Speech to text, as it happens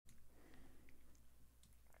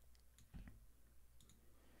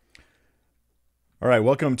All right,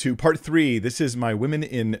 welcome to part 3. This is my Women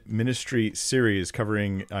in Ministry series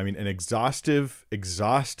covering, an exhaustive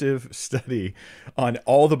study on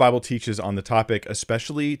all the Bible teaches on the topic,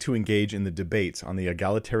 especially to engage in the debates on the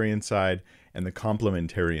egalitarian side and the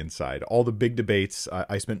complementarian side. All the big debates.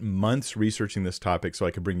 I spent months researching this topic so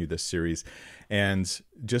I could bring you this series. And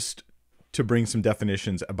just to bring some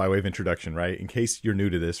definitions by way of introduction, right? In case you're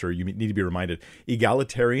new to this or you need to be reminded,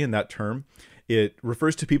 egalitarian, that term, it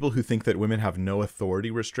refers to people who think that women have no authority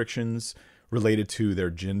restrictions related to their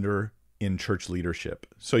gender in church leadership.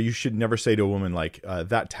 So you should never say to a woman like,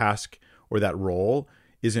 that task or that role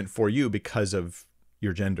isn't for you because of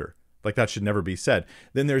your gender. Like that should never be said.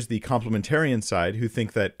 Then there's the complementarian side who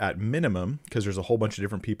think that at minimum, because there's a whole bunch of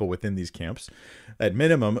different people within these camps, at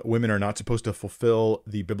minimum, women are not supposed to fulfill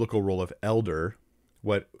the biblical role of elder,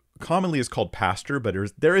 what commonly is called pastor, but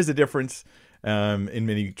there is a difference in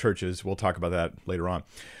many churches. We'll talk about that later on.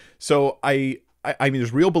 So I mean,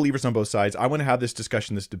 there's real believers on both sides. I want to have this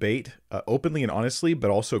discussion, this debate, openly and honestly,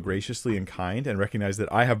 but also graciously and kind, and recognize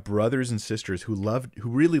that I have brothers and sisters who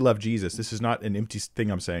really love Jesus. This is not an empty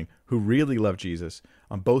thing I'm saying, who really love Jesus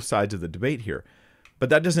on both sides of the debate here.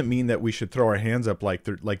 But that doesn't mean that we should throw our hands up like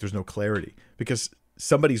there's no clarity, because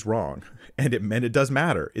somebody's wrong, and it does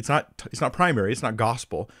matter. It's not primary, it's not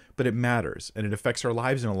gospel, but it matters, and it affects our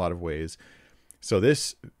lives in a lot of ways. So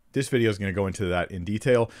this video is going to go into that in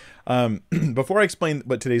detail. Before I explain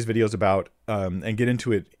what today's video is about and get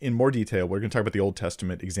into it in more detail, we're going to talk about the Old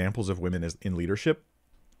Testament examples of women in leadership.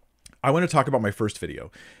 I want to talk about my first video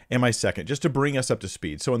and my second, just to bring us up to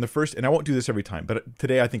speed. So in the first, and I won't do this every time, but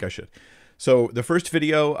today I think I should. So the first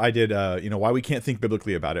video I did, why we can't think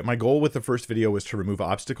biblically about it. My goal with the first video was to remove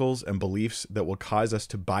obstacles and beliefs that will cause us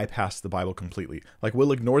to bypass the Bible completely. Like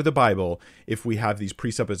we'll ignore the Bible if we have these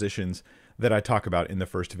presuppositions that I talk about in the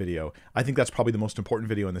first video. I think that's probably the most important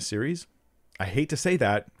video in the series. I hate to say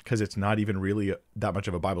that because it's not even really that much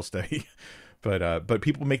of a Bible study, but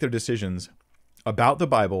people make their decisions about the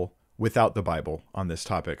Bible without the Bible on this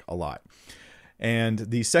topic a lot. And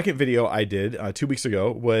the second video I did 2 weeks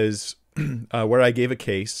ago was where I gave a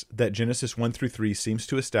case that Genesis 1-3 seems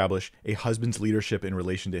to establish a husband's leadership in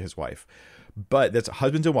relation to his wife. But that's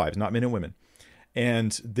husbands and wives, not men and women.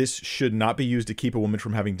 And this should not be used to keep a woman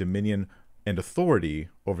from having dominion and authority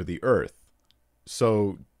over the earth.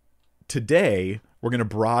 So today, we're going to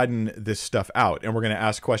broaden this stuff out, and we're going to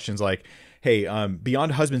ask questions like, hey,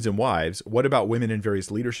 beyond husbands and wives, what about women in various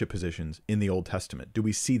leadership positions in the Old Testament? Do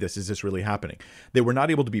we see this? Is this really happening? They were not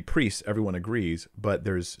able to be priests, everyone agrees, but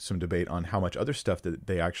there's some debate on how much other stuff that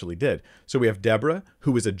they actually did. So we have Deborah,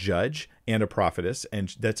 who was a judge and a prophetess, and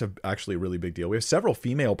that's actually a really big deal. We have several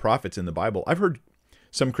female prophets in the Bible. I've heard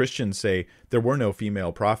some Christians say there were no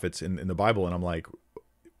female prophets in the Bible, and I'm like,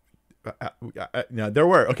 no, there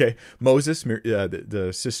were. Okay, Moses,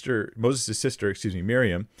 Moses' sister,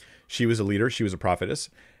 Miriam, she was a leader. She was a prophetess.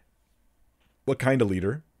 What kind of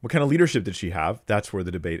leader? What kind of leadership did she have? That's where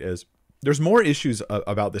the debate is. There's more issues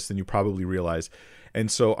about this than you probably realize.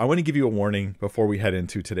 And so I want to give you a warning before we head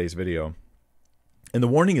into today's video. And the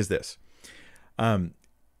warning is this.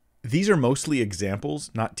 These are mostly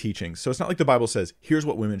examples, not teachings. So it's not like the Bible says, here's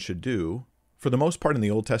what women should do. For the most part in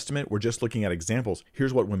the Old Testament, we're just looking at examples.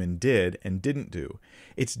 Here's what women did and didn't do.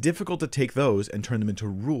 It's difficult to take those and turn them into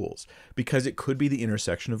rules because it could be the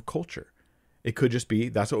intersection of culture. It could just be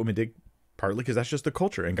that's what women did, partly because that's just the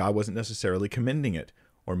culture and God wasn't necessarily commending it.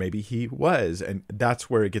 Or maybe he was, and that's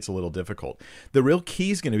where it gets a little difficult. The real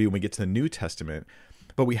key is going to be when we get to the New Testament,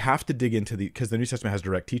 but we have to dig into because the New Testament has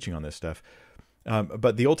direct teaching on this stuff.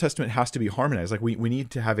 But the Old Testament has to be harmonized. Like we need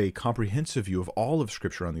to have a comprehensive view of all of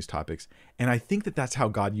Scripture on these topics. And I think that that's how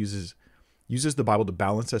God uses the Bible to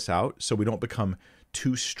balance us out so we don't become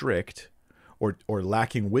too strict or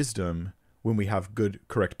lacking wisdom when we have good,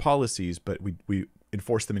 correct policies, but we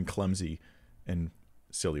enforce them in clumsy and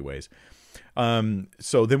silly ways.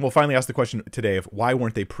 So then we'll finally ask the question today of why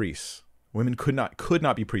weren't they priests? Women could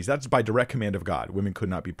not be priests. That's by direct command of God. Women could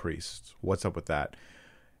not be priests. What's up with that?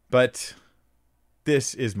 But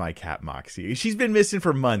this is my cat, Moxie. She's been missing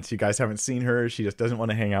for months. You guys haven't seen her. She just doesn't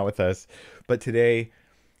want to hang out with us. But today,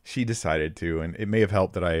 she decided to, and it may have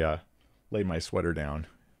helped that I laid my sweater down.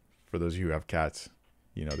 For those of you who have cats,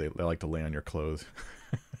 they like to lay on your clothes.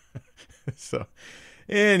 So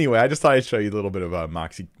anyway, I just thought I'd show you a little bit of a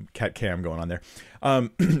Moxie cat cam going on there.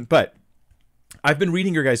 But I've been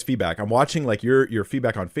reading your guys' feedback. I'm watching like your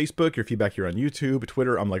feedback on Facebook, your feedback here on YouTube,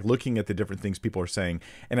 Twitter. I'm like looking at the different things people are saying.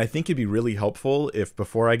 And I think it'd be really helpful if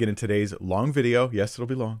before I get into today's long video, yes, it'll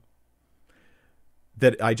be long,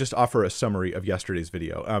 that I just offer a summary of yesterday's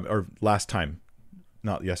video or last time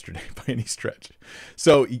not yesterday by any stretch.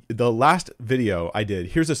 So the last video I did,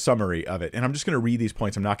 here's a summary of it. And I'm just going to read these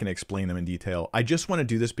points. I'm not going to explain them in detail. I just want to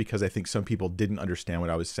do this because I think some people didn't understand what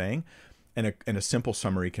I was saying. And a simple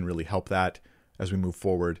summary can really help that as we move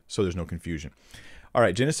forward so there's no confusion. All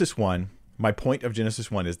right, Genesis 1. My point of Genesis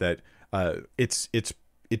 1 is that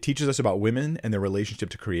it teaches us about women and their relationship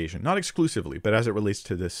to creation. Not exclusively, but as it relates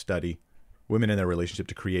to this study, women and their relationship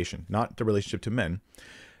to creation, not the relationship to men.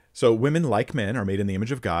 So women, like men, are made in the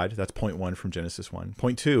image of God. That's point 1 from Genesis 1.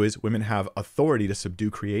 Point 2 is women have authority to subdue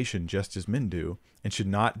creation just as men do, and should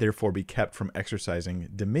not therefore be kept from exercising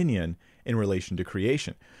dominion in relation to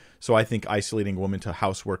creation. So I think isolating a woman to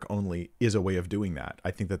housework only is a way of doing that.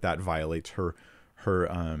 I think that violates her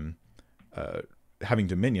having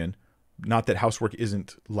dominion. Not that housework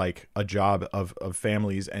isn't like a job of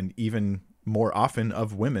families, and even more often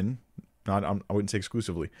of women. I wouldn't say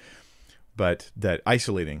exclusively, but that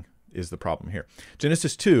isolating is the problem here.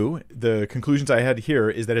 Genesis 2, the conclusions I had here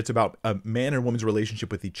is that it's about a man and woman's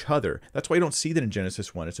relationship with each other. That's why you don't see that in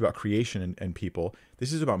Genesis 1. It's about creation and people.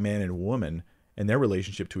 This is about man and woman and their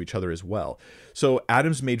relationship to each other as well. So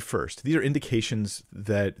Adam's made first. These are indications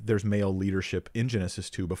that there's male leadership in Genesis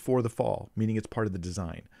 2 before the fall, meaning it's part of the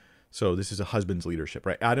design. So this is a husband's leadership,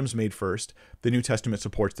 right? Adam's made first. The New Testament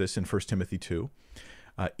supports this in 1 Timothy 2.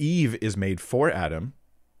 Eve is made for Adam.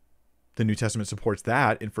 The New Testament supports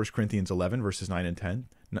that in 1 Corinthians 11, verses 9 and 10.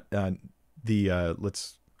 I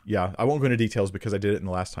won't go into details because I did it in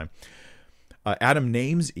the last time. Adam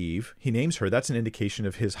names Eve. He names her. That's an indication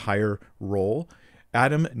of his higher role.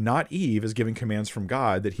 Adam, not Eve, is giving commands from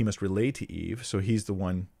God that he must relay to Eve. So he's the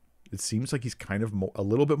one. It seems like he's kind of a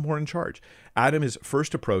little bit more in charge. Adam is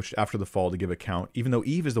first approached after the fall to give account, even though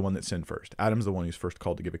Eve is the one that sinned first. Adam's the one who's first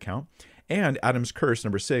called to give account. And Adam's curse,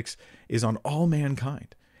 number 6, is on all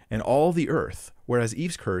mankind and all the earth, whereas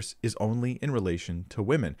Eve's curse is only in relation to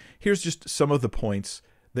women. Here's just some of the points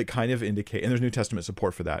that kind of indicate, and there's New Testament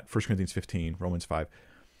support for that, 1 Corinthians 15, Romans 5.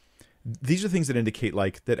 These are things that indicate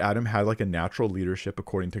like that Adam had like a natural leadership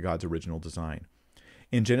according to God's original design.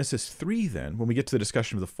 In Genesis 3, then, when we get to the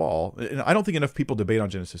discussion of the fall, and I don't think enough people debate on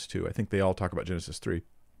Genesis 2. I think they all talk about Genesis 3.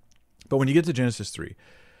 But when you get to Genesis 3,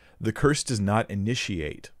 the curse does not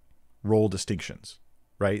initiate role distinctions,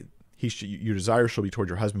 right? Your desire shall be toward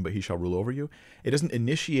your husband, but he shall rule over you. It doesn't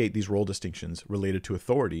initiate these role distinctions related to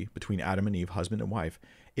authority between Adam and Eve, husband and wife.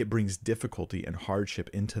 It brings difficulty and hardship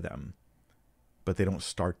into them, but they don't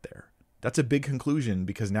start there. That's a big conclusion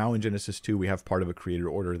because now in Genesis 2, we have part of a created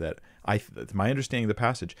order that my understanding of the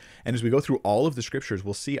passage. And as we go through all of the scriptures,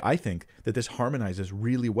 we'll see, I think, that this harmonizes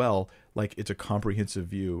really well. Like it's a comprehensive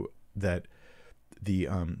view that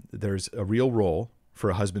there's a real role for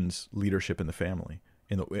a husband's leadership in the family,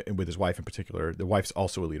 with his wife in particular. The wife's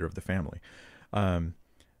also a leader of the family.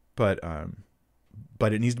 But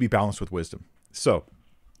it needs to be balanced with wisdom. So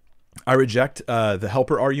I reject the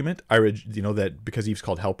helper argument. That because Eve's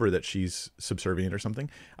called helper that she's subservient or something.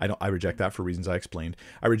 I reject that for reasons I explained.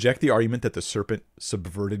 I reject the argument that the serpent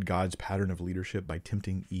subverted God's pattern of leadership by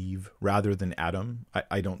tempting Eve rather than Adam.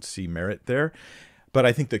 I don't see merit there. But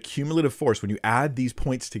I think the cumulative force, when you add these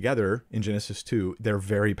points together in Genesis 2, they're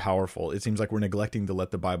very powerful. It seems like we're neglecting to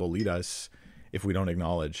let the Bible lead us if we don't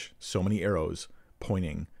acknowledge so many arrows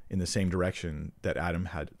pointing in the same direction that Adam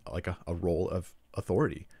had like a role of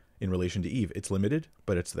authority in relation to Eve. It's limited,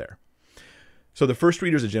 but it's there. So the first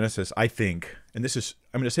readers of Genesis, I think, and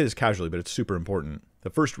I'm going to say this casually, but it's super important. The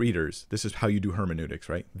first readers, this is how you do hermeneutics,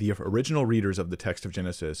 right? The original readers of the text of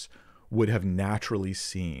Genesis would have naturally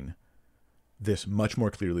seen this much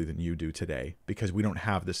more clearly than you do today because we don't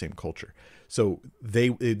have the same culture. So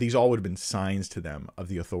these all would have been signs to them of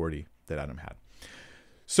the authority that Adam had.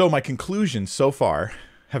 So my conclusions so far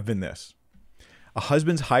have been this. A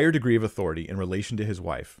husband's higher degree of authority in relation to his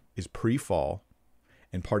wife is pre-fall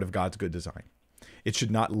and part of God's good design. It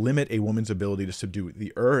should not limit a woman's ability to subdue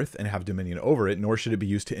the earth and have dominion over it, nor should it be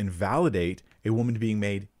used to invalidate a woman being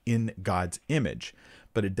made in God's image.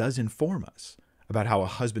 But it does inform us about how a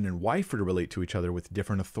husband and wife are to relate to each other with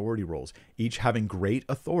different authority roles, each having great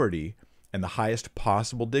authority and the highest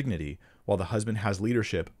possible dignity, while the husband has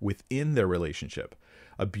leadership within their relationship.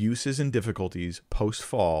 Abuses and difficulties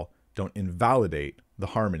post-fall don't invalidate the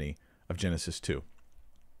harmony of Genesis 2.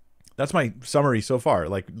 That's my summary so far,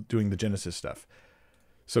 like doing the Genesis stuff.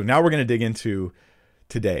 So now we're going to dig into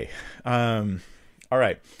today. All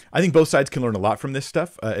right. I think both sides can learn a lot from this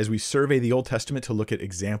stuff as we survey the Old Testament to look at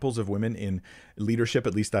examples of women in leadership.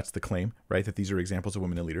 At least that's the claim, right? That these are examples of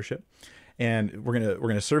women in leadership. And we're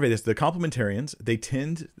gonna survey this. The complementarians, they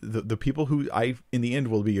tend the people who in the end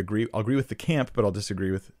will I'll agree with the camp, but I'll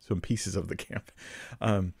disagree with some pieces of the camp.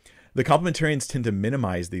 The complementarians tend to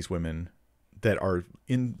minimize these women that are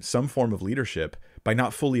in some form of leadership by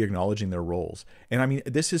not fully acknowledging their roles. And I mean,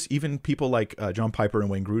 this is even people like John Piper and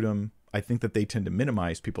Wayne Grudem. I think that they tend to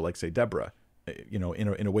minimize people like, say, Deborah, in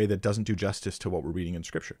a way that doesn't do justice to what we're reading in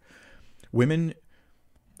Scripture. Women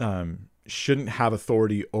shouldn't have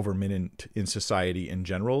authority over men in society in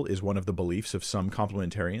general is one of the beliefs of some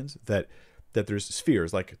complementarians, that there's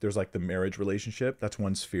spheres, like there's like the marriage relationship. That's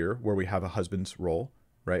one sphere where we have a husband's role,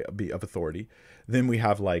 right, of authority. Then we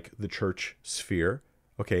have like the church sphere,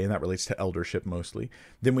 okay, and that relates to eldership mostly.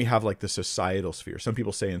 Then we have like the societal sphere. Some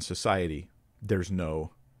people say in society there's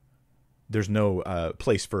no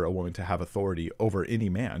place for a woman to have authority over any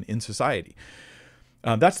man in society.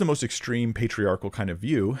 That's the most extreme patriarchal kind of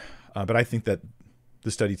view, but I think that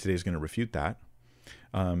the study today is going to refute that.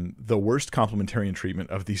 The worst complementarian treatment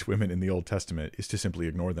of these women in the Old Testament is to simply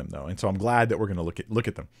ignore them, though. And so I'm glad that we're going to look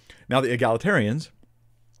at them. Now, the egalitarians,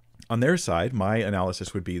 on their side, my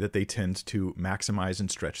analysis would be that they tend to maximize and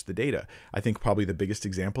stretch the data. I think probably the biggest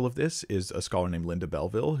example of this is a scholar named Linda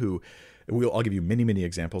Belleville, who I'll give you many, many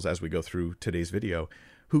examples as we go through today's video,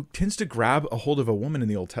 who tends to grab a hold of a woman in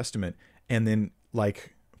the Old Testament and then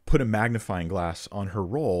like put a magnifying glass on her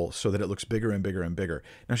role so that it looks bigger and bigger and bigger.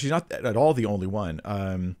 Now, she's not at all the only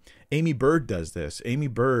one. Amy Bird does this. Amy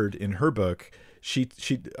Bird, in her book,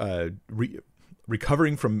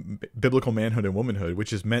 Recovering from Biblical Manhood and Womanhood,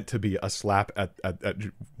 which is meant to be a slap at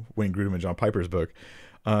Wayne Grudem and John Piper's book.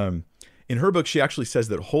 In her book, she actually says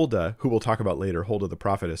that Huldah, who we'll talk about later, Huldah the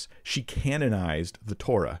prophetess, she canonized the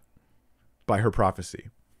Torah by her prophecy.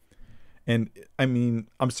 And I mean,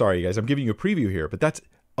 I'm sorry, guys, I'm giving you a preview here, but that's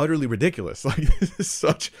utterly ridiculous. Like, this is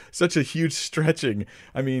such a huge stretching.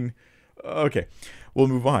 I mean, okay, we'll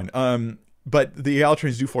move on. But the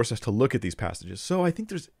egalitarians do force us to look at these passages. So I think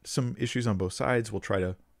there's some issues on both sides. We'll try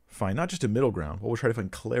to find not just a middle ground, but we'll try to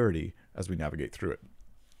find clarity as we navigate through it.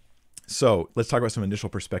 So let's talk about some initial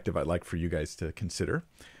perspective I'd like for you guys to consider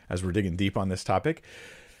as we're digging deep on this topic.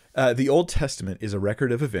 The Old Testament is a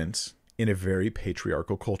record of events in a very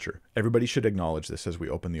patriarchal culture. Everybody should acknowledge this as we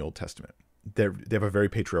open the Old Testament. They have a very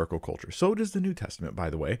patriarchal culture. So does the New Testament, by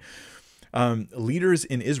the way. Leaders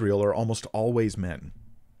in Israel are almost always men.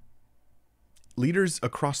 Leaders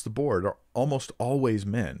across the board are almost always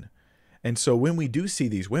men. And so when we do see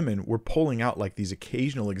these women, we're pulling out like these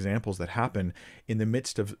occasional examples that happen in the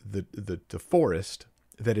midst of the forest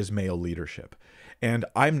that is male leadership. And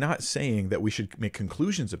I'm not saying that we should make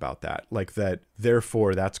conclusions about that, like that,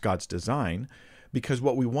 therefore, that's God's design, because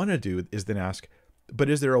what we want to do is then ask, but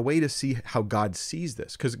is there a way to see how God sees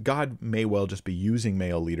this? Because God may well just be using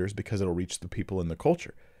male leaders because it'll reach the people in the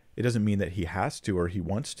culture. It doesn't mean that he has to or he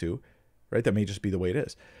wants to, right? That may just be the way it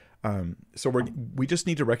is. So we just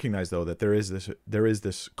need to recognize, though, that there is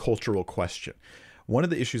this cultural question. One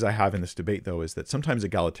of the issues I have in this debate, though, is that sometimes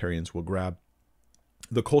egalitarians will grab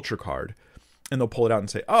the culture card and they'll pull it out and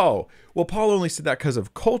say, oh, well, Paul only said that because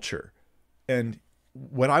of culture. And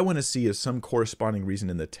what I want to see is some corresponding reason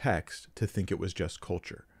in the text to think it was just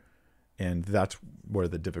culture. And that's where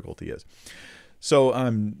the difficulty is. So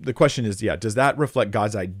the question is, does that reflect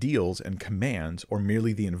God's ideals and commands or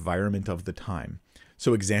merely the environment of the time?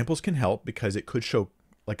 So examples can help because it could show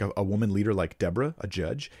like a woman leader like Deborah, a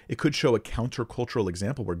judge. It could show a countercultural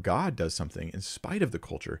example where God does something in spite of the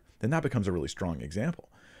culture. Then that becomes a really strong example.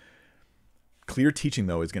 Clear teaching,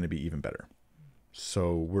 though, is going to be even better.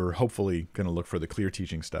 So we're hopefully going to look for the clear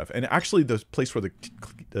teaching stuff. And actually the place where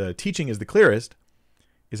the teaching is the clearest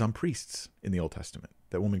is on priests in the Old Testament.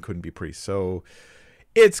 That women couldn't be priests. So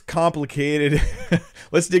it's complicated.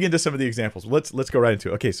 Let's dig into some of the examples. Let's go right into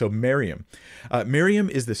it. Okay, so Miriam. Miriam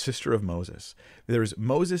is the sister of Moses. There's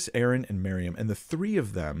Moses, Aaron, and Miriam. And the three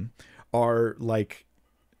of them are like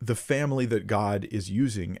the family that God is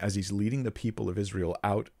using as he's leading the people of Israel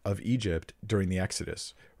out of Egypt during the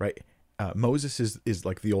Exodus, right? Moses is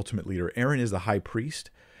like the ultimate leader. Aaron is the high priest.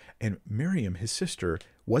 And Miriam, his sister,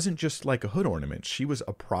 wasn't just like a hood ornament. She was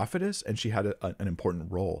a prophetess, and she had an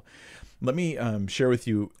important role. Let me share with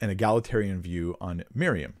you an egalitarian view on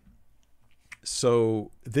Miriam.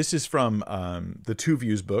 So this is from the Two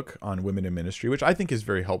Views book on women in ministry, which I think is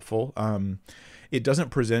very helpful. It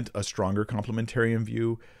doesn't present a stronger complementarian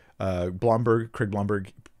view. Craig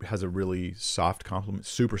Blomberg has a really soft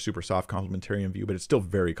super soft complementarian view, but it's still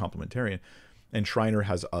very complementarian. And Schreiner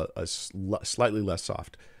has a slightly less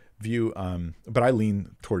soft view, but I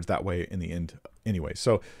lean towards that way in the end anyway.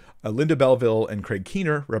 So Linda Belleville and Craig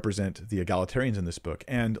Keener represent the egalitarians in this book.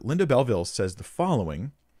 And Linda Belleville says the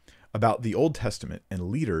following about the Old Testament and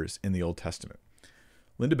leaders in the Old Testament.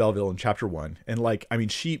 Linda Belleville in chapter 1, and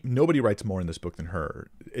nobody writes more in this book than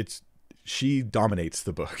her. she dominates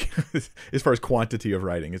the book as far as quantity of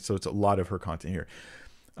writing. So it's a lot of her content here.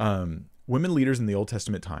 Women leaders in the Old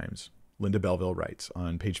Testament times, Linda Belleville writes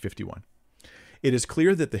on page 51. It is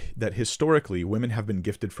clear that historically women have been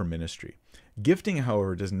gifted for ministry. Gifting,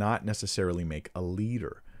 however, does not necessarily make a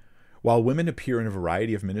leader. While women appear in a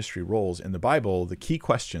variety of ministry roles in the Bible, the key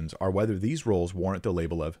questions are whether these roles warrant the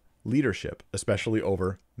label of leadership, especially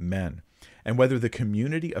over men, and whether the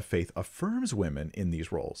community of faith affirms women in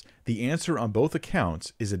these roles. The answer on both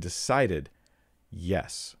accounts is a decided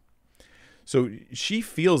yes. So she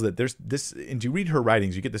feels that there's this, and you read her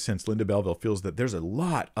writings, you get the sense Linda Belleville feels that there's a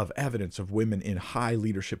lot of evidence of women in high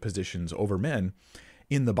leadership positions over men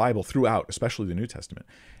in the Bible throughout, especially the New Testament.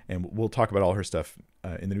 And we'll talk about all her stuff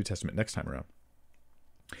in the New Testament next time around.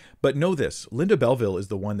 But know this, Linda Belleville is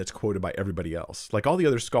the one that's quoted by everybody else. Like all the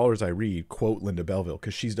other scholars I read quote Linda Belleville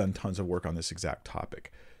because she's done tons of work on this exact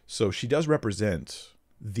topic. So she does represent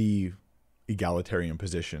the egalitarian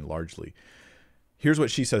position largely. Here's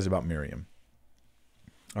what she says about Miriam.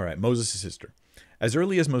 All right, Moses' sister. As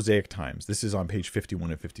early as Mosaic times, this is on page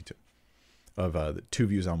 51 and 52 of the Two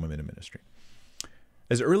Views on Women in Ministry.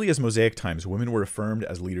 As early as Mosaic times, women were affirmed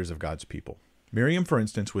as leaders of God's people. Miriam, for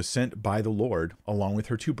instance, was sent by the Lord, along with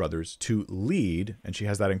her two brothers, to lead, and she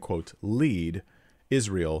has that in quotes, lead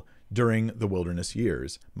Israel during the wilderness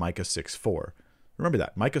years, Micah 6:4. Remember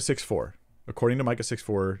that, Micah 6:4. According to Micah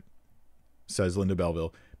 6:4, says Linda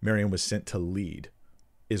Belleville, Miriam was sent to lead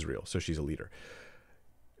Israel, so she's a leader.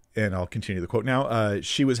 And I'll continue the quote now.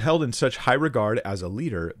 She was held in such high regard as a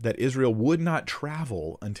leader that Israel would not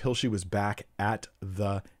travel until she was back at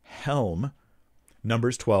the helm.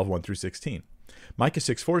 Numbers 12, 1 through 16. Micah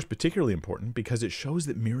 6:4 is particularly important because it shows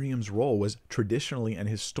that Miriam's role was traditionally and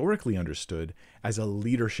historically understood as a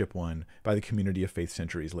leadership one by the community of faith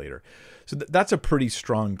centuries later. So that's a pretty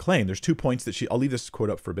strong claim. There's 2 points that I'll leave this quote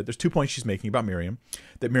up for a bit. There's 2 points she's making about Miriam,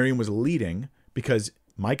 that Miriam was leading because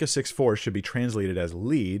Micah 6:4 should be translated as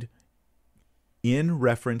lead in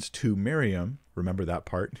reference to Miriam. Remember that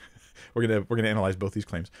part. We're gonna analyze both these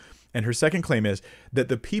claims. And her second claim is that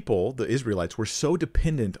the people, the Israelites, were so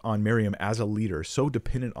dependent on Miriam as a leader, so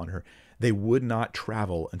dependent on her, they would not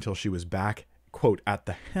travel until she was back, quote, at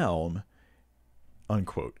the helm,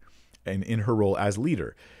 unquote, and in her role as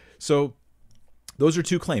leader. So those are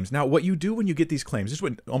 2 claims. Now, what you do when you get these claims, this is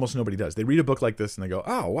what almost nobody does. They read a book like this and they go,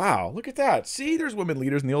 oh, wow, look at that. See, there's women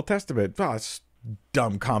leaders in the Old Testament. Oh, it's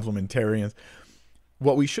dumb complementarians.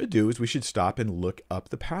 What we should do is we should stop and look up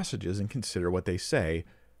the passages and consider what they say.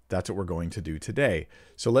 That's what we're going to do today.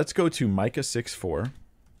 So let's go to Micah 6:4.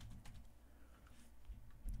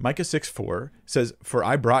 Micah 6:4 says, "For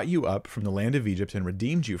I brought you up from the land of Egypt and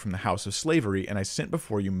redeemed you from the house of slavery, and I sent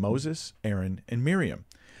before you Moses, Aaron, and Miriam."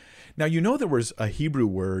 Now, you know there was a Hebrew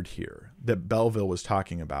word here that Belleville was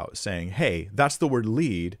talking about, saying, hey, that's the word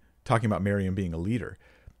lead, talking about Miriam being a leader.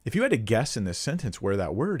 If you had to guess in this sentence where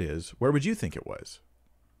that word is, where would you think it was?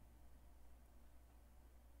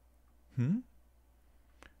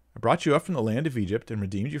 I brought you up from the land of Egypt and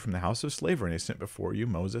redeemed you from the house of slavery, and I sent before you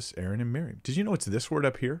Moses, Aaron, and Miriam. Did you know it's this word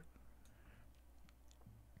up here?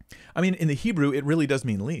 I mean, in the Hebrew, it really does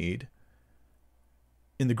mean lead.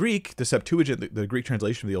 In the Greek, the Septuagint, the Greek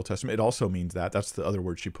translation of the Old Testament, it also means that. That's the other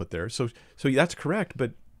word she put there. So that's correct,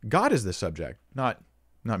 but God is the subject, not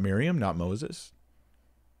Miriam, not Moses,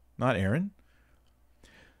 not Aaron.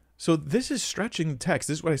 So this is stretching the text.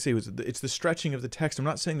 This is what I say, it's the stretching of the text. I'm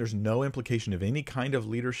not saying there's no implication of any kind of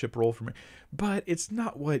leadership role for me, but it's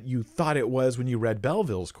not what you thought it was when you read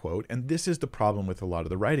Belleville's quote. And this is the problem with a lot of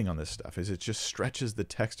the writing on this stuff, is it just stretches the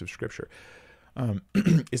text of Scripture.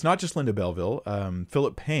 It's not just Linda Belleville.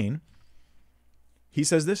 Philip Payne, he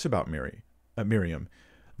says this about Miriam.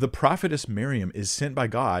 The prophetess Miriam is sent by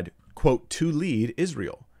God, quote, to lead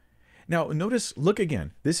Israel. Now, notice, look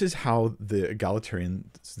again. This is how the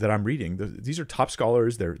egalitarians that I'm reading, these are top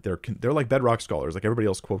scholars. They're like bedrock scholars, like everybody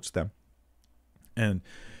else quotes them. And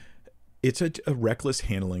it's a reckless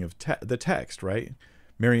handling of the text, right?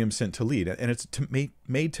 Miriam sent to lead. And it's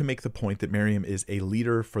made to make the point that Miriam is a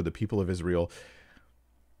leader for the people of Israel.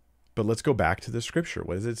 But let's go back to the Scripture.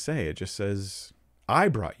 What does it say? It just says, I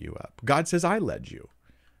brought you up. God says, I led you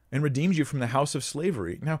and redeemed you from the house of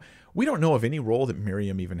slavery. Now, we don't know of any role that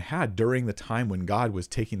Miriam even had during the time when God was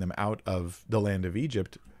taking them out of the land of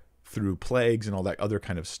Egypt through plagues and all that other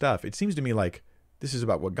kind of stuff. It seems to me like this is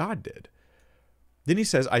about what God did. Then he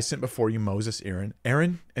says, I sent before you Moses, Aaron,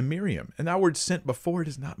 and Miriam. And that word sent before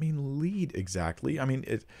does not mean lead exactly. I mean,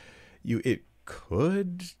 it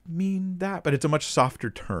could mean that, but it's a much softer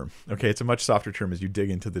term. Okay, it's a much softer term as you dig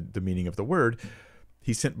into the meaning of the word.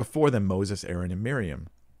 He sent before them Moses, Aaron, and Miriam.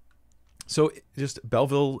 So just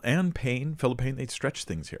Belleville and Payne, Philip Payne, they stretch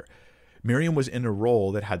things here. Miriam was in a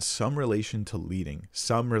role that had some relation to leading,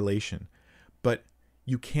 some relation. But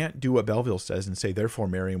you can't do what Belleville says and say, therefore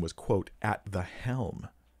Miriam was, quote, at the helm.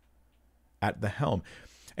 At the helm.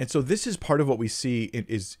 And so this is part of what we see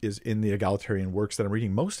is in the egalitarian works that I'm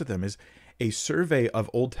reading. Most of them is a survey of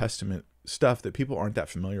Old Testament stuff that people aren't that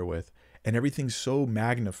familiar with. And everything's so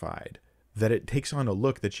magnified that it takes on a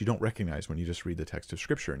look that you don't recognize when you just read the text of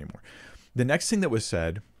Scripture anymore. The next thing that was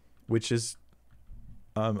said, which is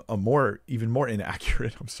even more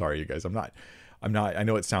inaccurate. I'm sorry, you guys. I'm not. I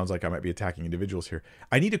know it sounds like I might be attacking individuals here.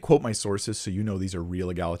 I need to quote my sources so you know these are real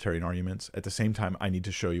egalitarian arguments. At the same time, I need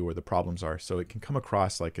to show you where the problems are, so it can come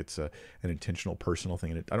across like it's an intentional personal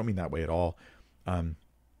thing. And I don't mean that way at all.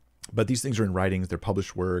 But these things are in writings. They're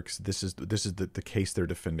published works. This is the case they're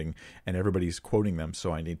defending, and everybody's quoting them.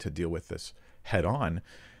 So I need to deal with this head on.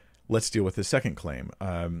 Let's deal with the second claim.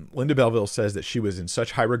 Linda Belleville says that she was in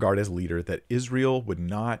such high regard as leader that Israel would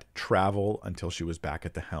not travel until she was back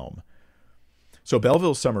at the helm. So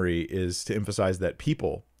Belleville's summary is to emphasize that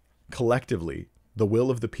people, collectively, the will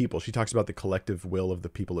of the people, she talks about the collective will of the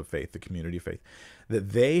people of faith, the community of faith,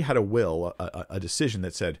 that they had a will, a decision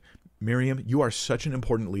that said, Miriam, you are such an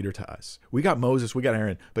important leader to us. We got Moses, we got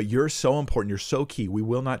Aaron, but you're so important, you're so key. We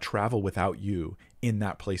will not travel without you in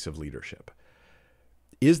that place of leadership.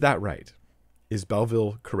 Is that right? Is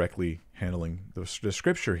Belleville correctly handling the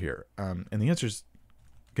Scripture here? And the answer is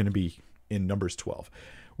going to be in Numbers 12.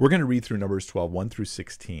 We're going to read through Numbers 12, 1 through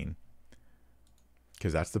 16,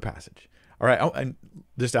 because that's the passage. All right, and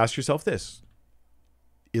just ask yourself this.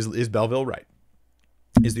 Is Belleville right?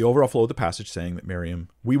 Is the overall flow of the passage saying that Miriam,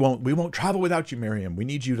 we won't travel without you, Miriam. We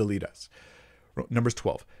need you to lead us. Numbers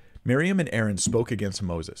 12. Miriam and Aaron spoke against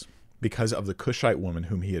Moses because of the Cushite woman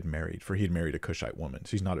whom he had married, for he had married a Cushite woman.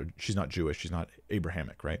 She's not Jewish, she's not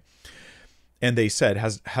Abrahamic, right? And they said,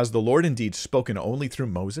 has the Lord indeed spoken only through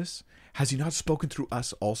Moses? Has he not spoken through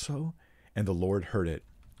us also? And the Lord heard it.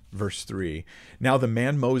 Verse 3, now the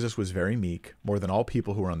man Moses was very meek, more than all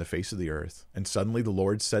people who were on the face of the earth. And suddenly the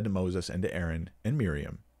Lord said to Moses and to Aaron and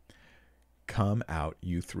Miriam, come out,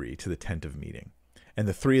 you three, to the tent of meeting. And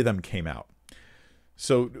the three of them came out.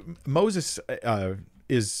 So Moses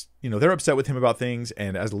is, they're upset with him about things.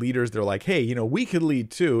 And as leaders, they're like, hey, we could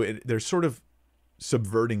lead too. They're sort of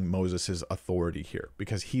subverting Moses's authority here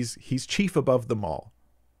because he's chief above them all.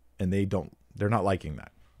 And they're not liking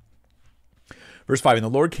that. Verse 5, and the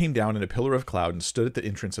Lord came down in a pillar of cloud and stood at the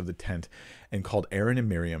entrance of the tent and called Aaron and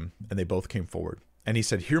Miriam, and they both came forward. And he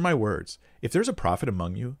said, hear my words. If there's a prophet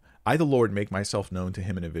among you, I, the Lord, make myself known to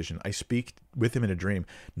him in a vision. I speak with him in a dream.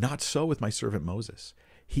 Not so with my servant Moses.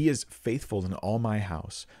 He is faithful in all my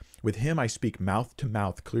house. With him I speak mouth to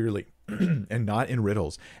mouth clearly and not in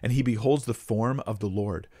riddles. And he beholds the form of the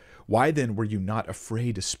Lord. Why then were you not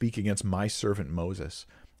afraid to speak against my servant Moses?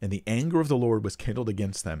 And the anger of the Lord was kindled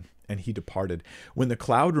against them, and he departed. When the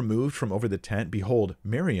cloud removed from over the tent, behold,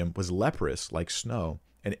 Miriam was leprous like snow.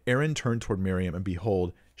 And Aaron turned toward Miriam, and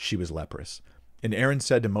behold, she was leprous. And Aaron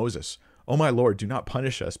said to Moses, O my Lord, do not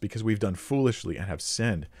punish us, because we've done foolishly and have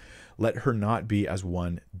sinned. Let her not be as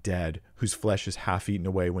one dead, whose flesh is half eaten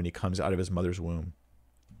away when he comes out of his mother's womb.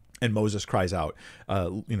 And Moses cries out,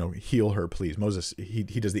 heal her, please. Moses, he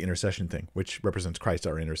does the intercession thing, which represents Christ,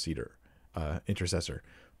 our intercessor.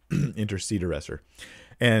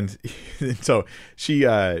 And so she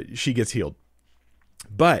gets healed.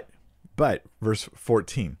 But verse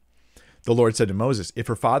 14, the Lord said to Moses, if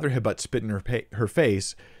her father had but spit in her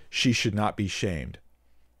face, she should not be shamed.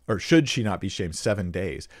 Or should she not be shamed 7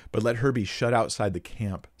 days? But let her be shut outside the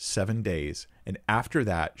camp 7 days, and after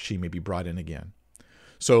that she may be brought in again.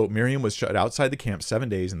 So Miriam was shut outside the camp 7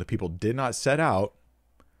 days, and the people did not set out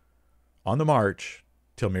on the march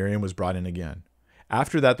till Miriam was brought in again.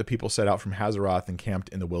 After that, the people set out from Hazeroth and camped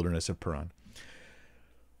in the wilderness of Paran.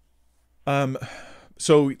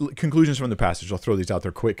 So conclusions from the passage. I'll throw these out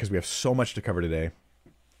there quick because we have so much to cover today.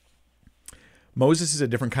 Moses is a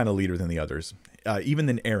different kind of leader than the others, even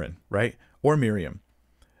than Aaron, right? Or Miriam.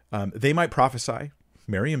 They might prophesy.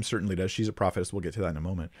 Miriam certainly does. She's a prophetess. We'll get to that in a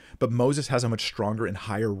moment. But Moses has a much stronger and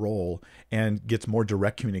higher role and gets more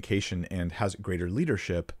direct communication and has greater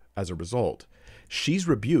leadership as a result. She's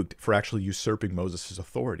rebuked for actually usurping Moses'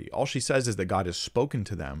 authority. All she says is that God has spoken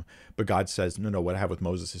to them, but God says, no, what I have with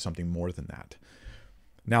Moses is something more than that.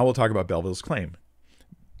 Now we'll talk about Belleville's claim.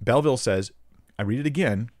 Belleville says, I read it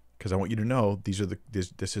again because I want you to know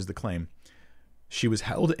this is the claim. She was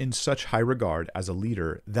held in such high regard as a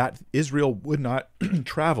leader that Israel would not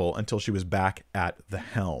travel until she was back at the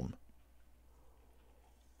helm.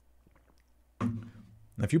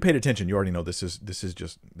 Now, if you paid attention, you already know this is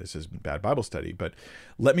bad Bible study. But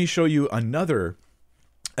let me show you another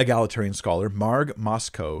egalitarian scholar, Marg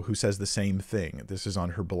Moscow, who says the same thing. This is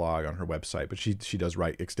on her blog, on her website, but she does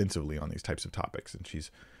write extensively on these types of topics, and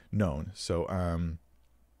she's known. So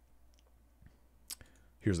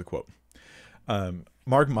here's the quote.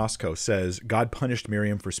 Marg Moscow says, God punished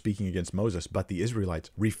Miriam for speaking against Moses, but the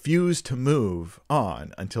Israelites refused to move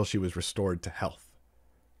on until she was restored to health.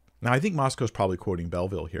 Now, I think Moscow's probably quoting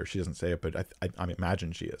Belleville here. She doesn't say it, but I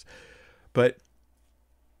imagine she is. But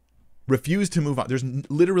refused to move on. There's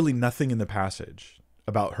literally nothing in the passage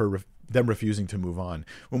about them refusing to move on.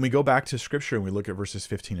 When we go back to Scripture and we look at verses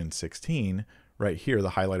 15 and 16, right here,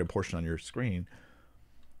 the highlighted portion on your screen,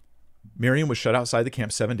 Miriam was shut outside the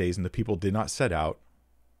camp 7 days, and the people did not set out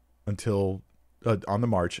until on the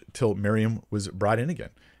march till Miriam was brought in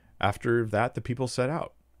again. After that, the people set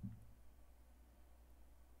out.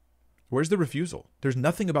 Where's the refusal? There's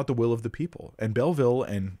nothing about the will of the people. And Belleville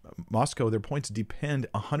and Moscow, their points depend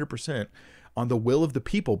 100% on the will of the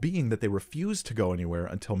people, being that they refused to go anywhere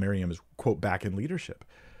until Miriam is, quote, back in leadership.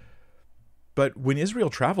 But when Israel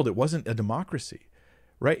traveled, it wasn't a democracy,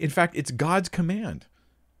 right? In fact, it's God's command.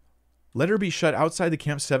 Let her be shut outside the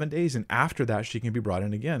camp 7 days, and after that, she can be brought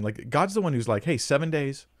in again. Like, God's the one who's like, hey, 7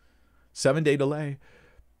 days, 7-day delay.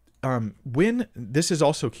 When this is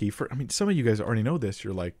also key for, I mean, some of you guys already know this.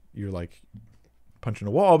 You're like punching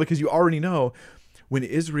a wall because you already know when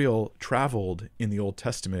Israel traveled in the Old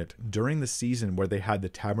Testament during the season where they had the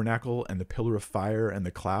tabernacle and the pillar of fire and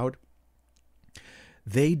the cloud,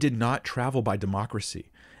 they did not travel by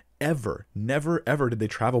democracy. Ever, never, ever did they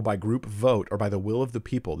travel by group vote or by the will of the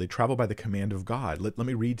people. They traveled by the command of God. Let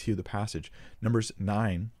me read to you the passage. Numbers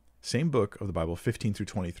 9, same book of the Bible, 15 through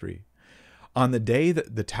 23. On the day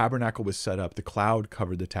that the tabernacle was set up, the cloud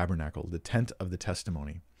covered the tabernacle, the tent of the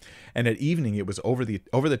testimony. And at evening it was over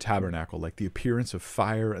the tabernacle, like the appearance of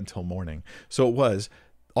fire until morning. So it was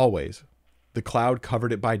always, the cloud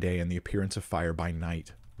covered it by day and the appearance of fire by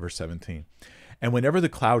night. Verse 17. And whenever the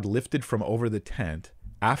cloud lifted from over the tent,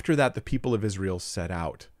 after that the people of Israel set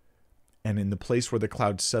out. And in the place where the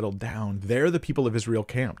cloud settled down, there the people of Israel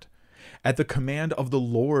camped. At the command of the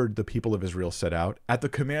Lord, the people of Israel set out. At the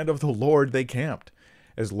command of the Lord, they camped.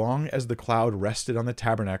 As long as the cloud rested on the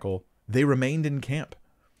tabernacle, they remained in camp.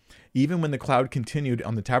 Even when the cloud continued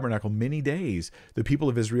on the tabernacle many days, the people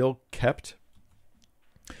of Israel kept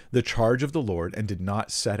the charge of the Lord and did not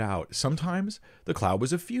set out. Sometimes the cloud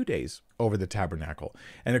was a few days over the tabernacle,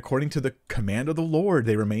 and according to the command of the Lord,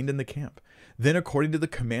 they remained in the camp. Then according to the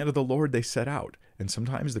command of the Lord, they set out, and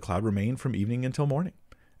sometimes the cloud remained from evening until morning.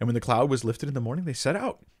 And when the cloud was lifted in the morning, they set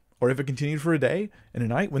out. Or if it continued for a day and a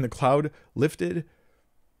night, when the cloud lifted,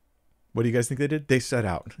 what do you guys think they did? They set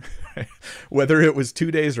out. Whether it was 2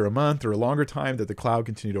 days or a month or a longer time that the cloud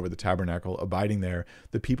continued over the tabernacle, abiding there,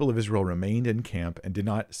 the people of Israel remained in camp and did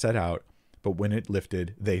not set out. But when it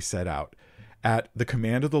lifted, they set out. At the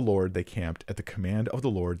command of the Lord, they camped. At the command of the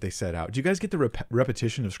Lord, they set out. Do you guys get the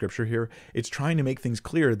repetition of Scripture here? It's trying to make things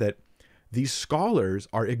clear that these scholars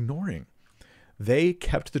are ignoring. They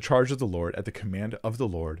kept the charge of the Lord at the command of the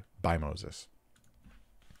Lord by Moses.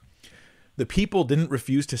 The people didn't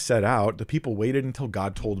refuse to set out. The people waited until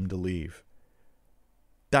God told them to leave.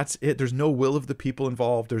 That's it. There's no will of the people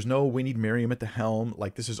involved. There's no, we need Miriam at the helm.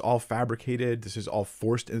 Like, this is all fabricated. This is all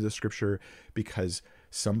forced into the Scripture because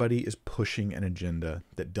somebody is pushing an agenda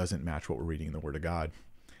that doesn't match what we're reading in the Word of God.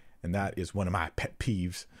 And that is one of my pet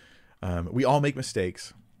peeves. We all make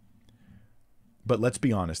mistakes. But let's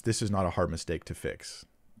be honest, this is not a hard mistake to fix.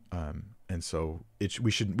 And so we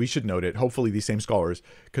should note it. Hopefully these same scholars,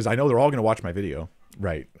 because I know they're all going to watch my video,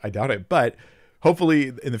 right? I doubt it. But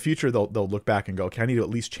hopefully in the future, they'll look back and go, okay, I need to at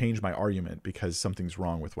least change my argument because something's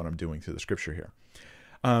wrong with what I'm doing to the Scripture here.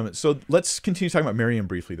 So let's continue talking about Miriam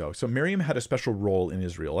briefly, though. So Miriam had a special role in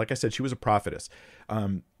Israel. Like I said, she was a prophetess.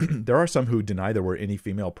 There are some who deny there were any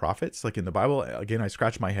female prophets, like in the Bible. Again, I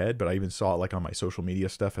scratch my head, but I even saw it like on my social media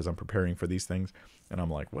stuff as I'm preparing for these things. And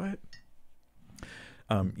I'm like, what?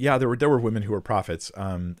 Yeah, there were women who were prophets.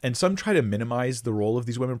 And some try to minimize the role of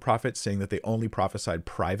these women prophets, saying that they only prophesied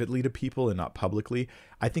privately to people and not publicly.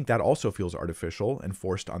 I think that also feels artificial and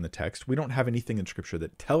forced on the text. We don't have anything in Scripture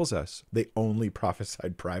that tells us they only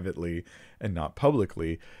prophesied privately and not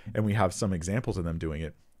publicly. And we have some examples of them doing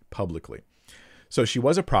it publicly. So she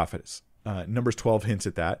was a prophetess. Numbers 12 hints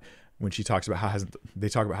at that when she talks about hasn't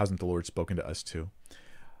the Lord spoken to us too.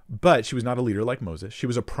 But she was not a leader like Moses. She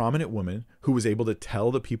was a prominent woman who was able to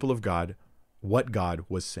tell the people of God what God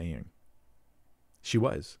was saying. She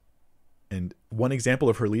was. And one example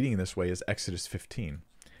of her leading in this way is Exodus 15.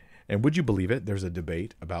 And would you believe it? There's a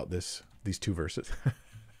debate about these two verses.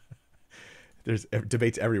 There's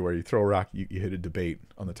debates everywhere. You throw a rock, you hit a debate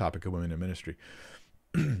on the topic of women in ministry.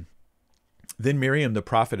 Then Miriam, the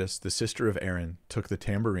prophetess, the sister of Aaron, took a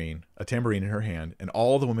tambourine in her hand, and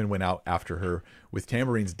all the women went out after her with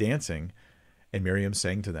tambourines dancing. And Miriam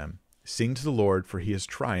sang to them, "Sing to the Lord, for he has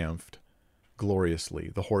triumphed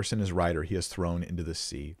gloriously. The horse and his rider he has thrown into the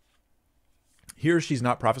sea." Here she's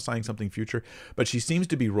not prophesying something future, but she seems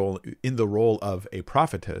to be in the role of a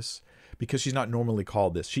prophetess because she's not normally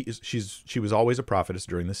called this. She was always a prophetess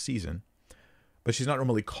during this season, but she's not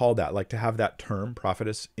normally called that. Like, to have that term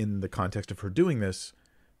prophetess in the context of her doing this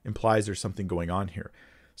implies there's something going on here.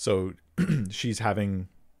 So she's having,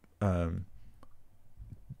 you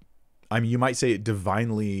might say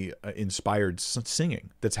divinely inspired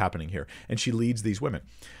singing that's happening here. And she leads these women.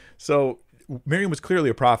 So Miriam was clearly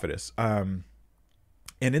a prophetess.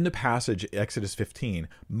 And in the passage, Exodus 15,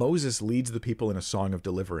 Moses leads the people in a song of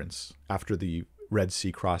deliverance after the Red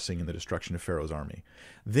Sea crossing and the destruction of Pharaoh's army.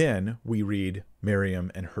 Then we read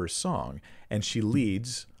Miriam and her song, and she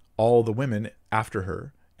leads all the women after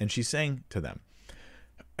her, and she sang to them.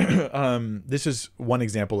 This is one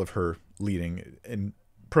example of her leading and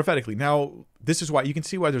prophetically. Now, this is why you can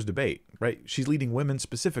see why there's debate, right? She's leading women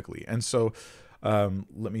specifically. And so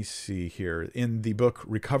let me see here. In the book,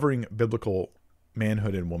 Recovering Biblical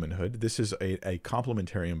Manhood and Womanhood, this is a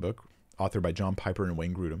complementarian book authored by John Piper and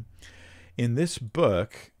Wayne Grudem. In this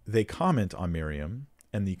book, they comment on Miriam,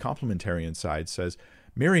 and the complementarian side says,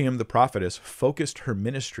 Miriam, the prophetess, focused her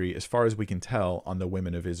ministry, as far as we can tell, on the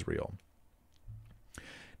women of Israel.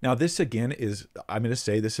 Now, this again is, I'm going to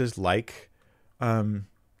say this is like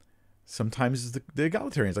sometimes the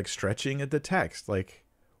egalitarians, like stretching at the text. Like,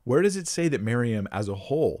 where does it say that Miriam as a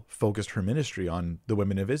whole focused her ministry on the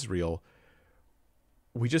women of Israel?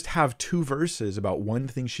 We just have 2 verses about one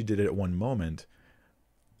thing she did at one moment.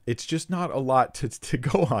 It's just not a lot to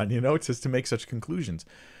go on, just to make such conclusions.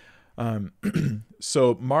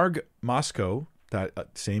 So Marg Moscow, that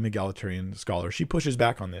same egalitarian scholar, she pushes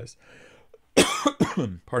back on this.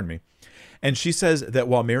 Pardon me. And she says that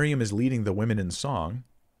while Miriam is leading the women in song,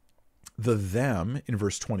 the them in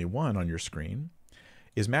verse 21 on your screen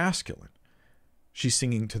is masculine. She's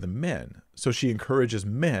singing to the men. So she encourages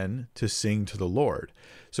men to sing to the Lord.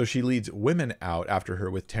 So she leads women out after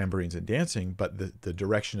her with tambourines and dancing, but the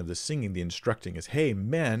direction of the singing, the instructing is, hey,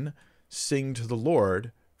 men, sing to the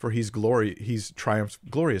Lord, for he's triumphed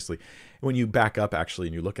gloriously. When you back up, actually,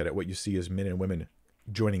 and you look at it, what you see is men and women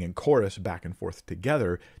joining in chorus back and forth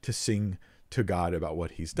together to sing to God about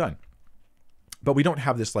what he's done. But we don't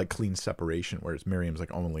have this like clean separation where it's Miriam's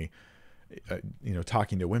like only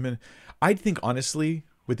talking to women. I think honestly,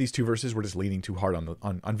 with these 2 verses, we're just leaning too hard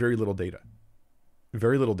on very little data.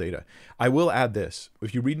 Very little data. I will add this.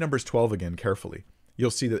 If you read Numbers 12 again carefully,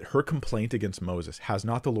 you'll see that her complaint against Moses, has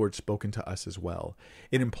not the Lord spoken to us as well?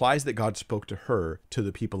 It implies that God spoke to her, to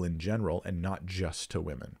the people in general, and not just to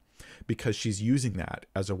women, because she's using that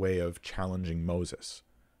as a way of challenging Moses.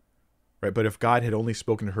 Right? But if God had only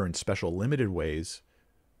spoken to her in special limited ways,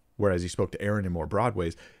 whereas he spoke to Aaron in more broad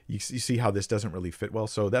ways, you see how this doesn't really fit well.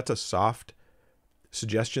 So that's a soft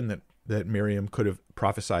suggestion that Miriam could have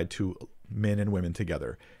prophesied to men and women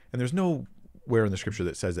together. And there's nowhere in the scripture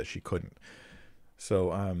that says that she couldn't.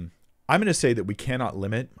 So I'm going to say that we cannot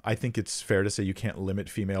limit. I think it's fair to say you can't limit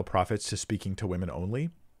female prophets to speaking to women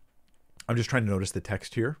only. I'm just trying to notice the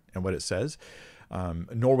text here and what it says.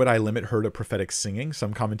 Nor would I limit her to prophetic singing.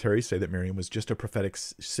 Some commentaries say that Miriam was just a prophetic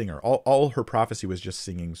singer. All her prophecy was just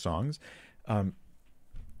singing songs.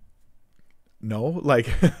 No, like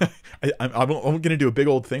I'm going to do a big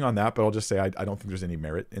old thing on that, but I'll just say I don't think there's any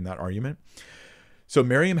merit in that argument. So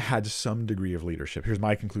Miriam had some degree of leadership. Here's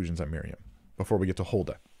my conclusions on Miriam before we get to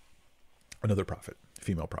Huldah, another prophet,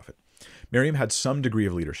 female prophet. Miriam had some degree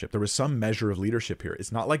of leadership. There was some measure of leadership here.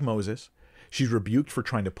 It's not like Moses. She's rebuked for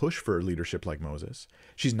trying to push for leadership like Moses.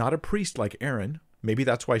 She's not a priest like Aaron. Maybe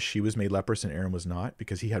that's why she was made leprous and Aaron was not,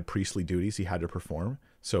 because he had priestly duties he had to perform.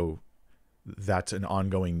 So that's an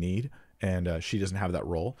ongoing need, and she doesn't have that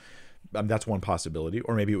role. That's one possibility.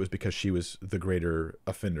 Or maybe it was because she was the greater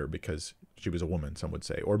offender because she was a woman, some would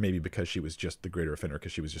say. Or maybe because she was just the greater offender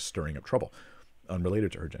because she was just stirring up trouble,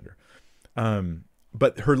 unrelated to her gender.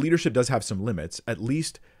 But her leadership does have some limits. At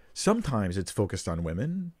least sometimes it's focused on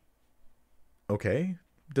women. Okay,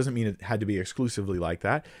 doesn't mean it had to be exclusively like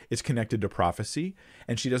that. It's connected to prophecy,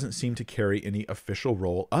 and she doesn't seem to carry any official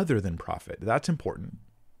role other than prophet. That's important.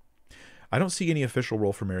 I don't see any official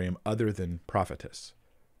role for Miriam other than prophetess,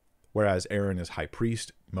 whereas Aaron is high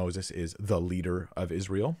priest, Moses is the leader of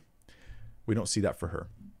Israel. We don't see that for her.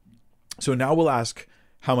 So now we'll ask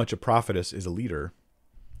how much a prophetess is a leader.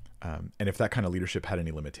 and if that kind of leadership had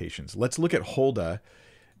any limitations. Let's look at Huldah,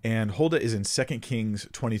 and Huldah is in 2 Kings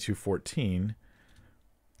 22:14.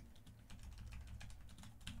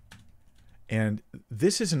 And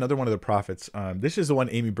this is another one of the prophets. This is the one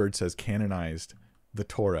Amy Bird says canonized the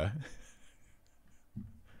Torah.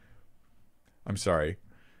 I'm sorry.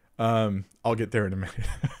 I'll get there in a minute.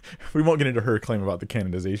 We won't get into her claim about the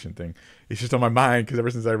canonization thing. It's just on my mind because ever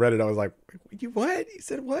since I read it, I was like, "You what? He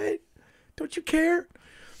said what? Don't you care?"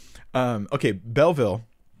 Okay, Belleville,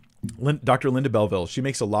 Dr. Linda Belleville, she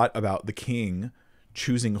makes a lot about the king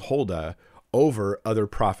choosing Huldah over other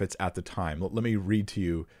prophets at the time. Let me read to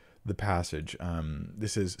you the passage.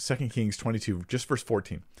 This is 2 Kings 22, just verse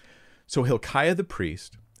 14. So Hilkiah the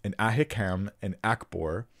priest, and Ahikam, and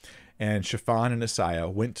Akbor, and Shaphan and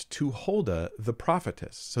Asaiah went to Huldah the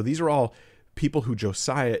prophetess. So these are all people who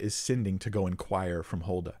Josiah is sending to go inquire from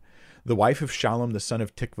Huldah, the wife of Shallum, the son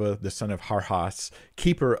of Tikvah, the son of Harhas,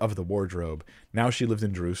 keeper of the wardrobe. Now she lived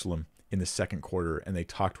in Jerusalem in the second quarter, and they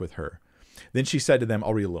talked with her. Then she said to them,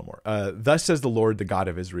 I'll read a little more. Thus says the Lord, the God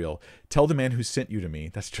of Israel, tell the man who sent you to me,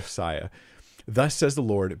 that's Josiah. Thus says the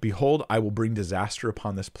Lord, behold, I will bring disaster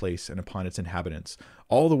upon this place and upon its inhabitants.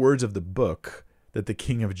 All the words of the book that the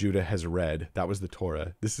king of Judah has read, that was the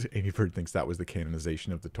Torah. This is, Amy Bird thinks that was the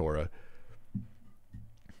canonization of the Torah.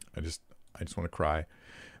 I just want to cry.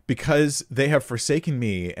 Because they have forsaken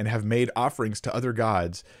me and have made offerings to other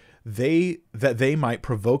gods, that they might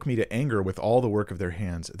provoke me to anger with all the work of their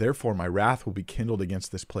hands. Therefore my wrath will be kindled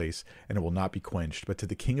against this place, and it will not be quenched. But to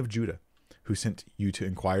the king of Judah, who sent you to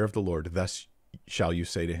inquire of the Lord, thus shall you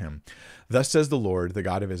say to him, thus says the Lord, the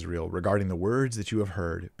God of Israel, regarding the words that you have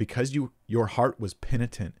heard, because your heart was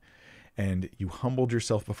penitent, and you humbled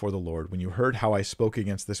yourself before the Lord, when you heard how I spoke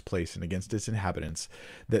against this place and against its inhabitants,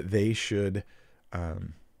 that they should, I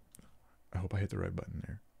hope I hit the right button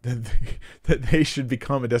there, that they should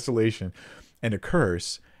become a desolation and a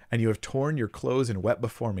curse, and you have torn your clothes and wept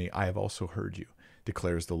before me, I have also heard you,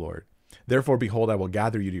 declares the Lord. Therefore, behold, I will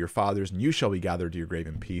gather you to your fathers, and you shall be gathered to your grave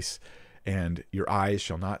in peace, and your eyes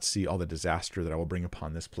shall not see all the disaster that I will bring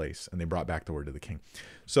upon this place. And they brought back the word to the king.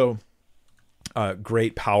 So,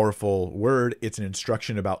 great, powerful word. It's an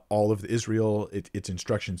instruction about all of Israel. It's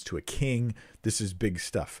instructions to a king. This is big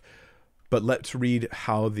stuff. But let's read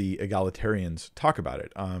how the egalitarians talk about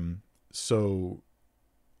it. So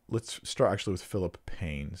let's start actually with Philip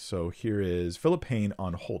Payne. So here is Philip Payne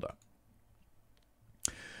on Huldah.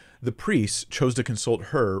 The priests chose to consult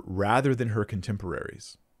her rather than her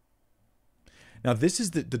contemporaries. Now, this is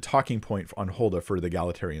the talking point on Huldah for the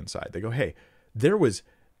egalitarian side. They go, hey, there was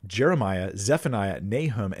Jeremiah, Zephaniah,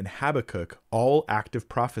 Nahum, and Habakkuk, all active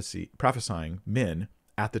prophesying men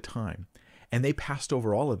at the time. And they passed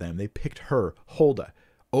over all of them. They picked her, Huldah,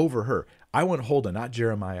 over her. I want Huldah, not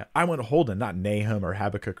Jeremiah. I want Huldah, not Nahum or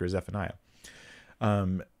Habakkuk or Zephaniah.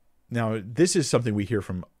 Now, this is something we hear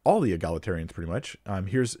from all the egalitarians pretty much.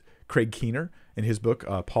 Here's Craig Keener in his book,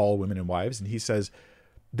 Paul, Women and Wives, and he says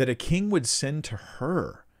that a king would send to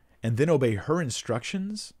her and then obey her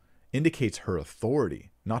instructions indicates her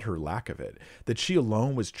authority, not her lack of it, that she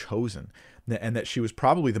alone was chosen, and that she was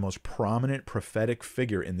probably the most prominent prophetic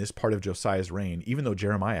figure in this part of Josiah's reign, even though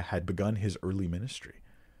Jeremiah had begun his early ministry.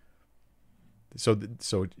 So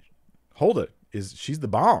Huldah she's the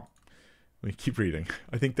bomb. Let me keep reading.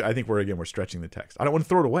 I think we're stretching the text. I don't want to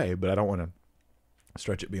throw it away, but I don't want to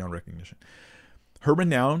stretch it beyond recognition. Her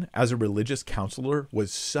renown as a religious counselor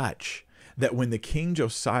was such that when the king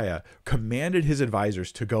Josiah commanded his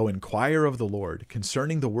advisors to go inquire of the Lord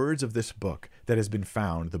concerning the words of this book that has been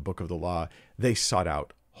found, the book of the law, they sought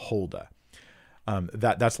out Huldah.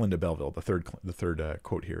 That's Linda Belleville. The third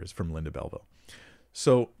quote here is from Linda Belleville.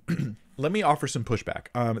 So let me offer some pushback.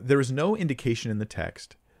 There is no indication in the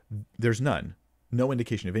text. There's no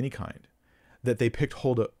indication of any kind that they picked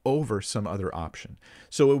Huldah over some other option.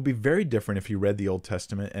 So it would be very different if you read the Old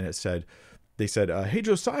Testament and they said, hey,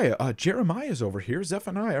 Josiah, Jeremiah's over here,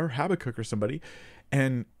 Zephaniah or Habakkuk or somebody.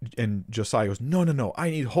 And Josiah goes, no,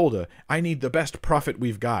 I need Huldah. I need the best prophet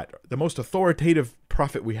we've got, the most authoritative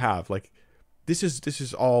prophet we have. Like, this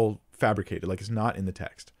is all fabricated, like it's not in the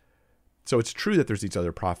text. So it's true that there's these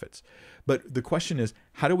other prophets. But the question is,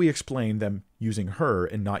 how do we explain them using her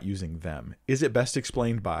and not using them? Is it best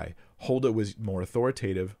explained by Huldah was more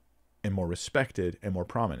authoritative and more respected and more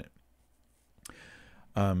prominent?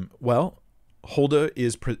 Well, Huldah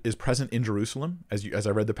is present in Jerusalem. As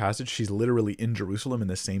I read the passage, she's literally in Jerusalem in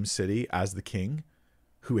the same city as the king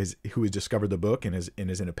who has discovered the book and is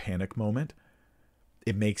in a panic moment.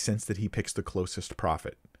 It makes sense that he picks the closest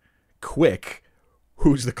prophet. Quick,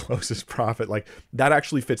 who's the closest prophet? Like, that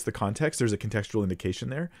actually fits the context. There's a contextual indication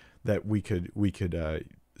there that we could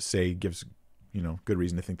say gives, good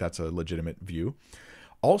reason to think that's a legitimate view.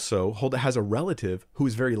 Also, Huldah has a relative who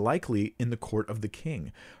is very likely in the court of the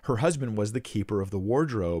king. Her husband was the keeper of the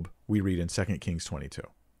wardrobe, we read in 2 Kings 22.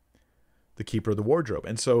 The keeper of the wardrobe.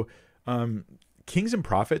 And so kings and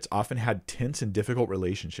prophets often had tense and difficult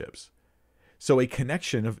relationships. So a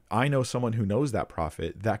connection of, I know someone who knows that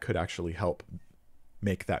prophet, that could actually help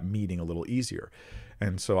make that meeting a little easier.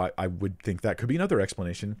 And so I would think that could be another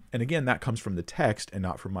explanation. And again, that comes from the text and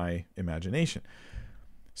not from my imagination.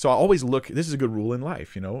 So I always look, this is a good rule in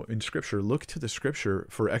life, in scripture, look to the scripture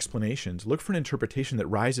for explanations, look for an interpretation that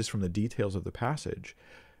rises from the details of the passage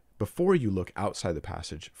before you look outside the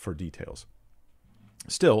passage for details.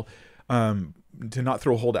 Still, to not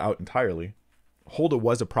throw Huldah out entirely, Huldah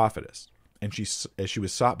was a prophetess, and she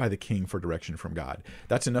was sought by the king for direction from God.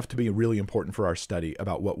 That's enough to be really important for our study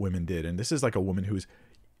about what women did. And this is like a woman who's,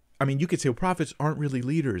 you could say, well, prophets aren't really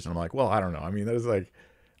leaders. And I'm like, well, I don't know. That is like,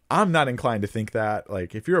 I'm not inclined to think that.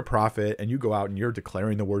 Like, if you're a prophet and you go out and you're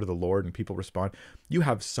declaring the word of the Lord and people respond, you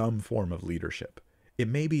have some form of leadership. It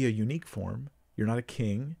may be a unique form. You're not a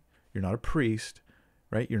king. You're not a priest,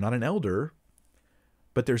 right? You're not an elder,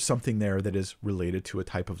 but there's something there that is related to a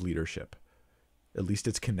type of leadership. At least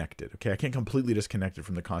it's connected. Okay, I can't completely disconnect it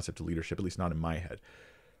from the concept of leadership, at least not in my head.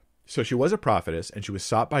 So she was a prophetess, and she was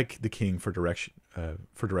sought by the king for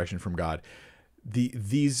direction from God.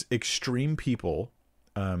 These extreme people.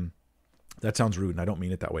 That sounds rude, and I don't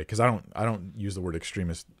mean it that way, because I don't use the word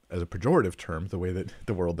extremist as a pejorative term the way that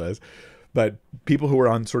the world does. But people who are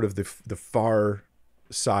on sort of the far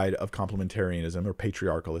side of complementarianism or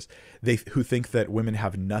patriarchalists, who think that women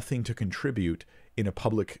have nothing to contribute in a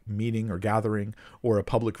public meeting or gathering or a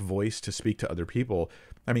public voice to speak to other people.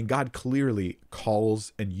 God clearly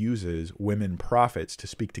calls and uses women prophets to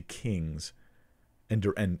speak to kings and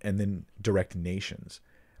then direct nations.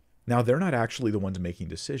 Now, they're not actually the ones making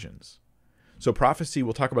decisions. So prophecy,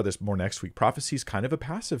 we'll talk about this more next week. Prophecy is kind of a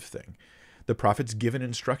passive thing. The prophet's given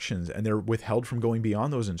instructions, and they're withheld from going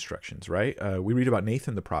beyond those instructions, right? We read about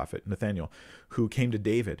Nathan the prophet, Nathaniel, who came to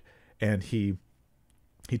David, and he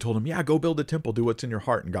told him, yeah, go build a temple, do what's in your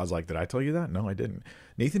heart. And God's like, did I tell you that? No, I didn't.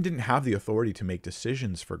 Nathan didn't have the authority to make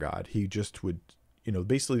decisions for God. He just would,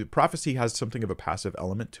 basically prophecy has something of a passive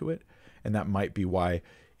element to it, and that might be why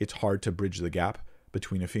it's hard to bridge the gap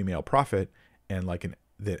between a female prophet and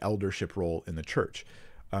the eldership role in the church.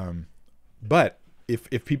 But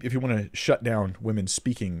if you want to shut down women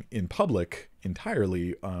speaking in public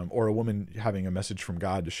entirely, or a woman having a message from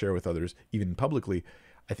God to share with others, even publicly,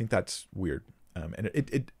 I think that's weird. And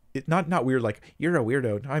it not weird like you're a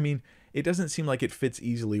weirdo. It doesn't seem like it fits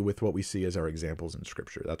easily with what we see as our examples in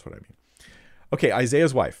scripture. That's what I mean. Okay,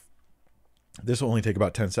 Isaiah's wife. This will only take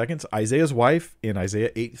about 10 seconds. Isaiah's wife in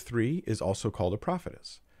Isaiah 8:3 is also called a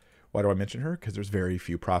prophetess. Why do I mention her? Because there's very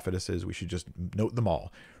few prophetesses. We should just note them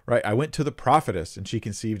all, right? I went to the prophetess, and she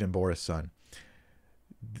conceived and bore a son.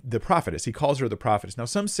 The prophetess, he calls her the prophetess. Now,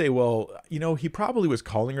 some say, well, he probably was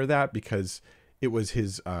calling her that because it was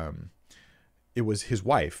his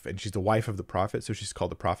wife, and she's the wife of the prophet, so she's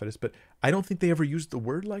called the prophetess. But I don't think they ever used the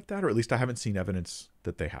word like that, or at least I haven't seen evidence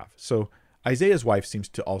that they have. So Isaiah's wife seems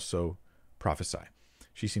to also prophesy.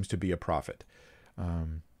 She seems to be a prophet.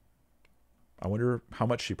 I wonder how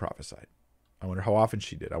much she prophesied. I wonder how often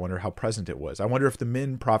she did. I wonder how present it was. I wonder if the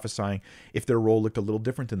men prophesying, if their role looked a little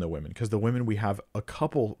different than the women, because the women, we have a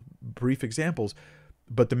couple brief examples,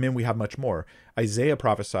 but the men we have much more. Isaiah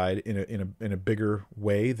prophesied in a bigger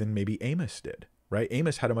way than maybe Amos did, right?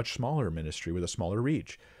 Amos had a much smaller ministry with a smaller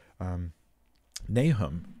reach.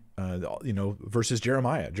 Nahum, versus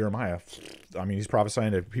Jeremiah. Jeremiah, he's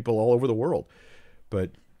prophesying to people all over the world.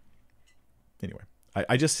 But anyway,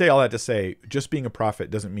 I just say all that to say, just being a prophet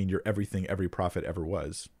doesn't mean you're everything every prophet ever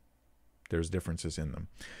was. There's differences in them.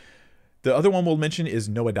 The other one we'll mention is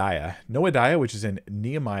Noadiah. Noadiah, which is in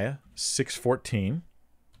Nehemiah 6:14.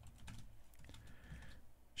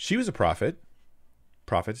 She was a prophetess,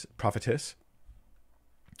 propheter.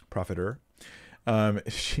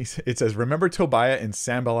 It says, remember Tobiah and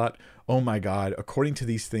Sanballat, oh my God, according to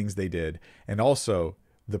these things they did, and also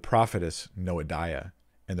the prophetess Noadiah,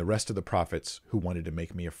 and the rest of the prophets who wanted to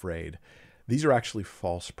make me afraid. These are actually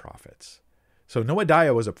false prophets. So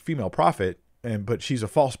Noadiah was a female prophet, but she's a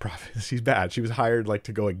false prophet. She's bad. She was hired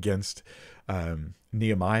to go against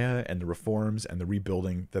Nehemiah and the reforms and the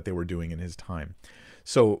rebuilding that they were doing in his time.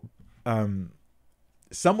 So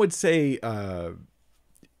some would say,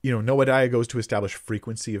 Noadiah goes to establish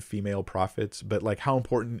frequency of female prophets, but how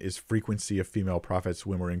important is frequency of female prophets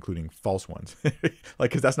when we're including false ones?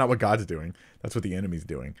 Because that's not what God's doing. That's what the enemy's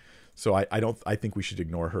doing. So I think we should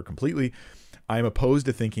ignore her completely. I'm opposed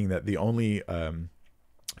to thinking that the only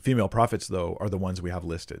Female prophets, though, are the ones we have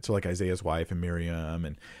listed. So like Isaiah's wife and Miriam.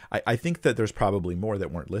 And I think that there's probably more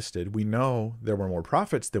that weren't listed. We know there were more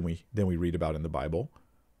prophets than we read about in the Bible.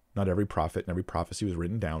 Not every prophet and every prophecy was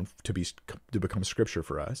written down to become scripture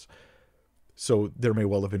for us. So there may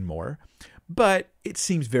well have been more, but it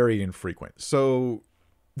seems very infrequent. So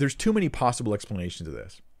there's too many possible explanations of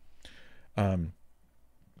this.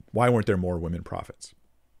 Why weren't there more women prophets?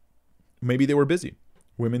 Maybe they were busy.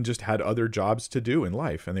 Women just had other jobs to do in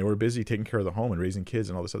life, and they were busy taking care of the home and raising kids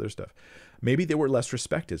and all this other stuff. Maybe they were less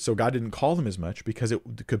respected, so God didn't call them as much because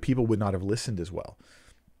people would not have listened as well.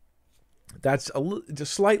 That's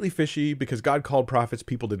just slightly fishy because God called prophets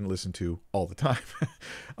people didn't listen to all the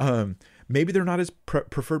time. Maybe they're not as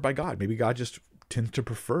preferred by God. Maybe God just tends to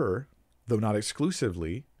prefer, though not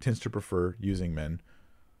exclusively, tends to prefer using men.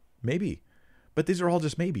 Maybe. But these are all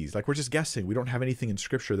just maybes. Like, we're just guessing. We don't have anything in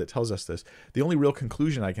Scripture that tells us this. The only real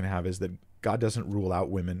conclusion I can have is that God doesn't rule out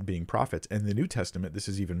women being prophets. And in the New Testament, this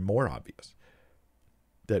is even more obvious.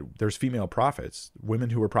 That there's female prophets,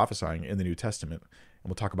 women who are prophesying in the New Testament. And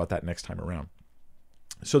we'll talk about that next time around.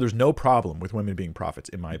 So there's no problem with women being prophets,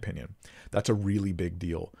 in my opinion. That's a really big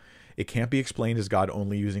deal. It can't be explained as God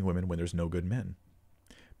only using women when there's no good men.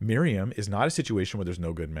 Miriam is not a situation where there's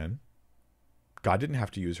no good men. God didn't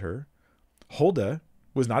have to use her. Huldah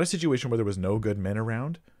was not a situation where there was no good men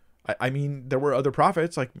around. I mean, there were other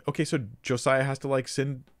prophets. Like, okay, so Josiah has to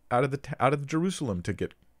send out of Jerusalem to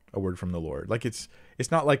get a word from the Lord. Like, it's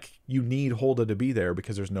not like you need Huldah to be there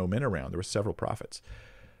because there's no men around. There were several prophets.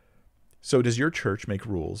 So does your church make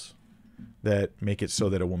rules that make it so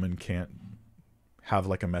that a woman can't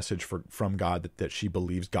have a message from God that she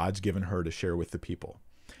believes God's given her to share with the people?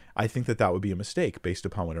 I think that would be a mistake based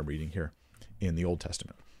upon what I'm reading here in the Old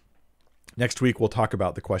Testament. Next week, we'll talk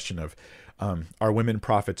about the question of, are women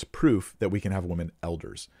prophets proof that we can have women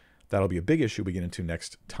elders? That'll be a big issue we get into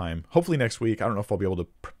next time. Hopefully next week. I don't know if I'll be able to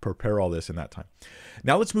prepare all this in that time.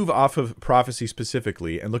 Now let's move off of prophecy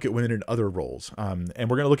specifically and look at women in other roles. And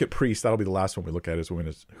we're going to look at priests. That'll be the last one we look at, is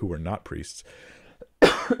women who are not priests.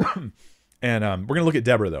 And we're going to look at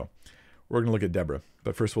Deborah, though. We're going to look at Deborah.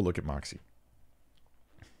 But first we'll look at Moxie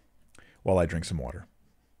while I drink some water.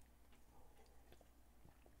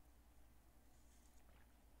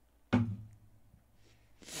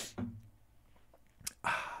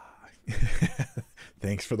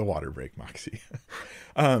 Thanks for the water break, Moxie.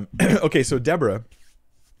 Okay, so Deborah,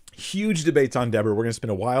 huge debates on Deborah. We're going to spend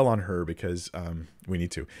a while on her because we need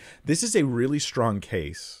to. This is a really strong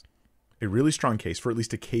case for at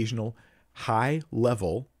least occasional high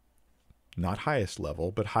level, not highest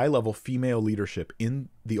level, but high level female leadership in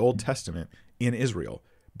the Old Testament in Israel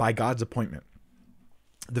by God's appointment.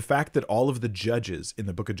 The fact that all of the judges in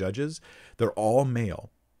the book of Judges, they're all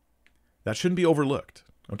male, that shouldn't be overlooked.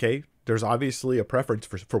 Okay, there's obviously a preference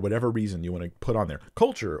for whatever reason you want to put on there,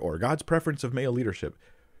 culture or God's preference of male leadership.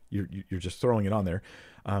 You're just throwing it on there,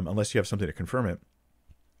 unless you have something to confirm it,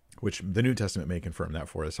 which the New Testament may confirm that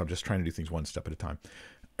for us. I'm just trying to do things one step at a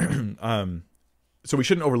time. So we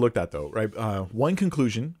shouldn't overlook that, though, right? One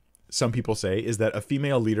conclusion, some people say, is that a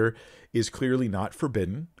female leader is clearly not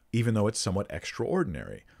forbidden, even though it's somewhat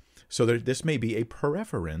extraordinary. So this may be a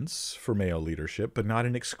preference for male leadership, but not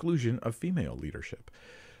an exclusion of female leadership.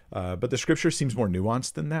 But the scripture seems more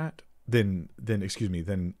nuanced than that, than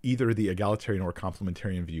either the egalitarian or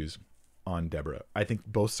complementarian views on Deborah. I think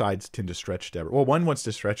both sides tend to stretch Deborah. Well, one wants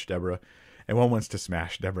to stretch Deborah, and one wants to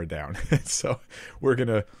smash Deborah down. So we're going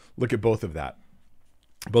to look at both of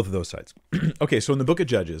those sides. Okay, so in the book of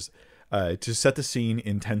Judges, to set the scene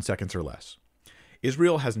in 10 seconds or less,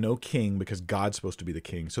 Israel has no king because God's supposed to be the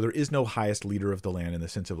king. So there is no highest leader of the land in the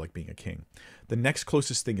sense of being a king. The next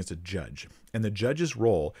closest thing is a judge. And the judge's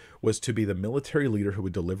role was to be the military leader who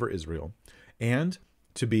would deliver Israel and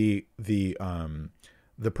to be the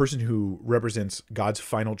person who represents God's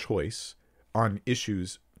final choice on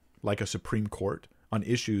issues like a Supreme Court, on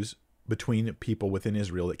issues between people within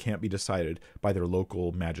Israel that can't be decided by their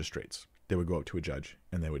local magistrates. They would go up to a judge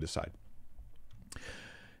and they would decide.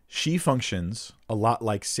 She functions a lot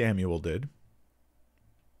like Samuel did.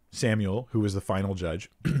 Samuel, who was the final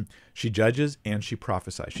judge, she judges and she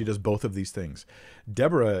prophesies. She does both of these things.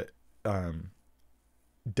 Deborah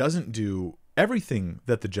doesn't do everything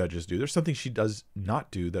that the judges do. There's something she does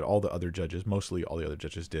not do that mostly all the other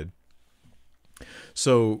judges did.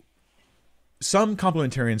 So some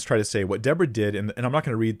complementarians try to say what Deborah did, and I'm not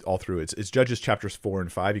going to read all through it. It's Judges chapters 4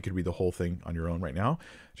 and 5. You could read the whole thing on your own right now.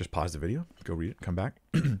 Just pause the video, go read it, come back.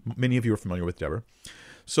 Many of you are familiar with Deborah.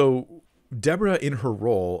 So Deborah, in her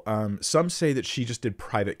role, some say that she just did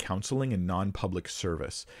private counseling and non-public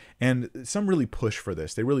service. And some really push for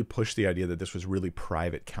this. They really push the idea that this was really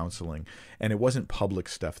private counseling and it wasn't public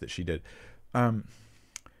stuff that she did.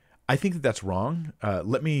 I think that that's wrong.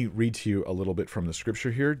 Let me read to you a little bit from the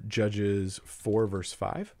scripture here. Judges 4, verse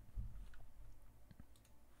 5.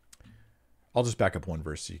 I'll just back up one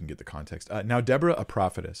verse so you can get the context. Now Deborah, a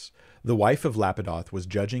prophetess, the wife of Lapidoth, was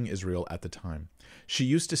judging Israel at the time. She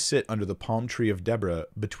used to sit under the palm tree of Deborah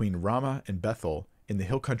between Ramah and Bethel in the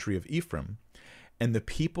hill country of Ephraim, and the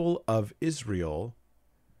people of Israel,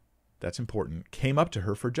 that's important, came up to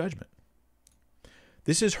her for judgment.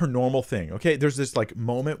 This is her normal thing. Okay, there's this like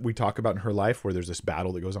moment we talk about in her life where there's this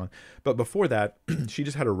battle that goes on. But before that, she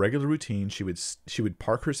just had a regular routine. She would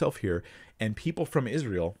park herself here, and people from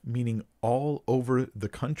Israel, meaning all over the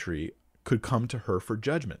country, could come to her for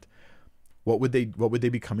judgment. What would they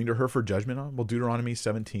be coming to her for judgment on? Well, Deuteronomy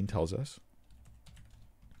 17 tells us.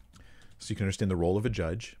 So you can understand the role of a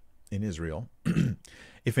judge in Israel.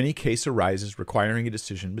 If any case arises requiring a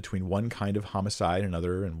decision between one kind of homicide and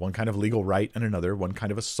another, and one kind of legal right and another, one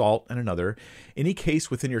kind of assault and another, any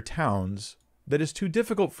case within your towns that is too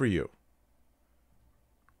difficult for you,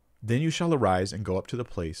 then you shall arise and go up to the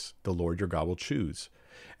place the Lord your God will choose.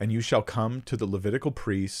 And you shall come to the Levitical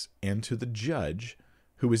priests and to the judge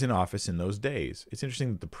who was in office in those days. It's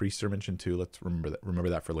interesting that the priests are mentioned too. Let's remember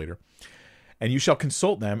that for later. And you shall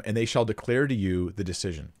consult them, and they shall declare to you the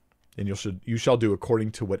decision. And you shall do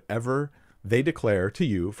according to whatever they declare to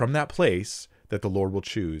you from that place that the Lord will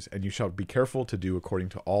choose. And you shall be careful to do according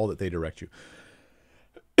to all that they direct you.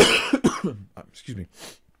 Excuse me.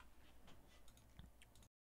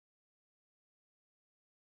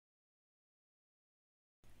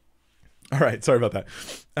 All right, sorry about that.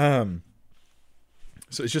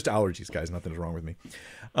 So it's just allergies, guys. Nothing's wrong with me.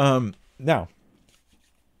 Now,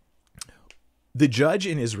 the judge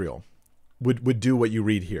in Israel would do what you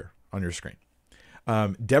read here on your screen.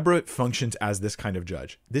 Deborah functions as this kind of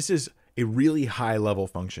judge. This is a really high level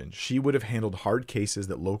function. She would have handled hard cases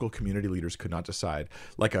that local community leaders could not decide,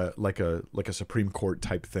 like a Supreme Court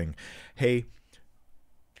type thing. Hey,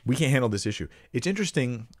 we can't handle this issue. It's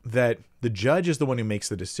interesting that the judge is the one who makes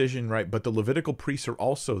the decision, right? But the Levitical priests are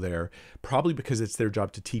also there, probably because it's their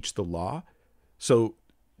job to teach the law. So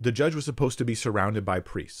the judge was supposed to be surrounded by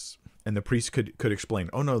priests. And the priest could explain,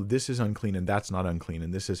 oh no, this is unclean and that's not unclean,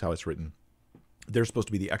 and this is how it's written. They're supposed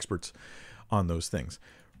to be the experts on those things.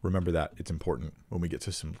 Remember that. It's important when we get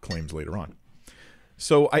to some claims later on.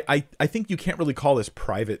 So I think you can't really call this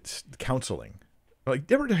private counseling. Like,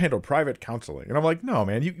 Deborah handled private counseling. And I'm like, no,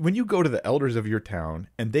 man, when you go to the elders of your town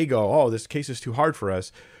and they go, oh, this case is too hard for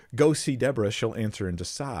us, go see Deborah. She'll answer and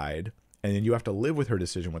decide. And then you have to live with her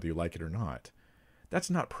decision whether you like it or not.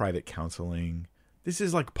 That's not private counseling. This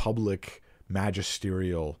is like public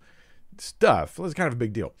magisterial stuff. Well, it's kind of a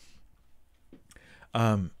big deal.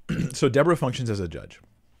 So Deborah functions as a judge.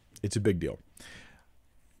 It's a big deal.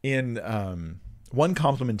 In one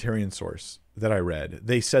complementarian source that I read,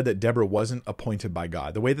 they said that Deborah wasn't appointed by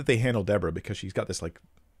God. The way that they handle Deborah, because she's got this like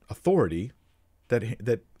authority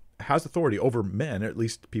that has authority over men, or at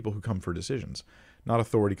least people who come for decisions. Not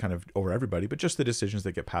authority kind of over everybody, but just the decisions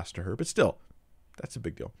that get passed to her. But still, that's a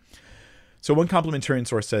big deal. So one complementarian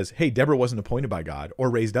source says, hey, Deborah wasn't appointed by God or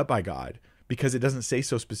raised up by God, because it doesn't say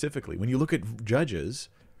so specifically. When you look at Judges,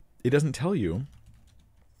 it doesn't tell you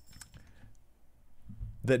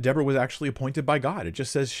that Deborah was actually appointed by God. It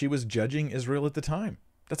just says she was judging Israel at the time.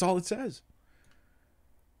 That's all it says.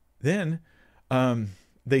 Then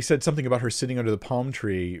they said something about her sitting under the palm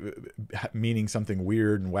tree, meaning something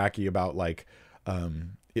weird and wacky about like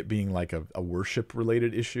it being like a worship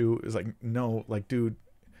related issue. It's like, no, like, dude,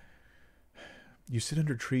 you sit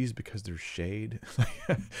under trees because there's shade.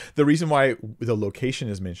 The reason why the location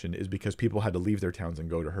is mentioned is because people had to leave their towns and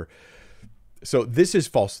go to her. So this is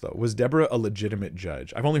false, though. Was Deborah a legitimate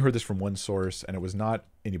judge? I've only heard this from one source, and it was not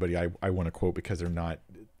anybody I want to quote, because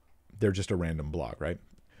they're just a random blog, right?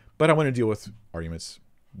 But I want to deal with arguments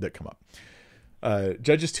that come up.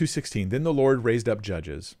 Judges 2:16. Then the Lord raised up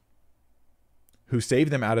judges who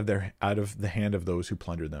saved them out of the hand of those who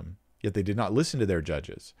plundered them. Yet they did not listen to their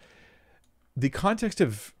judges. The context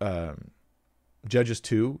of Judges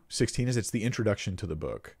 2:16 is it's the introduction to the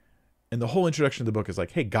book. And the whole introduction to the book is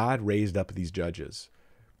like, hey, God raised up these judges.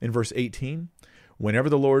 In verse 18, whenever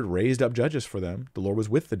the Lord raised up judges for them, the Lord was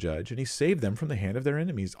with the judge, and he saved them from the hand of their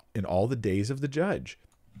enemies in all the days of the judge.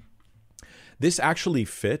 This actually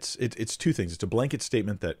fits. It's two things. It's a blanket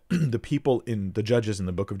statement that the people in the judges in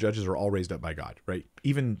the book of Judges are all raised up by God, right?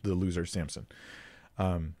 Even the loser, Samson.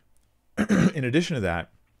 In addition to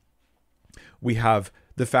that, We have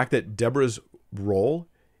the fact that Deborah's role,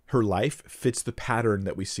 her life, fits the pattern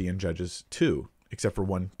that we see in Judges 2, except for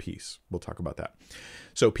one piece. We'll talk about that.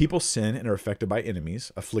 So people sin and are affected by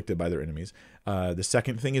enemies, afflicted by their enemies. The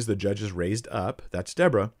second thing is the judge is raised up. That's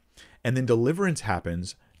Deborah. And then deliverance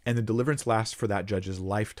happens, and the deliverance lasts for that judge's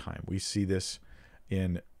lifetime. We see this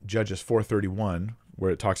in Judges 4:31,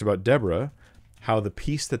 where it talks about Deborah, how the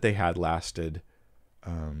peace that they had lasted.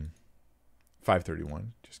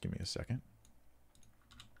 5:31. Just give me a second.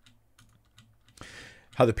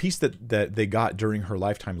 How the peace that they got during her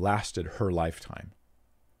lifetime lasted her lifetime,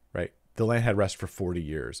 right? The land had rest for 40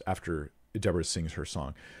 years after Deborah sings her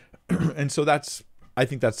song. And so I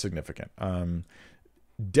think that's significant.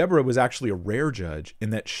 Deborah was actually a rare judge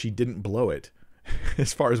in that she didn't blow it.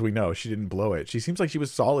 As far as we know, she didn't blow it. She seems like she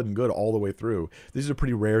was solid and good all the way through. This is a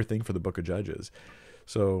pretty rare thing for the book of Judges.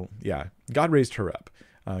 So yeah, God raised her up.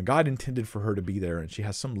 God intended for her to be there, and she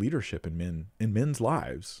has some leadership in men's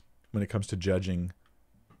lives when it comes to judging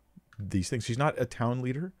these things. She's not a town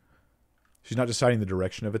leader. She's not deciding the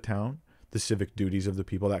direction of a town, the civic duties of the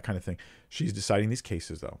people, that kind of thing. She's deciding these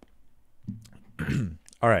cases, though.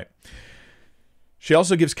 All right. She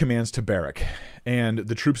also gives commands to Barak and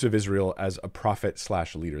the troops of Israel as a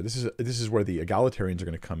prophet/leader. This is where the egalitarians are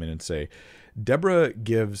going to come in and say, Deborah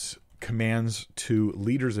gives commands to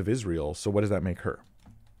leaders of Israel. So what does that make her?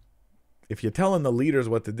 If you're telling the leaders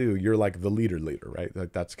what to do, you're like the leader, right?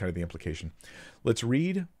 That's kind of the implication. Let's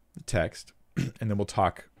read the text, and then we'll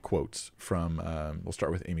talk quotes from, we'll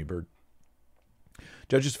start with Amy Bird.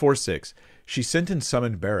 Judges 4:6. She sent and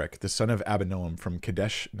summoned Barak, the son of Abinoam, from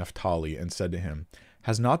Kadesh Naphtali, and said to him,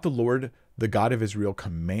 Has not the Lord, the God of Israel,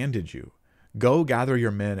 commanded you? Go gather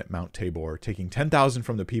your men at Mount Tabor, taking 10,000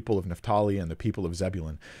 from the people of Naphtali and the people of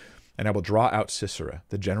Zebulun, and I will draw out Sisera,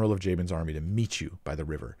 the general of Jabin's army, to meet you by the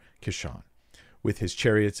river Kishon, with his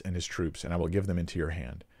chariots and his troops, and I will give them into your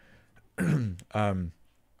hand.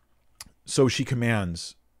 So she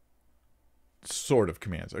commands, sort of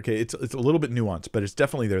commands. Okay, it's a little bit nuanced, but it's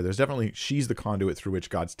definitely there. There's definitely, she's the conduit through which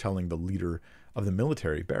God's telling the leader of the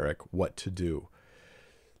military, Barak, what to do.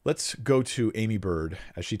 Let's go to Amy Bird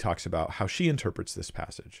as she talks about how she interprets this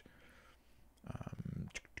passage.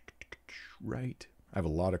 Right. I have a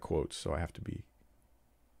lot of quotes, so I have to be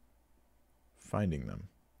finding them.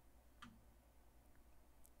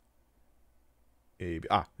 There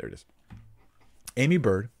it is. Amy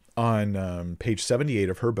Bird, on page 78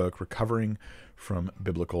 of her book, Recovering from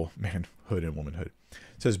Biblical Manhood and Womanhood,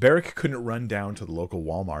 says Barak couldn't run down to the local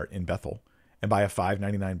Walmart in Bethel and buy a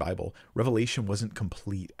 $5.99 Bible. Revelation wasn't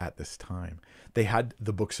complete at this time. They had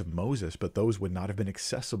the books of Moses, but those would not have been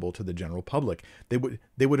accessible to the general public. They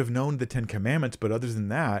would have known the Ten Commandments, but other than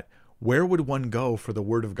that, where would one go for the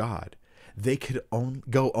Word of God? They could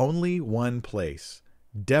go only one place.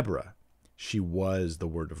 Deborah, she was the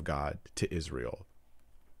Word of God to Israel.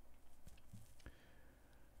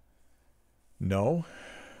 No.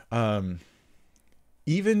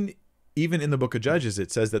 Even in the book of Judges,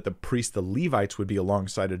 it says that the priests, the Levites, would be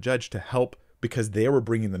alongside a judge to help because they were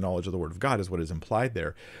bringing the knowledge of the Word of God, is what is implied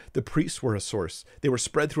there. The priests were a source. They were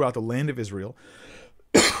spread throughout the land of Israel,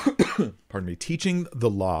 pardon me, teaching the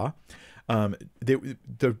law.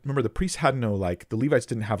 Remember, the priests had no, the Levites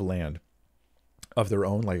didn't have land of their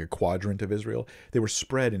own, like a quadrant of Israel. They were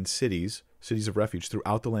spread in cities of refuge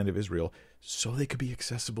throughout the land of Israel, so they could be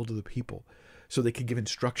accessible to the people, so they could give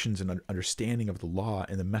instructions and understanding of the law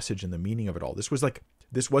and the message and the meaning of it all. This was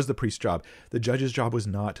the priest's job. The judge's job was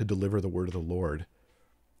not to deliver the word of the Lord.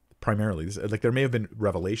 Primarily, there may have been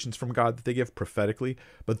revelations from God that they give prophetically,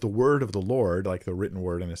 but the word of the Lord, like the written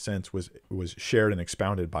word in a sense, was shared and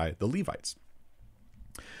expounded by the Levites.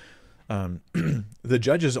 The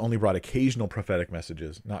judges only brought occasional prophetic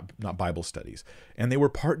messages, not Bible studies, and they were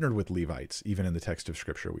partnered with Levites, even in the text of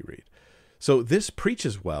Scripture we read. So this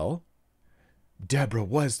preaches well. Deborah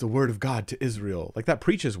was the word of God to Israel. That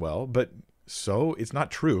preaches well, but so it's not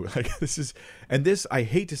true. I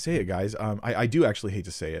hate to say it, guys. I do actually hate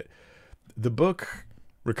to say it. The book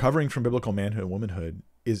Recovering from Biblical Manhood and Womanhood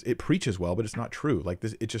it preaches well, but it's not true.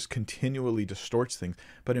 It just continually distorts things,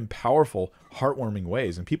 but in powerful, heartwarming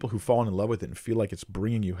ways. And people who fall in love with it and feel like it's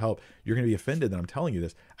bringing you help, you're going to be offended that I'm telling you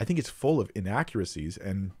this. I think it's full of inaccuracies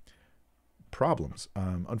and problems,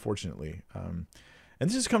 unfortunately. And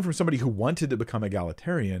this has come from somebody who wanted to become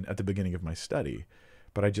egalitarian at the beginning of my study,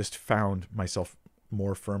 but I just found myself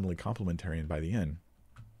more firmly complementarian by the end.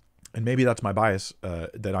 And maybe that's my bias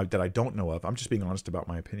that I don't know of. I'm just being honest about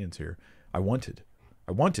my opinions here. I wanted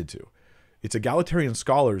to. It's egalitarian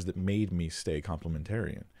scholars that made me stay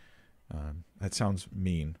complementarian. That sounds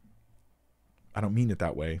mean. I don't mean it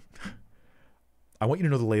that way. I want you to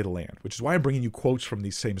know the lay of the land, which is why I'm bringing you quotes from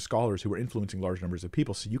these same scholars who were influencing large numbers of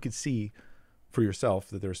people, so you could see for yourself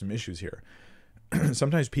that there are some issues here.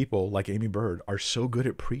 Sometimes people like Amy Bird are so good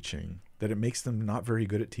at preaching that it makes them not very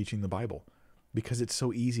good at teaching the Bible, because it's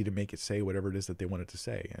so easy to make it say whatever it is that they want it to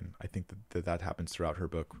say. And I think that happens throughout her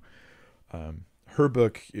book. Her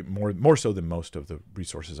book, more so than most of the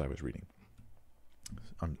resources I was reading.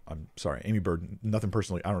 I'm sorry, Amy Bird, nothing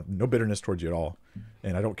personally. No bitterness towards you at all.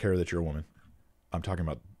 And I don't care that you're a woman. I'm talking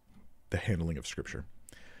about the handling of Scripture.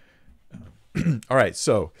 All right.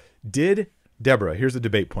 So here's the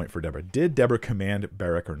debate point for Deborah. Did Deborah command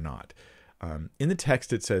Barak or not? In the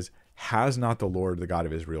text, it says, has not the Lord, the God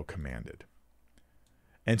of Israel, commanded?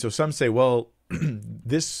 And so some say, well,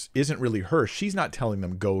 this isn't really her. She's not telling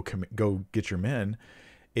them, go get your men.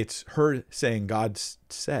 It's her saying, God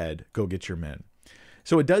said, go get your men.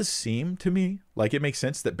 So it does seem to me like it makes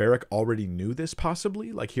sense that Barak already knew this,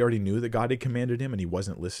 possibly. Like he already knew that God had commanded him and he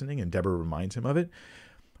wasn't listening, and Deborah reminds him of it.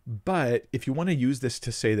 But if you want to use this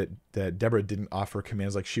to say that Deborah didn't offer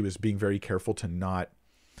commands, like she was being very careful to not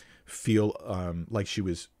feel like she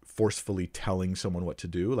was forcefully telling someone what to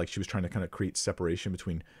do, like she was trying to kind of create separation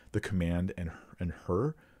between the command and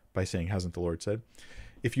her by saying, hasn't the Lord said?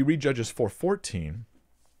 If you read Judges 4:14,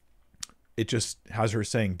 it just has her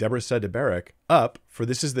saying, Deborah said to Barak, up, for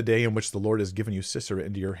this is the day in which the Lord has given you Sisera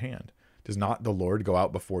into your hand. Does not the Lord go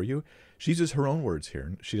out before you? She uses her own words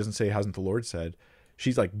here. She doesn't say, hasn't the Lord said?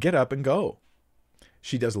 She's like, get up and go.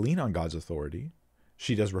 She does lean on God's authority.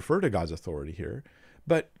 She does refer to God's authority here.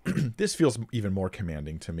 But this feels even more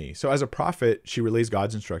commanding to me. So as a prophet, she relays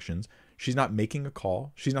God's instructions. She's not making a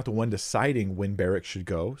call. She's not the one deciding when Barak should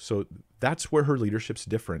go. So that's where her leadership's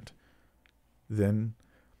different than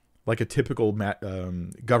like a typical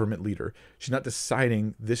government leader. She's not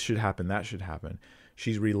deciding this should happen, that should happen.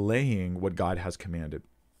 She's relaying what God has commanded.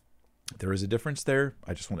 There is a difference there.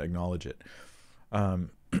 I just want to acknowledge it.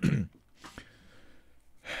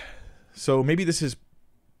 So maybe this is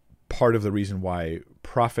part of the reason why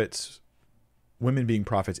women being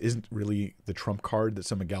prophets isn't really the trump card that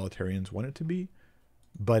some egalitarians want it to be,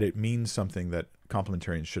 but it means something that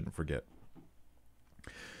complementarians shouldn't forget.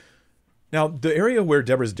 Now, the area where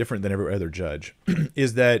Deborah is different than every other judge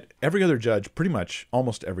is that every other judge, pretty much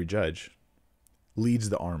almost every judge, leads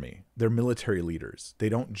the army. They're military leaders. They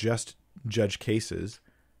don't just judge cases,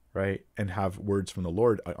 right, and have words from the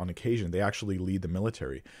Lord on occasion. They actually lead the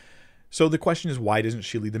military. So the question is, why doesn't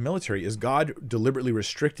she lead the military? Is God deliberately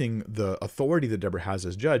restricting the authority that Deborah has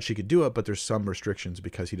as judge? She could do it, but there's some restrictions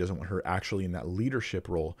because he doesn't want her actually in that leadership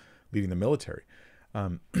role leading the military.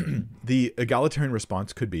 The egalitarian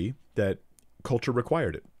response could be that culture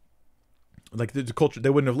required it. Like the culture, they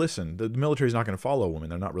wouldn't have listened. The military is not going to follow a woman.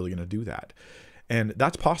 They're not really going to do that. And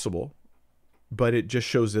that's possible, but it just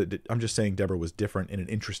shows that I'm just saying Deborah was different in an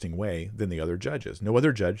interesting way than the other judges. No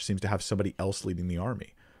other judge seems to have somebody else leading the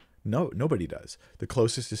army. No, nobody does. The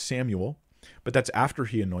closest is Samuel, but that's after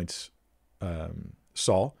he anoints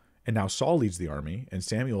Saul, and now Saul leads the army, and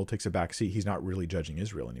Samuel takes a back seat. He's not really judging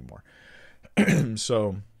Israel anymore.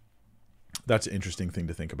 So that's an interesting thing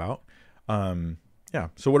to think about. Yeah.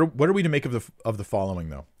 So what are we to make of the following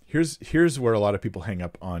though? Here's where a lot of people hang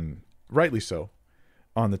up on, rightly so,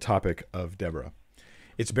 on the topic of Deborah.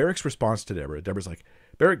 It's Barak's response to Deborah. Deborah's like,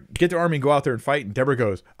 Barak, get the army and go out there and fight. And Deborah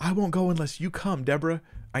goes, I won't go unless you come, Deborah.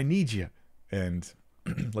 I need you. And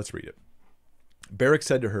let's read it. Barak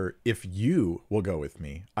said to her, if you will go with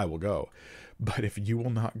me, I will go. But if you will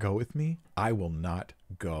not go with me, I will not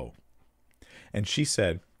go. And she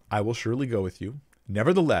said, I will surely go with you.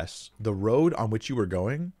 Nevertheless, the road on which you are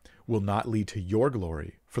going will not lead to your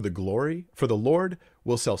glory, for the Lord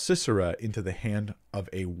will sell Sisera into the hand of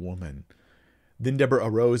a woman. Then Deborah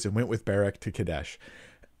arose and went with Barak to Kadesh.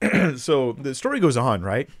 So the story goes on,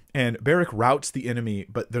 right? And Barak routs the enemy,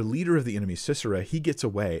 but the leader of the enemy, Sisera, he gets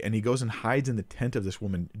away and he goes and hides in the tent of this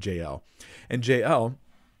woman, Jael. And Jael,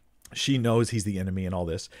 she knows he's the enemy and all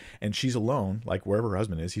this, and she's alone, like wherever her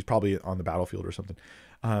husband is. He's probably on the battlefield or something.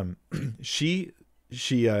 She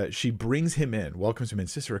brings him in, welcomes him in.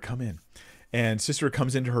 Sisera, come in. And Sisera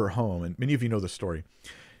comes into her home, and many of you know the story.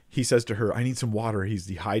 He says to her, I need some water. He's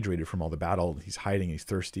dehydrated from all the battle. He's hiding, he's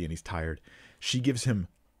thirsty, and he's tired. She gives him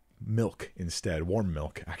milk instead, warm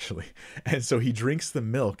milk, actually. And so he drinks the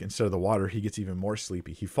milk instead of the water. He gets even more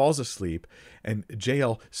sleepy. He falls asleep, and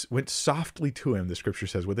Jael went softly to him, the scripture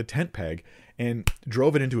says, with a tent peg and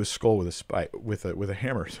drove it into his skull with a spike, with a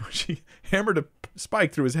hammer. So she hammered a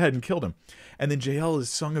spike through his head and killed him. And then Jael is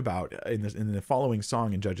sung about in the following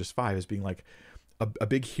song in Judges 5 as being like a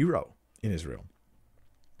big hero in Israel.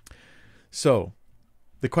 So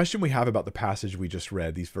The question we have about the passage we just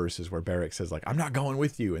read, these verses where Barak says, like, I'm not going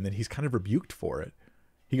with you, and then he's kind of rebuked for it.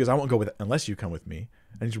 He goes, I won't go with it unless you come with me,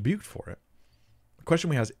 and he's rebuked for it. The question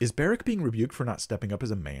we have is Barak being rebuked for not stepping up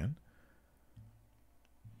as a man?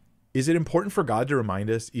 Is it important for God to remind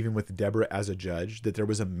us, even with Deborah as a judge, that there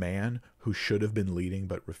was a man who should have been leading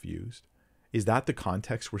but refused? Is that the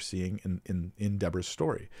context we're seeing in Deborah's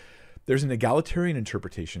story? There's an egalitarian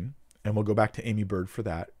interpretation, and we'll go back to Amy Bird for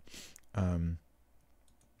that.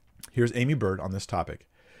 Here's Amy Bird on this topic.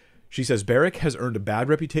 She says, Barak has earned a bad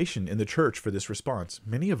reputation in the church for this response.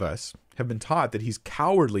 Many of us have been taught that he's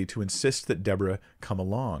cowardly to insist that Deborah come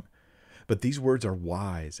along. But these words are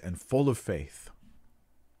wise and full of faith.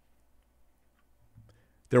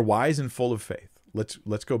 They're wise and full of faith. Let's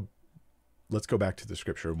go back to the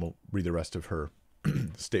scripture, and we'll read the rest of her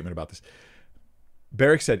statement about this.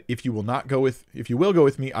 Barak said, if you will go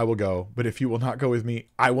with me, I will go. But if you will not go with me,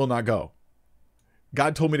 I will not go.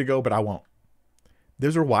 God told me to go, but I won't.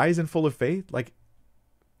 Those are wise and full of faith. Like,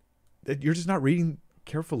 you're just not reading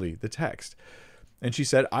carefully the text. And she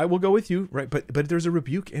said, I will go with you, right? But there's a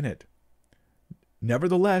rebuke in it.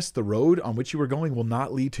 Nevertheless, the road on which you are going will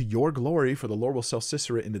not lead to your glory, for the Lord will sell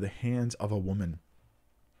Sisera into the hands of a woman.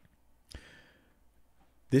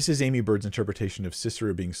 This is Amy Bird's interpretation of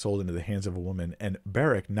Sisera being sold into the hands of a woman, and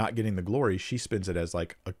Barak not getting the glory. She spins it as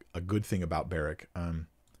like a good thing about Barak.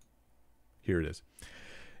 Here it is.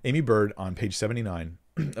 Amy Bird on page 79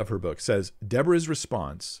 of her book says, Deborah's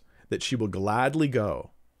response that she will gladly go,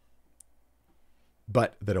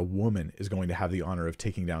 but that a woman is going to have the honor of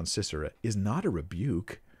taking down Sisera, is not a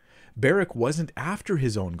rebuke. Barak wasn't after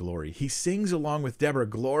his own glory. He sings along with Deborah,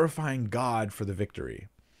 glorifying God for the victory.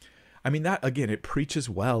 I mean, that, again, it preaches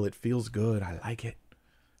well. It feels good. I like it,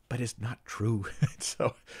 but it's not true.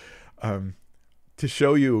 So to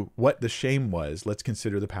show you what the shame was, let's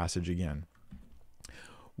consider the passage again.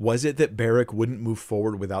 Was it that Barak wouldn't move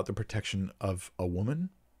forward without the protection of a woman?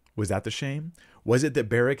 Was that the shame? Was it that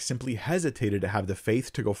Barak simply hesitated to have the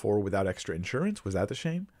faith to go forward without extra insurance? Was that the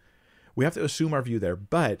shame? We have to assume our view there,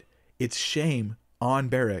 but it's shame on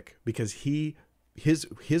Barak because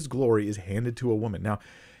his glory is handed to a woman. Now,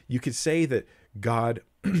 you could say that God,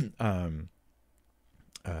 God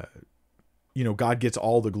gets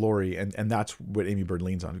all the glory, and that's what Amy Bird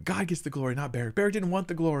leans on. God gets the glory, not Barak. Barak didn't want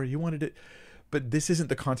the glory; he wanted it. But this isn't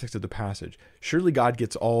the context of the passage. Surely God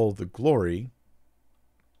gets all the glory.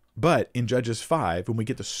 But in Judges 5, when we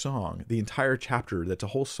get the song, the entire chapter, that's a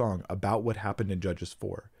whole song about what happened in Judges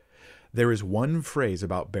 4, there is one phrase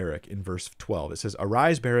about Barak in verse 12. It says,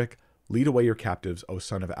 Arise, Barak, lead away your captives, O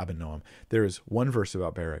son of Abinoam. There is one verse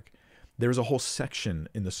about Barak. There's a whole section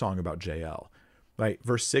in the song about Jael. Right?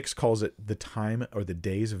 Verse 6 calls it the time or the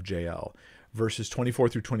days of Jael. Verses 24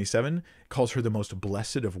 through 27 calls her the most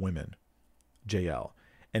blessed of women. Jael,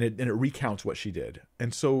 and it recounts what she did.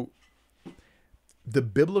 And so the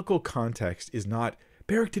biblical context is not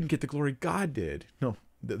Barak didn't get the glory, God did. No,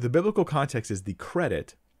 the biblical context is the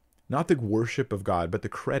credit, not the worship of God, but the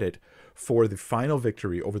credit for the final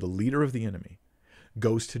victory over the leader of the enemy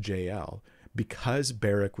goes to Jael because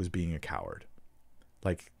Barak was being a coward.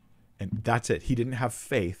 And that's it. He didn't have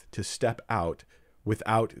faith to step out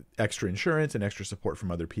without extra insurance and extra support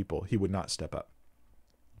from other people. He would not step up.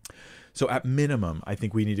 So at minimum, I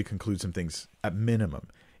think we need to conclude some things. At minimum,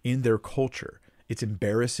 in their culture, it's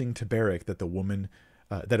embarrassing to Barak that a woman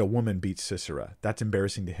beats Sisera. That's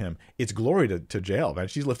embarrassing to him. It's glory to Jael, man.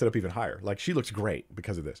 She's lifted up even higher. Like, she looks great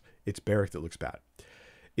because of this. It's Barak that looks bad.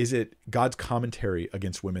 Is it God's commentary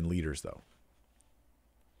against women leaders, though?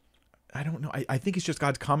 I don't know. I think it's just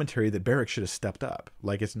God's commentary that Barak should have stepped up.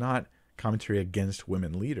 Like, it's not commentary against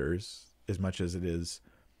women leaders as much as it is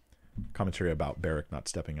commentary about Barak not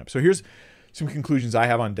stepping up. So here's some conclusions I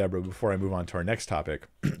have on Deborah before I move on to our next topic,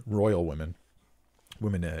 royal women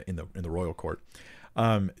in the royal court.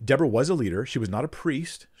 Deborah was a leader. She was not a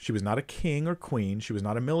priest. She was not a king or queen. She was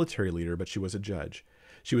not a military leader, but she was a judge.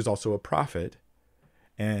 She was also a prophet.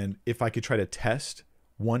 And if I could try to test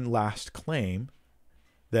one last claim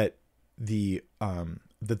that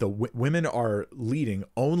women are leading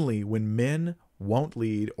only when men won't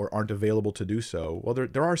lead or aren't available to do so. Well,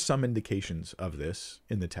 there are some indications of this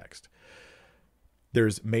in the text.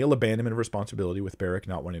 There's male abandonment of responsibility with Barak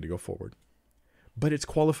not wanting to go forward, but it's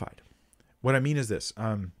qualified. What I mean is this.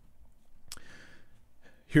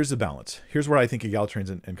 Here's the balance. Here's where I think egalitarians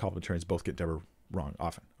and complementarians both get Deborah wrong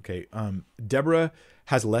often. Okay. Deborah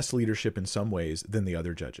has less leadership in some ways than the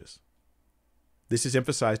other judges. This is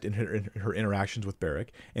emphasized in her interactions with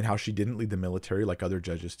Barak and how she didn't lead the military like other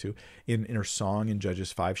judges do. In her song in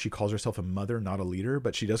Judges 5, she calls herself a mother, not a leader,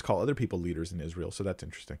 but she does call other people leaders in Israel. So that's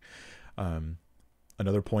interesting.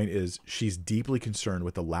 Another point is she's deeply concerned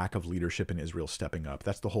with the lack of leadership in Israel stepping up.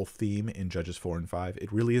 That's the whole theme in Judges 4 and 5.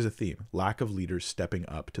 It really is a theme. Lack of leaders stepping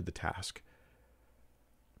up to the task.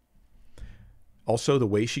 Also, the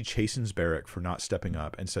way she chastens Barak for not stepping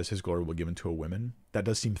up and says his glory will be given to a woman, that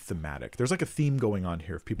does seem thematic. There's like a theme going on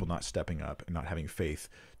here of people not stepping up and not having faith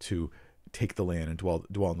to take the land and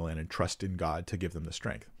dwell in the land and trust in God to give them the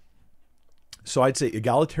strength. So I'd say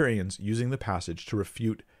egalitarians using the passage to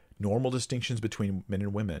refute normal distinctions between men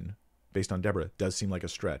and women based on Deborah does seem like a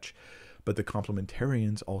stretch, but the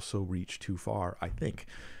complementarians also reach too far, I think.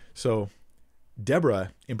 So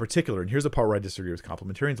Deborah in particular, and here's the part where I disagree with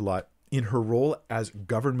complementarians a lot, in her role as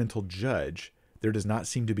governmental judge, there does not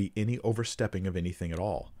seem to be any overstepping of anything at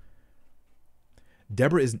all.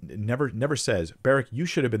 Deborah never says, Barak, you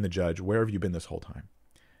should have been the judge. Where have you been this whole time?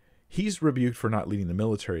 He's rebuked for not leading the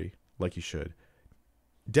military like he should.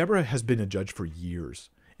 Deborah has been a judge for years,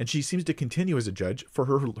 and she seems to continue as a judge for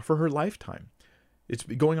her lifetime. It's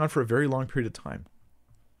been going on for a very long period of time.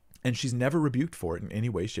 And she's never rebuked for it in any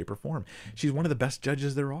way, shape, or form. She's one of the best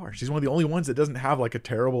judges there are. She's one of the only ones that doesn't have like a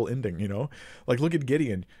terrible ending, you know? Like look at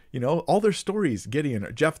Gideon, you know, all their stories, Gideon,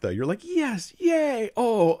 Jephthah, you're like, yes, yay,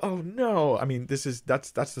 oh no. I mean, that's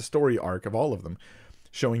the story arc of all of them,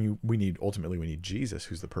 showing you ultimately we need Jesus,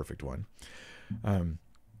 who's the perfect one.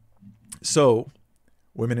 So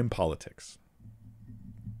women in politics.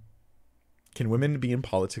 Can women be in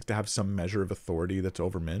politics to have some measure of authority that's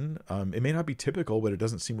over men? It may not be typical, but it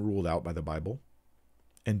doesn't seem ruled out by the Bible.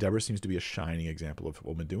 And Deborah seems to be a shining example of a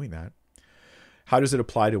woman doing that. How does it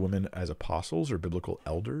apply to women as apostles or biblical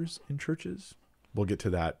elders in churches? We'll get to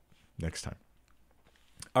that next time.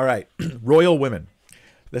 All right, royal women.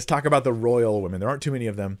 Let's talk about the royal women. There aren't too many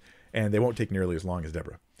of them, and they won't take nearly as long as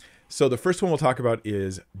Deborah. So the first one we'll talk about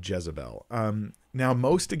is Jezebel. Now,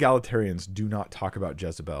 most egalitarians do not talk about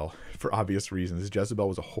Jezebel for obvious reasons. Jezebel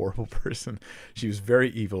was a horrible person. She was very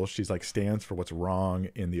evil. She's like stands for what's wrong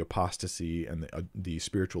in the apostasy and the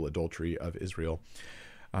spiritual adultery of Israel.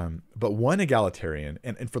 But one egalitarian,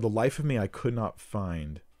 and for the life of me, I could not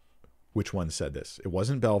find which one said this. It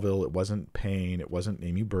wasn't Belleville. It wasn't Payne. It wasn't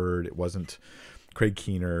Amy Bird. It wasn't Craig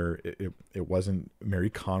Keener. It wasn't Mary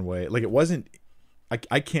Conway. Like it wasn't...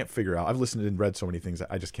 I can't figure out. I've listened and read so many things that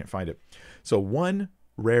I just can't find it. So one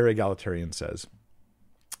rare egalitarian says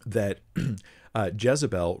that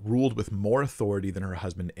Jezebel ruled with more authority than her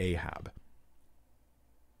husband Ahab.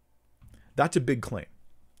 That's a big claim.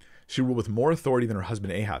 She ruled with more authority than her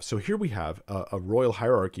husband Ahab. So here we have a royal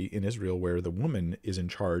hierarchy in Israel where the woman is in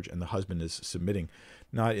charge and the husband is submitting,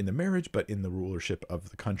 not in the marriage, but in the rulership of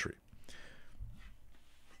the country.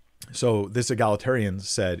 So this egalitarian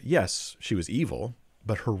said, yes, she was evil,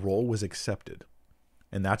 but her role was accepted.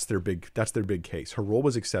 And that's their big case. Her role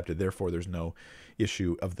was accepted. Therefore, there's no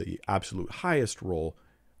issue of the absolute highest role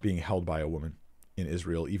being held by a woman in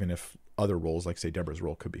Israel, even if other roles, like say Deborah's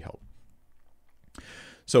role, could be held.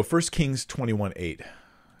 So 1 Kings 21:8.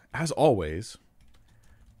 As always,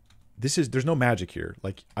 there's no magic here.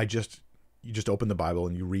 Like you just open the Bible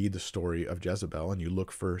and you read the story of Jezebel and you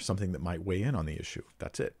look for something that might weigh in on the issue.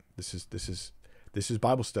 That's it. This is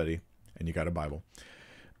Bible study, and you got a Bible.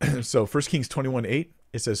 So 1 Kings 21:8,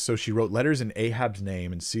 it says, so she wrote letters in Ahab's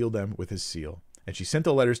name and sealed them with his seal. And she sent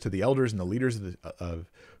the letters to the elders and the leaders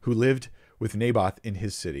who lived with Naboth in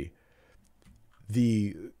his city.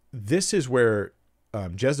 This is where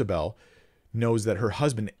Jezebel knows that her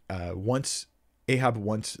husband Ahab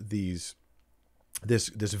wants this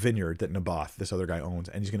vineyard that Naboth, this other guy, owns,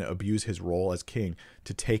 and he's going to abuse his role as king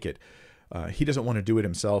to take it. He doesn't want to do it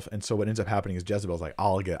himself, and so what ends up happening is Jezebel's like,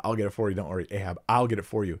 I'll get it for you. Don't worry, Ahab, I'll get it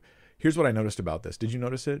for you. Here's what I noticed about this. Did you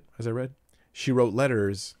notice it as I read? She wrote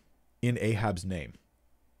letters in Ahab's name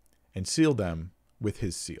and sealed them with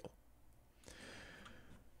his seal.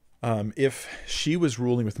 If she was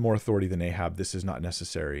ruling with more authority than Ahab, this is not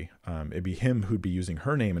necessary. It'd be him who'd be using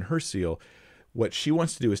her name and her seal. What she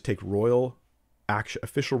wants to do is take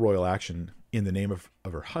official royal action in the name of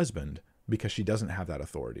her husband, because she doesn't have that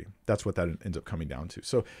authority. That's what that ends up coming down to.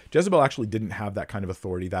 So Jezebel actually didn't have that kind of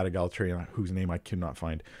authority. That egalitarian, whose name I cannot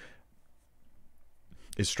find,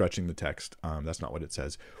 is stretching the text. That's not what it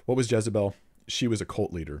says. What was Jezebel? She was a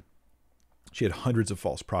cult leader. She had hundreds of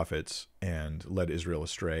false prophets and led Israel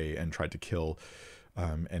astray and tried to kill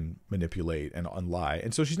and manipulate and lie.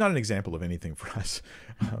 And so she's not an example of anything for us.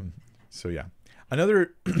 So yeah.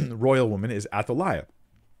 Another royal woman is Athaliah.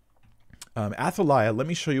 Athaliah, let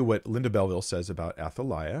me show you what Linda Belleville says about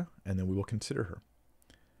Athaliah, and then we will consider her.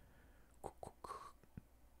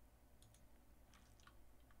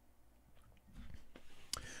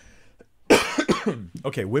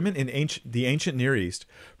 Okay, women in the ancient Near East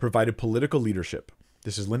provided political leadership.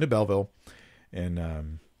 This is Linda Belleville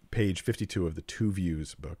in page 52 of the Two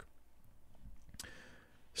Views book.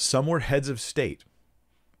 Some were heads of state.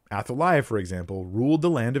 Athaliah, for example, ruled the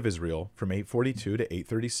land of Israel from 842 to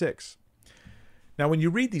 836. Now, when you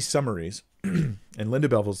read these summaries, and Linda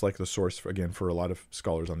Belleville's like the source, for a lot of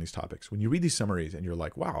scholars on these topics. When you read these summaries and you're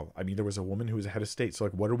like, wow, I mean, there was a woman who was a head of state. So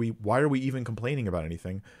like, why are we even complaining about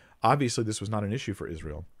anything? Obviously, this was not an issue for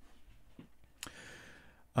Israel.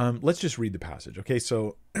 Let's just read the passage. Okay,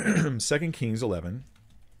 so 2 Kings 11.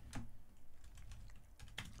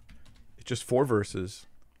 It's just 4 verses.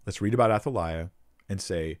 Let's read about Athaliah and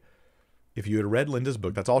say, if you had read Linda's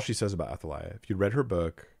book, that's all she says about Athaliah. If you'd read her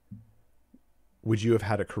book, would you have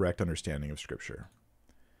had a correct understanding of Scripture?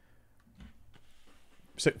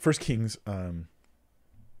 1 Kings, I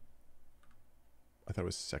thought it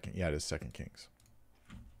was 2nd. Yeah, it is 2 Kings.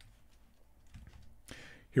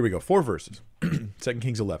 Here we go, 4 verses. 2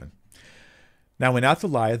 Kings 11. Now when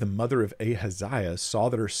Athaliah, the mother of Ahaziah, saw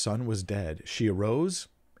that her son was dead, she arose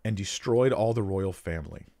and destroyed all the royal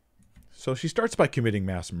family. So she starts by committing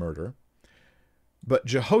mass murder. But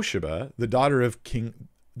Jehosheba, the daughter of King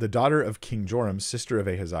Joram, sister of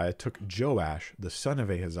Ahaziah, took Joash, the son of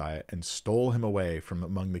Ahaziah, and stole him away from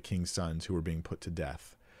among the king's sons who were being put to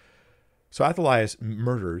death. So Athaliah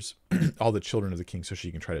murders all the children of the king so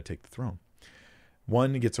she can try to take the throne.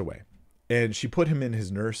 One gets away, and she put him in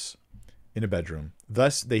his nurse in a bedroom.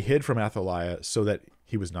 Thus they hid from Athaliah so that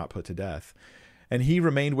he was not put to death. And he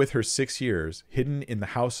remained with her 6 years, hidden in the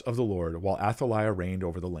house of the Lord, while Athaliah reigned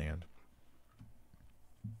over the land.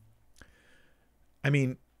 I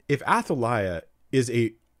mean, if Athaliah is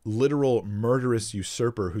a literal murderous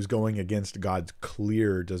usurper who's going against God's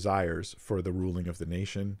clear desires for the ruling of the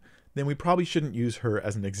nation, then we probably shouldn't use her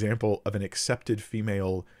as an example of an accepted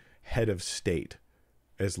female head of state,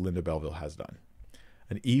 as Linda Belleville has done.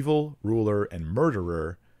 An evil ruler and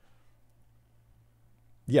murderer.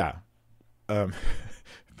 Yeah.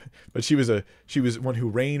 But she was one who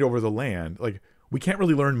reigned over the land. Like, we can't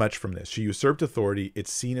really learn much from this. She usurped authority.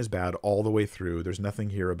 It's seen as bad all the way through. There's nothing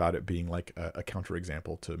here about it being like a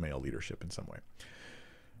counterexample to male leadership in some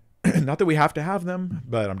way. Not that we have to have them,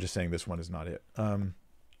 but I'm just saying this one is not it.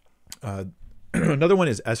 Another one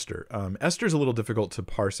is Esther. Esther's a little difficult to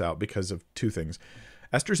parse out because of 2 things.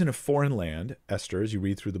 Esther's in a foreign land. Esther, as you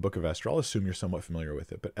read through the book of Esther, I'll assume you're somewhat familiar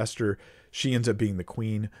with it. But Esther, she ends up being the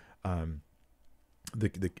queen, one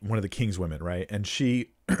of the king's women, right? And she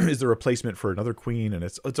is the replacement for another queen, and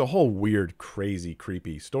it's a whole weird, crazy,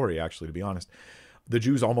 creepy story, actually, to be honest. The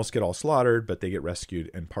Jews almost get all slaughtered, but they get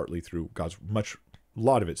rescued, and partly through a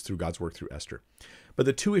lot of it's through God's work through Esther. But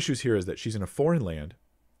the 2 issues here is that she's in a foreign land.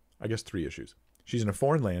 I guess 3 issues. She's in a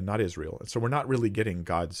foreign land, not Israel. And so we're not really getting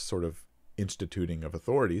God's sort of instituting of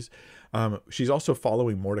authorities. She's also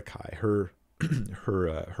following Mordecai, her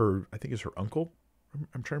I think is her uncle.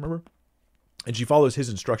 I'm trying to remember. And she follows his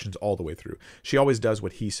instructions all the way through. She always does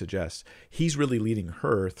what he suggests. He's really leading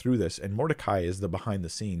her through this. And Mordecai is the behind the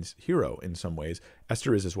scenes hero in some ways.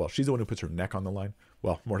 Esther is as well. She's the one who puts her neck on the line.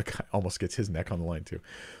 Well, Mordecai almost gets his neck on the line too.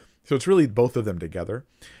 So it's really both of them together.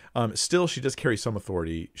 Still, she does carry some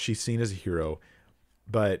authority. She's seen as a hero.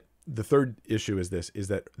 But the third issue is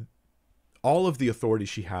that all of the authority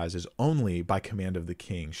she has is only by command of the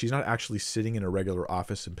king. She's not actually sitting in a regular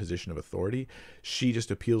office and position of authority. She just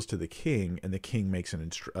appeals to the king, and the king makes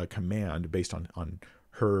a command based on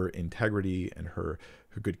her integrity and her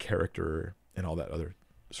good character and all that other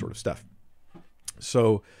sort of stuff.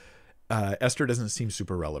 So Esther doesn't seem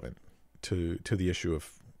super relevant to the issue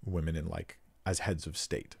of women in as heads of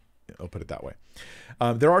state. I'll put it that way.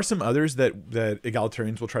 There are some others that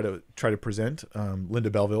egalitarians will try to present. Linda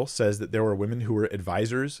Belleville says that there were women who were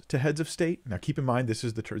advisors to heads of state. Now, keep in mind, this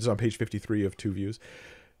is on page 53 of Two Views.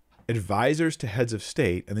 Advisors to heads of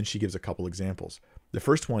state, and then she gives a couple examples. The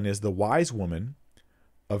first one is the wise woman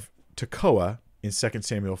of Tekoa in 2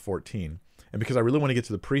 Samuel 14. And because I really want to get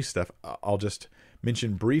to the priest stuff, I'll just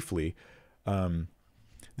mention briefly.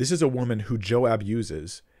 This is a woman who Joab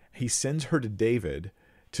uses. He sends her to David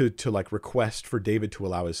to request for David to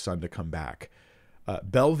allow his son to come back.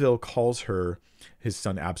 Belleville calls her his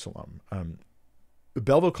son Absalom.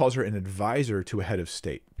 Belleville calls her an advisor to a head of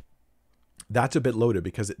state. That's a bit loaded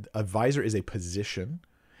because advisor is a position,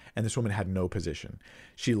 and this woman had no position.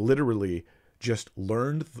 She literally just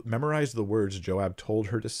memorized the words Joab told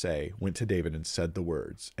her to say, went to David and said the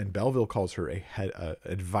words. And Belleville calls her a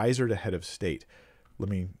advisor to head of state. Let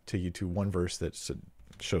me take you to one verse that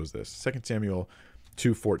shows this. 2 Samuel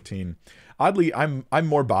 2:14. Oddly, I'm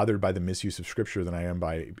more bothered by the misuse of scripture than I am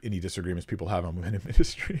by any disagreements people have on women in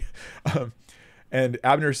ministry. And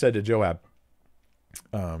Abner said to Joab,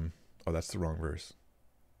 oh, that's the wrong verse.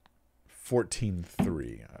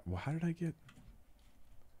 14:3. Well, how did I get?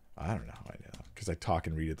 I don't know. I know because I talk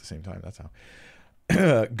and read at the same time. That's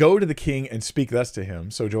how. Go to the king and speak thus to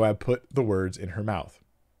him. So Joab put the words in her mouth.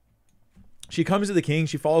 She comes to the king.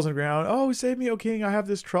 She falls on the ground. Oh, save me, O king. I have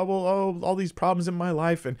this trouble. Oh, all these problems in my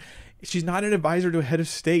life. And she's not an advisor to a head of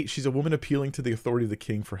state. She's a woman appealing to the authority of the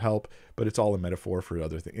king for help, but it's all a metaphor for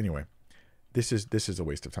other things. Anyway, this is a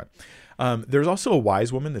waste of time. There's also a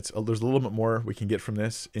wise woman. There's a little bit more we can get from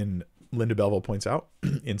this. In Linda Belleville points out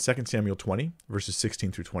in 2 Samuel 20, verses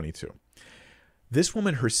 16 through 22. This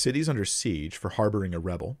woman, her city's under siege for harboring a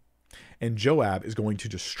rebel, and Joab is going to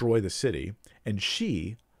destroy the city, and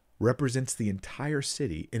she represents the entire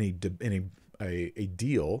city in a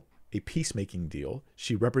deal, a peacemaking deal.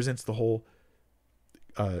 She represents the whole,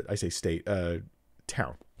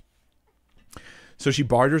 town. So she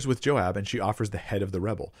barters with Joab and she offers the head of the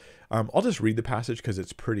rebel. I'll just read the passage because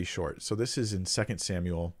it's pretty short. So this is in 2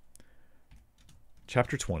 Samuel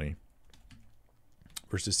chapter 20,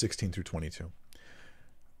 verses 16 through 22.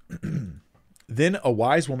 Then a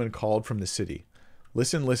wise woman called from the city.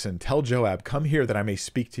 Listen, listen, tell Joab, come here that I may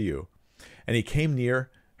speak to you. And he came near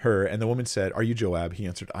her, and the woman said, are you Joab? He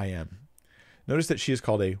answered, I am. Notice that she is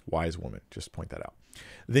called a wise woman. Just point that out.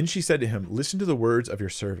 Then she said to him, listen to the words of your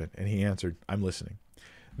servant. And he answered, I'm listening.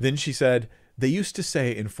 Then she said, they used to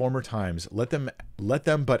say in former times, let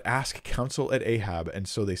them but ask counsel at Ahab, and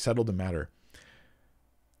so they settled the matter.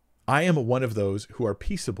 I am one of those who are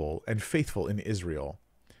peaceable and faithful in Israel.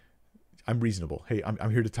 I'm reasonable. Hey,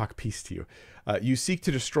 I'm here to talk peace to you. You seek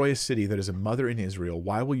to destroy a city that is a mother in Israel.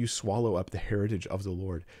 Why will you swallow up the heritage of the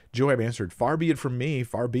Lord? Joab answered, far be it from me,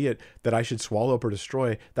 far be it that I should swallow up or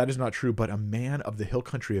destroy. That is not true. But a man of the hill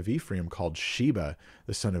country of Ephraim called Sheba,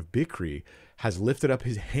 the son of Bichri, has lifted up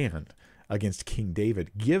his hand against King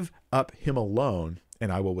David. Give up him alone,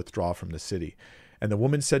 and I will withdraw from the city. And the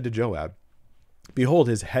woman said to Joab, behold,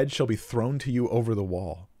 his head shall be thrown to you over the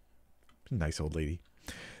wall. Nice old lady.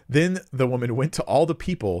 Then the woman went to all the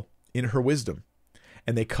people in her wisdom,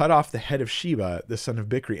 and they cut off the head of Sheba, the son of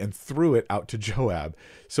Bichri, and threw it out to Joab.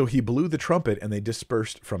 So he blew the trumpet, and they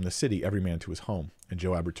dispersed from the city, every man to his home. And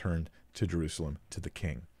Joab returned to Jerusalem to the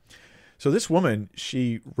king. So this woman,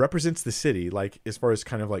 she represents the city, like as far as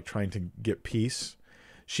kind of like trying to get peace.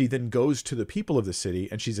 She then goes to the people of the city,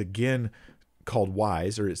 and she's again called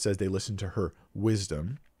wise, or it says they listened to her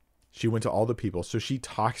wisdom. She went to all the people. So she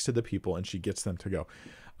talks to the people, and she gets them to go.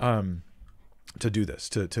 To do this,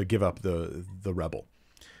 to give up the rebel.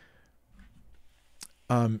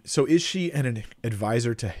 So is she an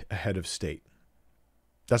advisor to a head of state?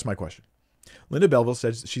 That's my question. Linda Belleville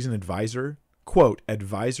says she's an advisor, quote,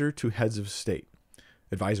 advisor to heads of state,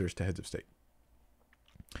 advisors to heads of state.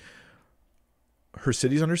 Her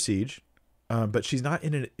city's under siege, but she's not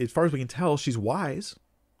in it. As far as we can tell, she's wise,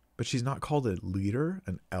 but she's not called a leader,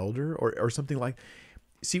 an elder, or something like.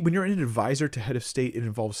 See, when you're an advisor to head of state, it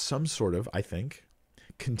involves some sort of, I think,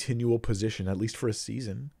 continual position, at least for a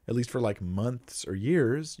season, at least for like months or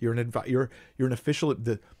years. You're an official.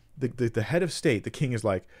 The head of state, the king is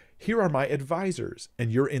like, here are my advisors,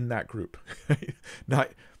 and you're in that group,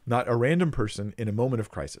 not a random person in a moment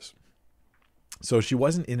of crisis. So she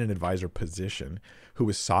wasn't in an advisor position who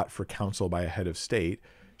was sought for counsel by a head of state.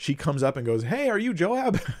 She comes up and goes, hey, are you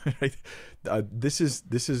Joab? This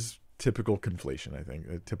is typical conflation, I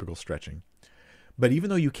think, typical stretching. But even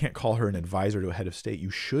though you can't call her an advisor to a head of state, you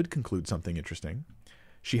should conclude something interesting.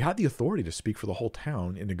 She had the authority to speak for the whole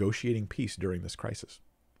town in negotiating peace during this crisis.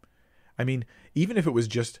 I mean, even if it was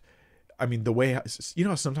just, the way,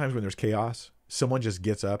 how sometimes when there's chaos, someone just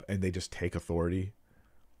gets up and they just take authority.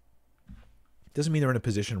 Doesn't mean they're in a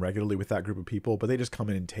position regularly with that group of people, but they just come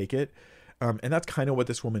in and take it. And that's kind of what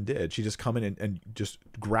this woman did. She just come in and just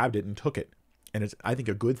grabbed it and took it. And it's, I think,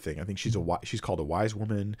 a good thing. I think she's called a wise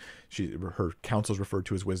woman. Her counsel is referred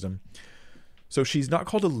to as wisdom. So she's not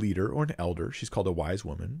called a leader or an elder. She's called a wise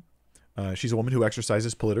woman. She's a woman who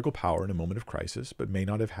exercises political power in a moment of crisis, but may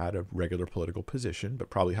not have had a regular political position, but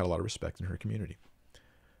probably had a lot of respect in her community.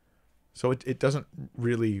 So it doesn't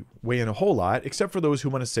really weigh in a whole lot, except for those who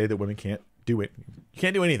want to say that women can't do it. You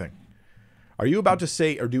can't do anything. Are you about to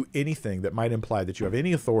say or do anything that might imply that you have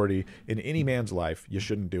any authority in any man's life? You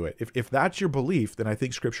shouldn't do it. If that's your belief, then I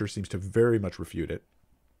think Scripture seems to very much refute it.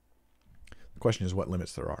 The question is what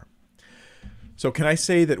limits there are. So can I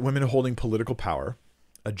say that women holding political power,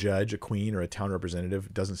 a judge, a queen, or a town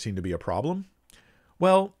representative, doesn't seem to be a problem?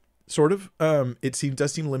 Well, sort of. It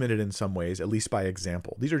does seem limited in some ways, at least by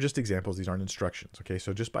example. These are just examples. These aren't instructions. Okay,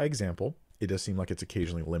 so just by example, it does seem like it's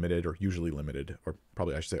occasionally limited, or usually limited, or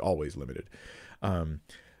probably I should say always limited. The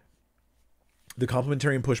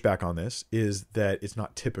complementarian pushback on this is that it's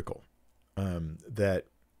not typical. that,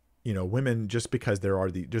 women, just because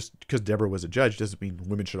just because Deborah was a judge doesn't mean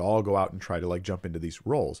women should all go out and try to like jump into these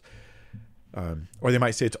roles. Or they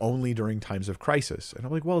might say it's only during times of crisis. And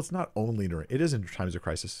I'm like, well, it's not only it is in times of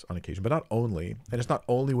crisis on occasion, but not only, and it's not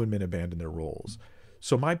only when men abandon their roles.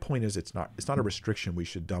 So my point is it's not a restriction we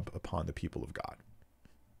should dump upon the people of God.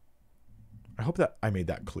 I hope that I made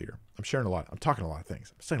that clear. I'm sharing a lot. I'm talking a lot of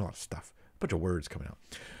things. I'm saying a lot of stuff. A bunch of words coming out.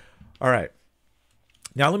 All right.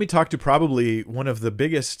 Now let me talk to probably one of the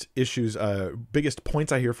biggest issues, biggest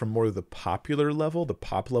points I hear from more of the popular level, the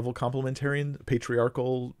pop level complementarian,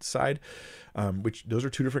 patriarchal side, which those are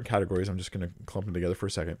two different categories. I'm just going to clump them together for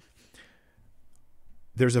a second.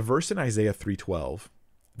 There's a verse in Isaiah 3:12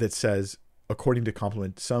 that says, according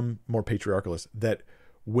to some more patriarchalists, that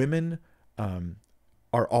women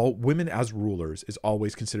women as rulers is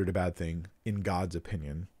always considered a bad thing in God's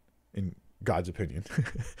opinion,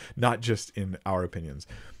 not just in our opinions.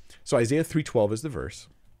 So Isaiah 3:12 is the verse.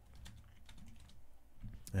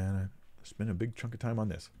 And I spent a big chunk of time on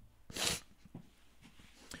this.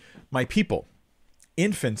 My people,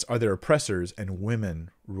 infants are their oppressors and women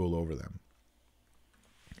rule over them.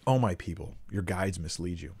 Oh, my people, your guides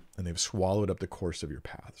mislead you, and they've swallowed up the course of your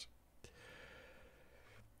paths.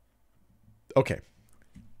 Okay.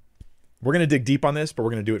 We're going to dig deep on this, but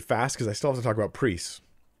we're going to do it fast because I still have to talk about priests.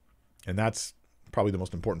 And that's probably the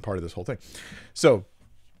most important part of this whole thing. So,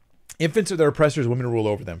 infants are their oppressors, women rule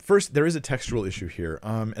over them. First, there is a textual issue here.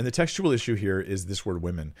 And the textual issue here is this word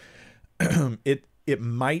women. It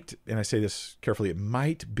might, and I say this carefully, it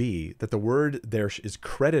might be that the word there is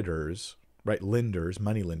creditors, right? Lenders,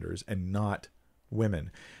 money lenders, and not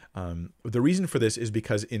women. The reason for this is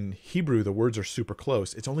because in Hebrew, the words are super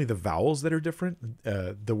close. It's only the vowels that are different.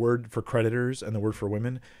 The word for creditors and the word for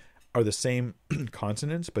women are the same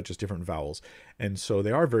consonants, but just different vowels. And so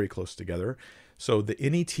they are very close together. So the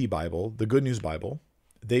NET Bible, the Good News Bible,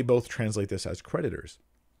 they both translate this as creditors.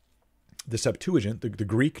 The Septuagint, the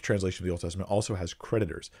Greek translation of the Old Testament, also has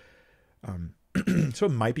creditors. So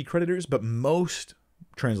it might be creditors, but most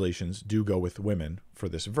translations do go with women for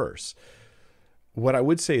this verse. What I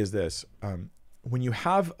would say is this: when you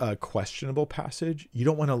have a questionable passage, you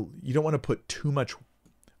don't want to put too much.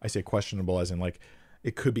 I say questionable as in like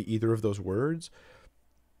it could be either of those words.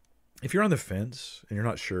 If you're on the fence and you're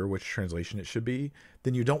not sure which translation it should be,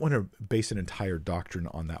 then you don't want to base an entire doctrine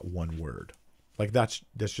on that one word. Like that's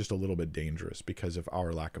just a little bit dangerous because of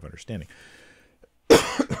our lack of understanding.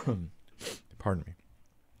 Pardon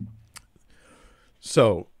me.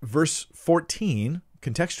 So verse 14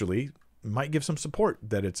 contextually might give some support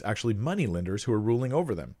that it's actually money lenders who are ruling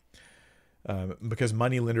over them. Because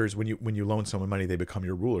money lenders, when you loan someone money, they become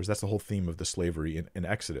your rulers. That's the whole theme of the slavery in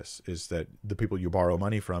Exodus, is that the people you borrow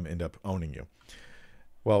money from end up owning you.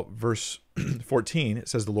 Well, verse 14, it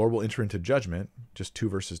says, the Lord will enter into judgment, just 2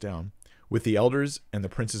 verses down, with the elders and the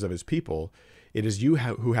princes of his people. It is you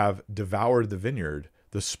who have devoured the vineyard.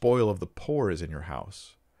 The spoil of the poor is in your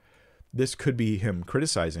house. This could be him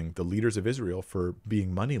criticizing the leaders of Israel for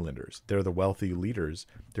being money lenders. They're the wealthy leaders.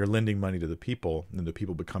 They're lending money to the people, and the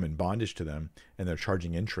people become in bondage to them, and they're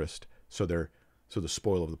charging interest. So the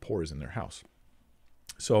spoil of the poor is in their house.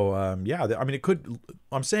 So it could.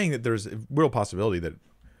 I'm saying that there's a real possibility that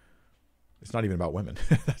it's not even about women.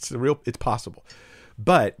 It's possible,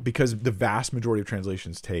 but because the vast majority of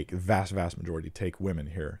translations take vast majority take women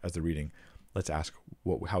here as the reading. Let's ask,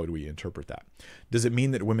 how would we interpret that? Does it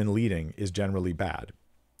mean that women leading is generally bad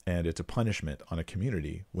and it's a punishment on a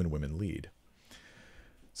community when women lead?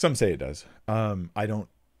 Some say it does. I don't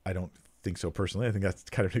think so personally. I think that's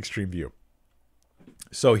kind of an extreme view.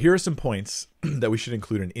 So here are some points that we should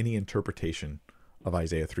include in any interpretation of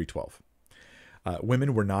Isaiah 3:12.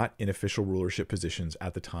 Women were not in official rulership positions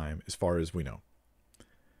at the time, as far as we know.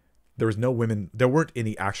 There weren't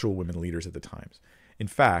any actual women leaders at the times. In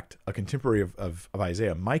fact, a contemporary of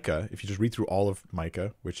Isaiah, Micah, if you just read through all of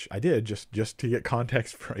Micah, which I did just to get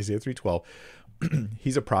context for Isaiah 3:12,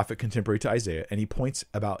 he's a prophet contemporary to Isaiah, and he talks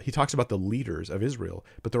about the leaders of Israel,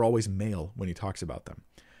 but they're always male when he talks about them.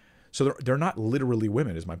 So they're not literally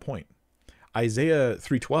women, is my point. Isaiah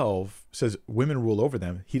 3:12 says women rule over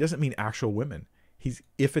them. He doesn't mean actual women.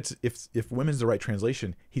 If women's the right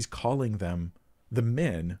translation, he's calling them, the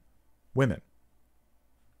men, women.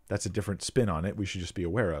 That's a different spin on it we should just be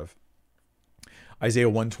aware of. Isaiah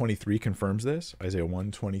 1:23 confirms this. Isaiah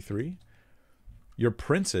 1:23. Your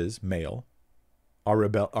princes, male, are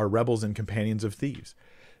rebels and companions of thieves.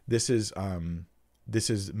 This is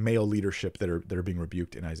male leadership that are being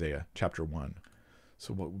rebuked in Isaiah chapter 1.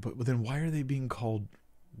 So, but then why are they being called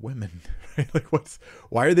women?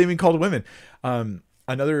 Why are they being called women?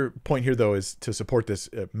 Another point here, though, is to support this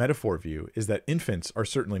metaphor view is that infants are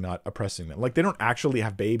certainly not oppressing them. Like they don't actually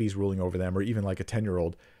have babies ruling over them, or even like a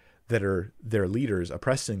 10-year-old that are their leaders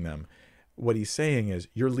oppressing them. What he's saying is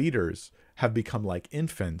your leaders have become like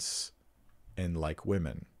infants and like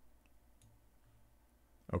women.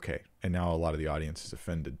 Okay, and now a lot of the audience is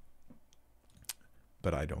offended,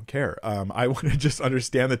 but I don't care. I want to just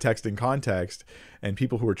understand the text in context, and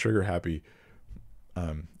people who are trigger happy,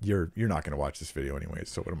 you're not going to watch this video anyways,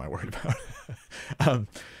 so what am I worried about?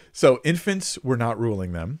 So infants were not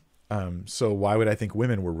ruling them. So why would I think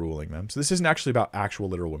women were ruling them? So this isn't actually about actual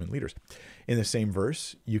literal women leaders. In the same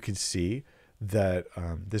verse, you can see that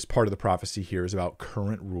this part of the prophecy here is about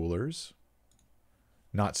current rulers,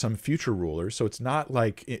 not some future rulers. So it's not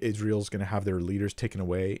like Israel's going to have their leaders taken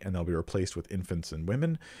away and they'll be replaced with infants and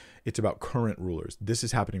women. It's about current rulers. This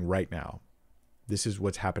is happening right now. This is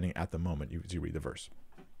what's happening at the moment as you read the verse.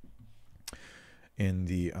 In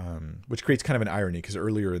the which creates kind of an irony, because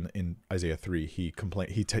earlier in Isaiah 3, he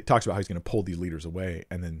talks about how he's going to pull these leaders away,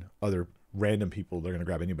 and then other random people, they're going to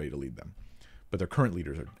grab anybody to lead them. But their current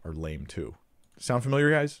leaders are lame too. Sound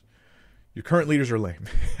familiar, guys? Your current leaders are lame.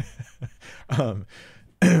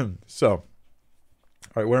 So, all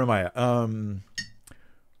right, where am I at?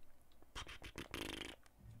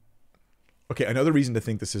 Okay, another reason to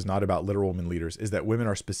think this is not about literal women leaders is that women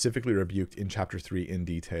are specifically rebuked in chapter 3 in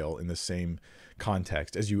detail in the same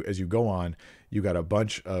context. As you go on, you got a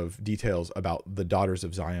bunch of details about the daughters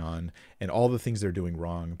of Zion and all the things they're doing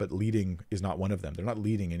wrong, but leading is not one of them. They're not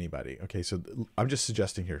leading anybody. Okay, so I'm just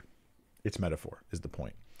suggesting here, it's metaphor is the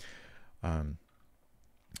point.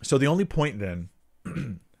 So the only point then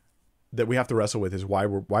that we have to wrestle with is why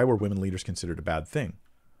were women leaders considered a bad thing?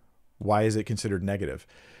 Why is it considered negative?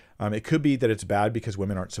 It could be that it's bad because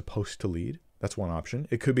women aren't supposed to lead. That's one option.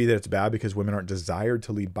 It could be that it's bad because women aren't desired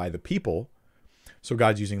to lead by the people. So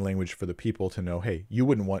God's using language for the people to know, hey, you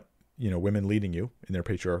wouldn't want, women leading you in their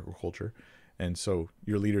patriarchal culture. And so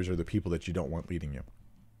your leaders are the people that you don't want leading you.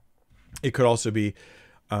 It could also be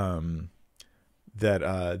that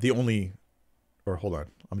the only, or hold on,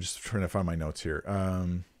 I'm just trying to find my notes here.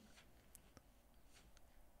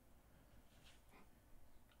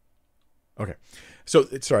 Okay. So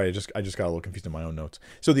sorry, I just got a little confused in my own notes.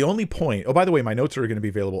 So the only point, oh, by the way, my notes are going to be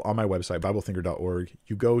available on my website, BibleThinker.org.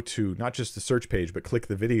 You go to not just the search page, but click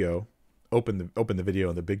the video, open the video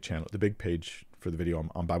on the big channel, the big page for the video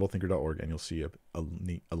on BibleThinker.org, and you'll see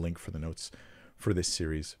a link for the notes for this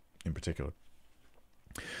series in particular.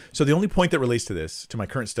 So the only point that relates to this, to my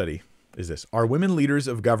current study, is this: are women leaders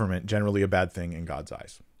of government generally a bad thing in God's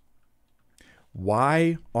eyes?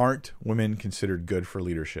 Why aren't women considered good for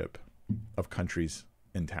leadership of countries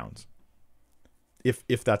and towns,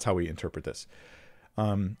 if that's how we interpret this?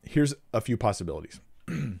 Here's a few possibilities.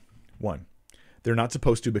 One, they're not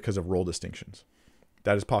supposed to because of role distinctions.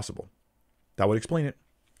 That is possible. That would explain it,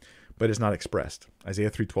 but it's not expressed.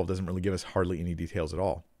 Isaiah 3:12 doesn't really give us hardly any details at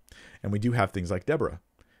all. And we do have things like Deborah,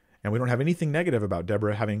 and we don't have anything negative about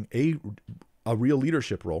Deborah having a real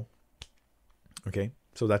leadership role. Okay,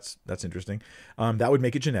 so that's interesting. That would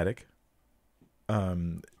make it genetic.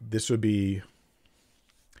 This would be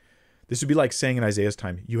like saying in Isaiah's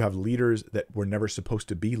time, you have leaders that were never supposed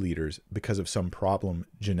to be leaders because of some problem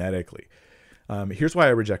genetically. Here's why I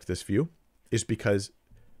reject this view, is because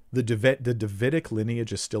the Davidic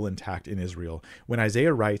lineage is still intact in Israel. When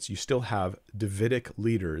Isaiah writes, you still have Davidic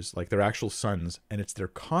leaders, like their actual sons, and it's their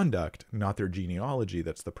conduct, not their genealogy,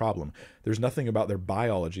 that's the problem. There's nothing about their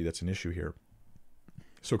biology that's an issue here.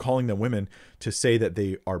 So calling them women to say that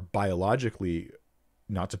they are biologically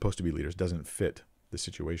not supposed to be leaders doesn't fit the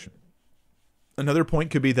situation. Another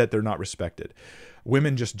point could be that they're not respected.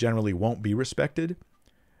 Women just generally won't be respected.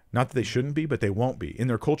 Not that they shouldn't be, but they won't be. In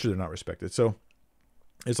their culture, they're not respected. So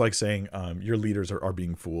it's like saying your leaders are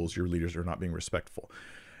being fools. Your leaders are not being respectful.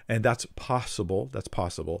 And that's possible. That's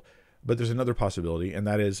possible. But there's another possibility, and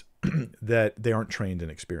that is that they aren't trained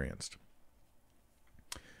and experienced.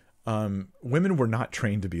 Women were not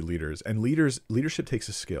trained to be leaders, and leadership takes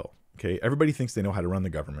a skill. Okay, everybody thinks they know how to run the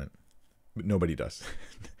government, but nobody does.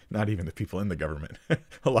 Not even the people in the government.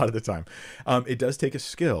 A lot of the time, it does take a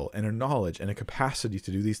skill and a knowledge and a capacity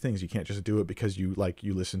to do these things. You can't just do it because you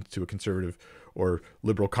listened to a conservative or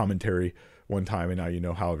liberal commentary one time and now you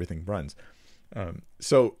know how everything runs.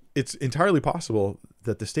 So it's entirely possible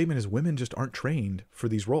that the statement is women just aren't trained for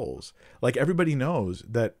these roles. Like, everybody knows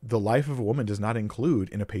that the life of a woman does not include,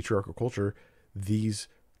 in a patriarchal culture, these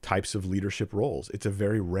types of leadership roles. It's a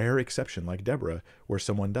very rare exception, like Deborah, where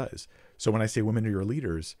someone does. So when I say women are your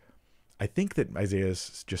leaders, I think that Isaiah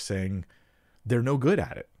is just saying they're no good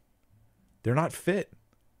at it. They're not fit.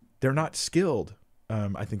 They're not skilled.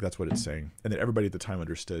 I think that's what it's saying, and that everybody at the time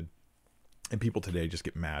understood. And people today just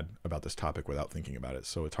get mad about this topic without thinking about it.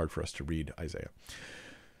 So it's hard for us to read Isaiah.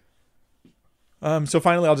 So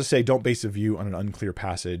finally, I'll just say, don't base a view on an unclear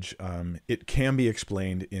passage. It can be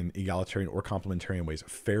explained in egalitarian or complementarian ways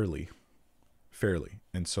fairly.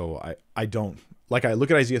 And so I don't, like, I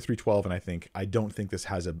look at Isaiah 3:12 and I think, I don't think this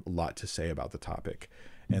has a lot to say about the topic.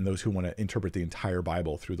 And those who want to interpret the entire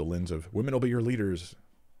Bible through the lens of women will be your leaders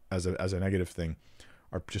as a negative thing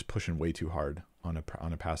are just pushing way too hard on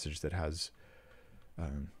a passage that has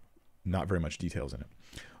not very much details in it.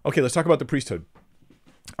 Okay, let's talk about the priesthood.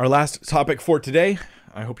 Our last topic for today.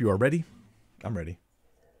 I hope you are ready. I'm ready.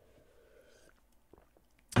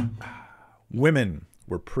 Women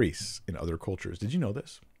were priests in other cultures. Did you know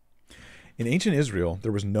this? In ancient Israel,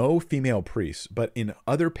 there was no female priests, but in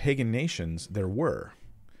other pagan nations, there were.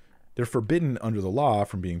 They're forbidden under the law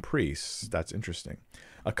from being priests. That's interesting.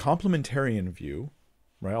 A complementarian view,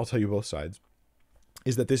 right? I'll tell you both sides,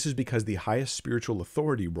 is that this is because the highest spiritual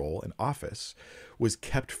authority role and office was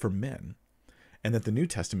kept for men, and that the New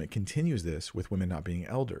Testament continues this with women not being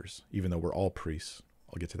elders, even though we're all priests.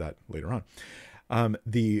 I'll get to that later on.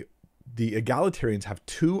 The egalitarians have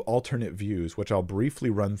two alternate views, which I'll briefly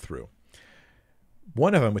run through.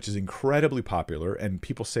 One of them, which is incredibly popular, and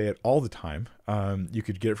people say it all the time, you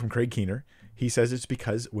could get it from Craig Keener. He says it's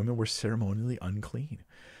because women were ceremonially unclean.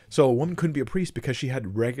 So a woman couldn't be a priest because she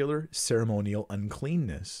had regular ceremonial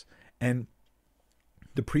uncleanness. And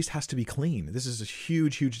the priest has to be clean. This is a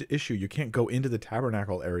huge, huge issue. You can't go into the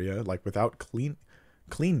tabernacle area like without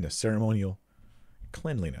cleanness, ceremonial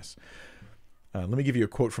cleanliness. Let me give you a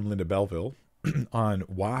quote from Linda Belleville on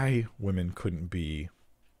why women couldn't be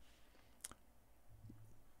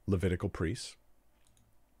Levitical priests.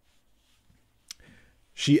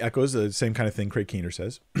 She echoes the same kind of thing Craig Keener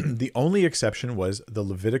says. The only exception was the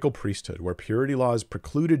Levitical priesthood, where purity laws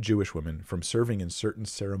precluded Jewish women from serving in certain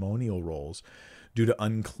ceremonial roles due to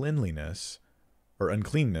uncleanness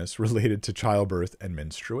related to childbirth and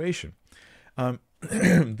menstruation.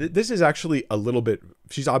 This is actually a little bit,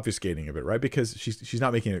 she's obfuscating a bit, right? Because she's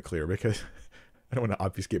not making it clear, because I don't want to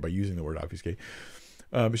obfuscate by using the word obfuscate.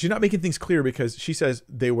 But she's not making things clear because she says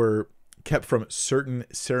they were kept from certain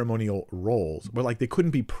ceremonial roles, but like they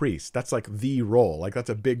couldn't be priests. That's like the role. Like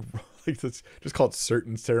that's a big, like that's just called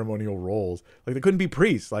certain ceremonial roles. Like they couldn't be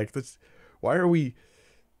priests. Like that's, why are we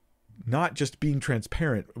not just being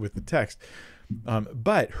transparent with the text?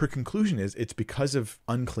 But her conclusion is it's because of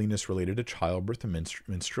uncleanness related to childbirth and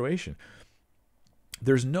menstruation.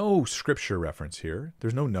 There's no scripture reference here.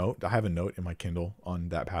 There's no note. I have a note in my Kindle on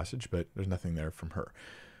that passage, but there's nothing there from her.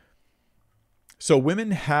 So women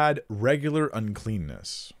had regular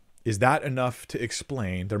uncleanness. Is that enough to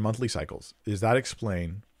explain their monthly cycles? Does that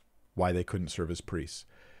explain why they couldn't serve as priests?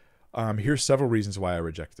 Here's several reasons why I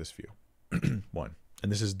reject this view. One,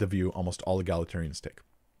 and this is the view almost all egalitarians take.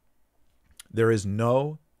 There is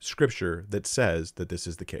no scripture that says that this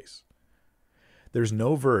is the case. There's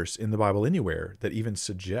no verse in the Bible anywhere that even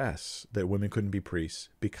suggests that women couldn't be priests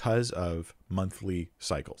because of monthly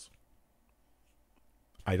cycles.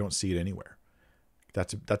 I don't see it anywhere.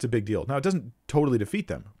 That's a big deal. Now, it doesn't totally defeat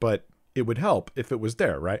them, but it would help if it was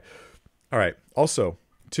there, right? All right. Also,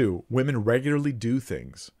 two, women regularly do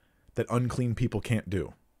things that unclean people can't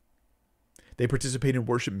do. They participate in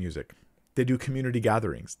worship music. They do community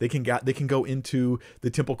gatherings. They can go into the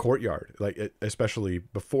temple courtyard, like especially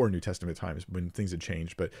before New Testament times when things had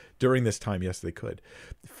changed. But during this time, yes, they could.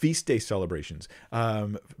 Feast day celebrations,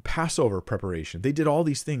 Passover preparation. They did all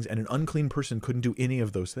these things, and an unclean person couldn't do any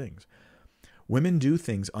of those things. Women do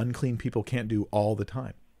things unclean people can't do all the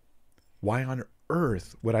time. Why on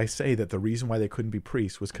earth would I say that the reason why they couldn't be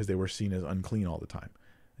priests was because they were seen as unclean all the time?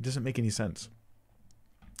 It doesn't make any sense.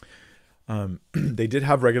 They did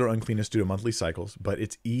have regular uncleanness due to monthly cycles, but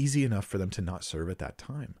it's easy enough for them to not serve at that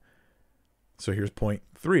time. So here's point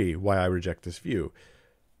 3, why I reject this view.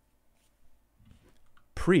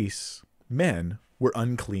 Priests, men, were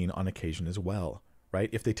unclean on occasion as well, right?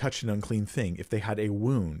 If they touched an unclean thing, if they had a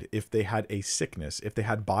wound, if they had a sickness, if they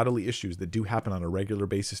had bodily issues that do happen on a regular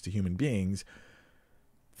basis to human beings,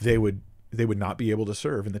 they would not be able to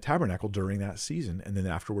serve in the tabernacle during that season, and then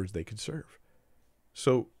afterwards they could serve.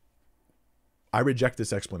 So I reject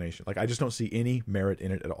this explanation. Like, I just don't see any merit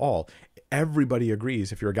in it at all. Everybody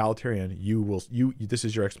agrees. If you're egalitarian, this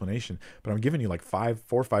is your explanation. But I'm giving you like 4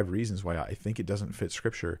 or 5 reasons why I think it doesn't fit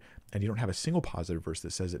scripture, and you don't have a single positive verse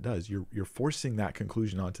that says it does. You're forcing that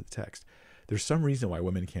conclusion onto the text. There's some reason why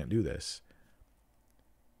women can't do this,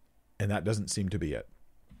 and that doesn't seem to be it.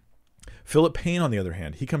 Philip Payne, on the other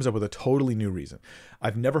hand, he comes up with a totally new reason.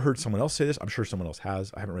 I've never heard someone else say this. I'm sure someone else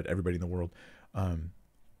has. I haven't read everybody in the world.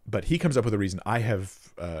 But he comes up with a reason I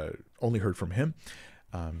have only heard from him.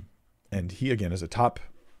 And he, again, is a top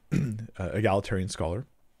egalitarian scholar.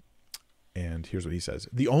 And here's what he says.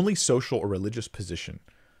 The only social or religious position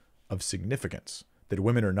of significance that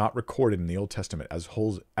women are not recorded in the Old Testament as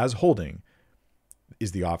holding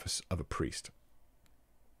is the office of a priest.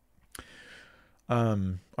 I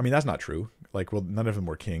mean, that's not true. Like, well, none of them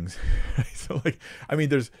were kings. So, like, I mean,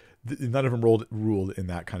 none of them ruled in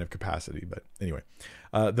that kind of capacity. But anyway,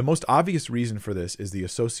 the most obvious reason for this is the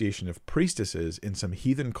association of priestesses in some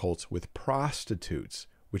heathen cults with prostitutes,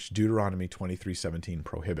 which Deuteronomy 23:17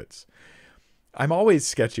 prohibits. I'm always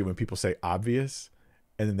sketchy when people say obvious,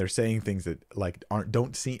 and then they're saying things that like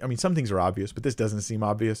don't seem. I mean, some things are obvious, but this doesn't seem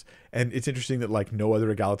obvious. And it's interesting that like no other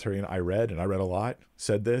egalitarian I read, and I read a lot,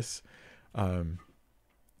 said this.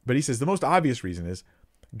 But he says the most obvious reason is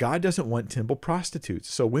God doesn't want temple prostitutes.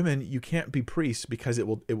 So women, you can't be priests because it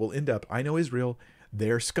will end up. I know Israel,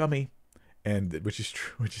 they're scummy, and which is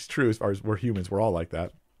true as far as we're humans, we're all like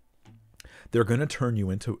that. They're going to turn you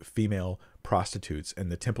into female prostitutes,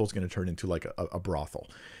 and the temple is going to turn into like a brothel.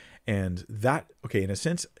 And that, okay, in a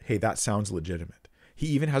sense, hey, that sounds legitimate. He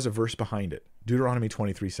even has a verse behind it, Deuteronomy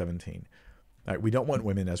 23:17. All right, we don't want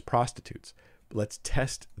women as prostitutes. But let's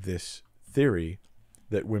test this theory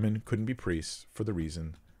that women couldn't be priests for the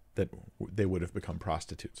reason that they would have become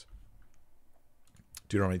prostitutes.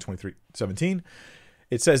 Deuteronomy 23:17,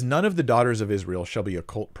 it says, none of the daughters of Israel shall be a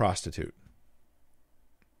cult prostitute,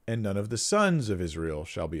 and none of the sons of Israel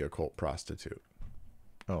shall be a cult prostitute.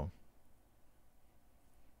 Oh,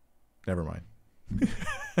 never mind.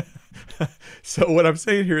 So what I'm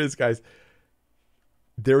saying here is, guys,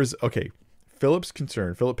 Philip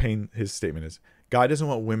Payne, his statement is, God doesn't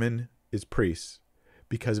want women as priests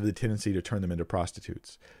because of the tendency to turn them into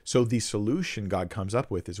prostitutes. So the solution God comes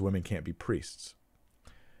up with is women can't be priests.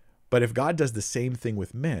 But if God does the same thing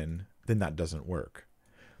with men, then that doesn't work.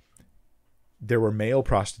 There were male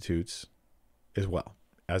prostitutes as well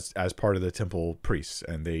as part of the temple priests,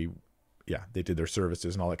 and they did their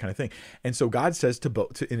services and all that kind of thing. And so God says to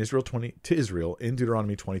Israel in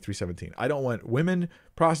Deuteronomy 23:17, I don't want women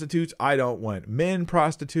prostitutes. I don't want men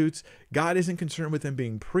prostitutes. God isn't concerned with them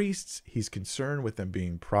being priests. He's concerned with them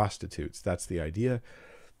being prostitutes. That's the idea.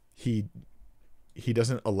 He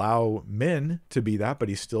doesn't allow men to be that, but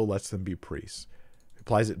he still lets them be priests. He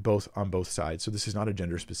applies it on both sides. So this is not a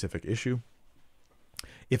gender specific issue.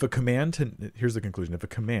 Here's the conclusion. If a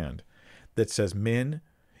command that says men,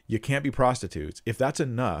 you can't be prostitutes, if that's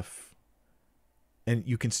enough and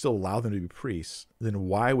you can still allow them to be priests, then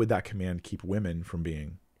why would that command keep women from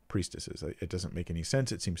being priestesses? It doesn't make any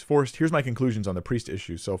sense. It seems forced. Here's my conclusions on the priest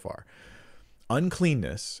issue so far.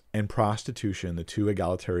 Uncleanness and prostitution, the two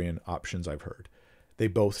egalitarian options I've heard, they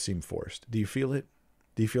both seem forced. Do you feel it?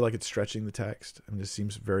 Do you feel like it's stretching the text? I mean, this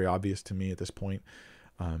seems very obvious to me at this point.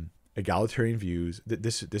 Egalitarian views.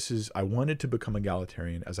 I wanted to become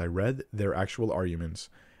egalitarian. As I read their actual arguments,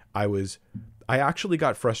 I actually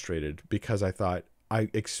got frustrated because I thought I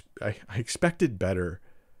expected better,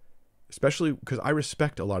 especially because I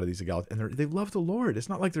respect a lot of these egalitarians, and they love the Lord. It's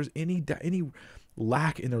not like there's any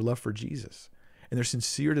lack in their love for Jesus and their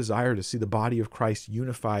sincere desire to see the body of Christ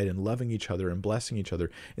unified and loving each other and blessing each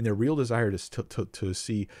other, and their real desire to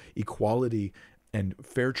see equality and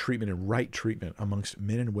fair treatment and right treatment amongst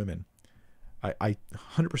men and women. I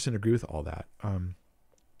 100% agree with all that.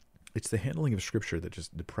 It's the handling of Scripture that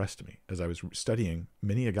just depressed me as I was studying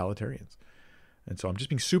many egalitarians. And so I'm just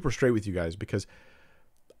being super straight with you guys because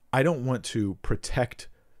I don't want to protect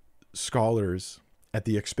scholars at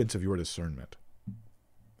the expense of your discernment.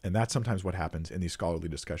 And that's sometimes what happens in these scholarly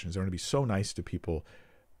discussions. They're going to be so nice to people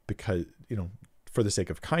because, for the sake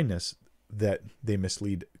of kindness, that they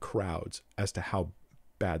mislead crowds as to how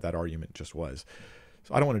bad that argument just was.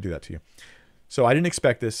 So I don't want to do that to you. So I didn't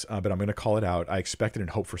expect this, but I'm going to call it out. I expected and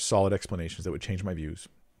hoped for solid explanations that would change my views.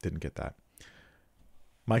 Didn't get that.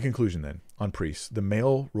 My conclusion then on priests, the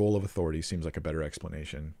male role of authority seems like a better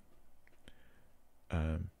explanation.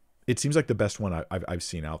 It seems like the best one I've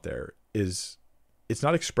seen out there is it's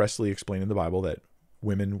not expressly explained in the Bible that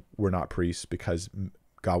women were not priests because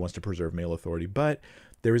God wants to preserve male authority, but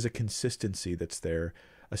there is a consistency that's there,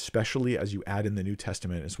 especially as you add in the New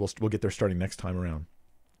Testament. As we'll get there starting next time around.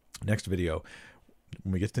 Next video,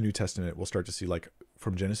 when we get to the New Testament, we'll start to see, like,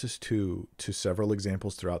 from Genesis 2 to several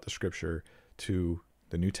examples throughout the Scripture to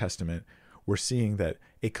the New Testament, we're seeing that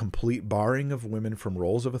a complete barring of women from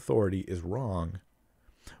roles of authority is wrong,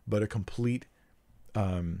 but a complete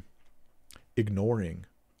ignoring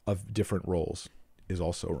of different roles is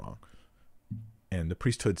also wrong. And the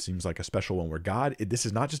priesthood seems like a special one where this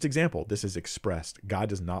is not just example, this is expressed. God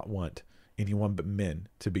does not want anyone but men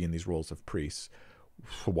to be in these roles of priests.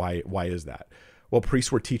 Why is that? Well,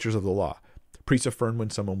 priests were teachers of the law. Priests affirmed when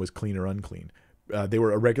someone was clean or unclean. They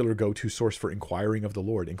were a regular go-to source for inquiring of the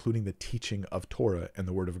Lord, including the teaching of Torah and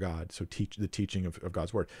the Word of God. So the teaching of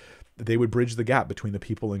God's Word. They would bridge the gap between the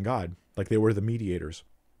people and God, like they were the mediators.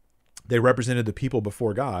 They represented the people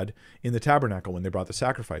before God in the tabernacle when they brought the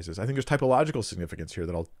sacrifices. I think there's typological significance here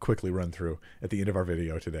that I'll quickly run through at the end of our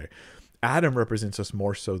video today. Adam represents us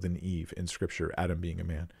more so than Eve in Scripture, Adam being a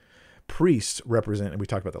man. Priests represent, and we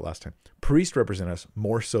talked about that last time, priests represent us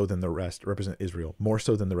more so than the rest, represent Israel, more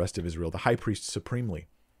so than the rest of Israel. The high priest supremely.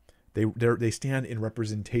 They stand in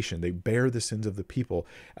representation. They bear the sins of the people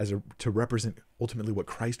to represent ultimately what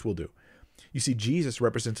Christ will do. You see, Jesus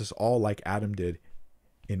represents us all like Adam did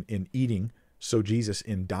in eating, so Jesus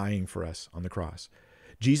in dying for us on the cross.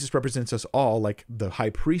 Jesus represents us all like the high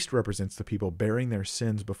priest represents the people bearing their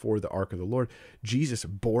sins before the ark of the Lord. Jesus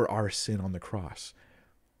bore our sin on the cross.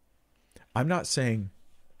 I'm not saying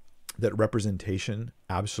that representation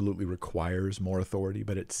absolutely requires more authority,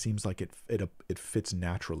 but it seems like it fits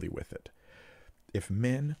naturally with it. If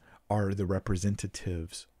men are the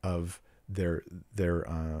representatives of their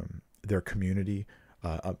community,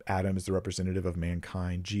 Adam is the representative of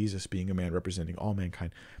mankind, Jesus being a man representing all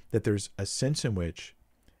mankind, that there's a sense in which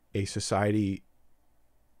a society,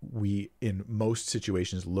 we in most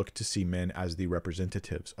situations look to see men as the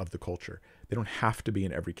representatives of the culture. They don't have to be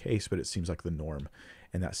in every case, but it seems like the norm,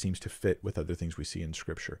 and that seems to fit with other things we see in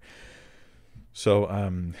Scripture. So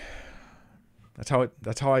that's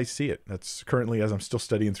how I see it. That's currently, as I'm still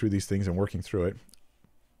studying through these things and working through it.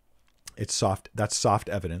 That's soft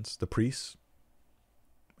evidence. The priests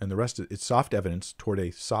and the rest, it's soft evidence toward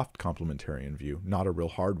a soft complementarian view, not a real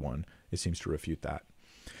hard one. It seems to refute that.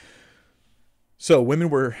 So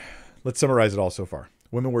let's summarize it all so far.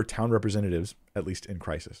 Women were town representatives, at least in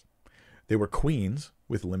crisis. They were queens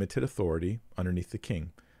with limited authority underneath the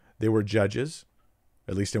king. They were judges,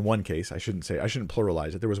 at least in one case. I shouldn't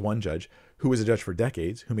pluralize it. There was one judge who was a judge for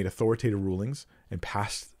decades, who made authoritative rulings and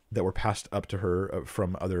that were passed up to her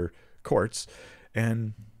from other courts.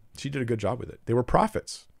 And she did a good job with it. They were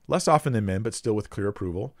prophets, less often than men, but still with clear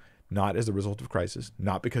approval, not as a result of crisis,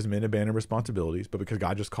 not because men abandoned responsibilities, but because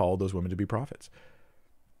God just called those women to be prophets.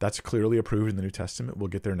 That's clearly approved in the New Testament. We'll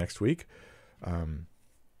get there next week.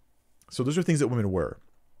 So those are things that women were.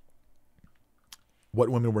 What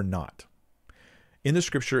women were not. In the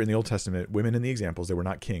Scripture, in the Old Testament, women in the examples, they were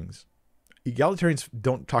not kings. Egalitarians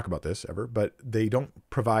don't talk about this ever, but they don't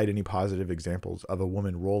provide any positive examples of a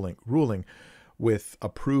woman ruling with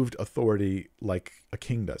approved authority like a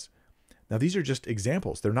king does. Now, these are just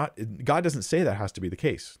examples. They're not. God doesn't say that has to be the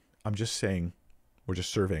case. I'm just saying we're just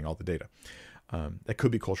surveying all the data. That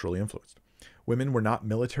could be culturally influenced. Women were not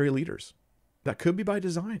military leaders. That could be by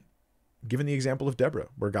design. Given the example of Deborah,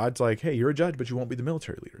 where God's like, hey, you're a judge, but you won't be the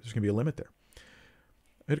military leader. There's going to be a limit there.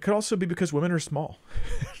 It could also be because women are small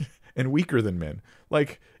and weaker than men.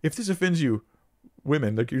 Like, if this offends you,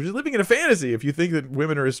 women, like, you're just living in a fantasy if you think that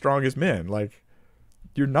women are as strong as men. Like,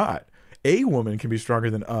 you're not. A woman can be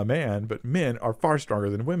stronger than a man, but men are far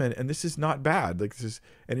stronger than women, and this is not bad. Like,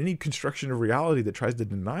 and any construction of reality that tries to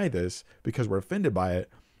deny this because we're offended by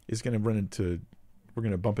it is going to we're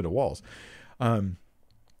going to bump into walls.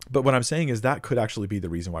 But what I'm saying is that could actually be the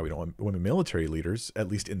reason why we don't want women military leaders, at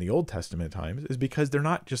least in the Old Testament times, is because they're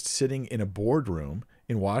not just sitting in a boardroom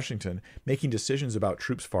in Washington making decisions about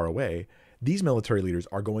troops far away. These military leaders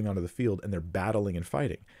are going onto the field and they're battling and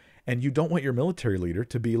fighting. And you don't want your military leader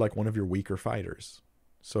to be like one of your weaker fighters.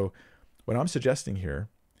 So what I'm suggesting here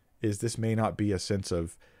is this may not be a sense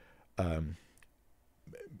of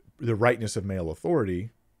the rightness of male authority.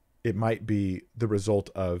 It might be the result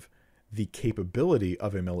of the capability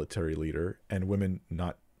of a military leader and women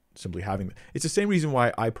not simply having. It's the same reason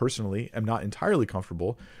why I personally am not entirely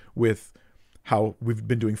comfortable with how we've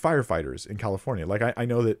been doing firefighters in California. Like I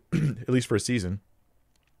know that at least for a season,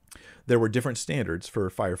 there were different standards for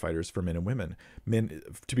firefighters for men and women. Men,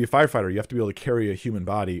 to be a firefighter, you have to be able to carry a human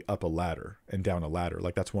body up a ladder and down a ladder.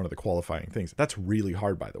 Like that's one of the qualifying things. That's really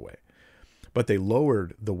hard, by the way. But they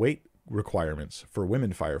lowered the weight requirements for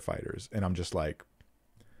women firefighters. And I'm just like,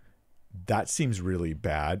 that seems really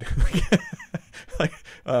bad. like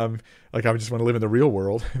I just want to live in the real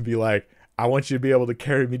world and be like, I want you to be able to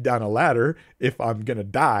carry me down a ladder if I'm going to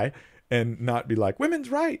die, and not be like women's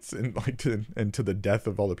rights and like to the death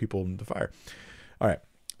of all the people in the fire. All right.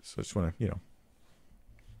 So I just want to,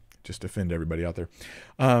 just offend everybody out there.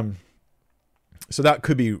 So that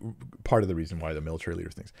could be part of the reason why the military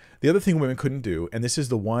leaders things. The other thing women couldn't do, and this is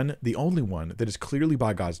the only one that is clearly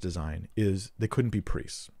by God's design, is they couldn't be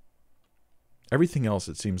priests. Everything else,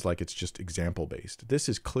 it seems like it's just example based. This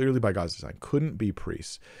is clearly by God's design. Couldn't be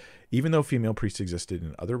priests, even though female priests existed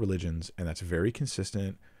in other religions, and that's very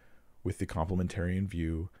consistent with the complementarian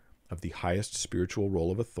view of the highest spiritual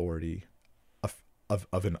role of authority,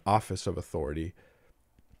 of an office of authority,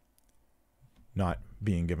 not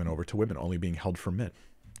being given over to women, only being held for men.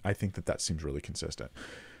 I think that seems really consistent.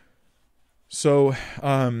 So,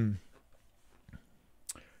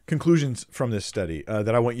 conclusions from this study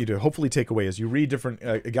that I want you to hopefully take away as you read different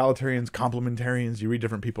egalitarians, complementarians, you read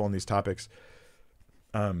different people on these topics.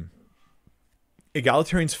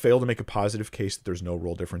 Egalitarians fail to make a positive case that there's no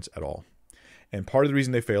role difference at all. And part of the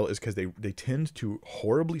reason they fail is because they tend to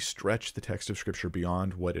horribly stretch the text of Scripture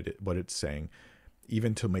beyond what it's saying,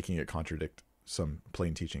 even to making it contradict some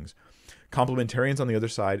plain teachings. Complementarians, on the other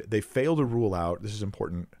side, they fail to rule out, this is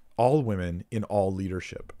important, all women in all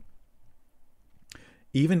leadership.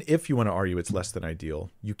 Even if you want to argue it's less than ideal,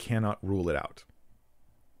 you cannot rule it out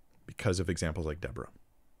because of examples like Deborah.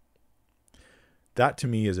 That, to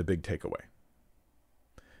me, is a big takeaway.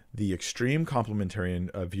 The extreme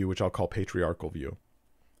complementarian view, which I'll call patriarchal view,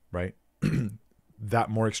 right? That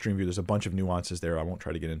more extreme view, there's a bunch of nuances there I won't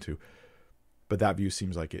try to get into, but that view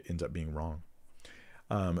seems like it ends up being wrong.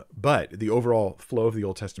 But the overall flow of the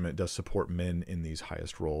Old Testament does support men in these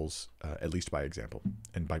highest roles, at least by example,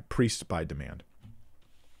 and by priests by demand.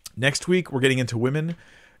 Next week, we're getting into women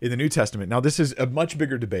in the New Testament. Now, this is a much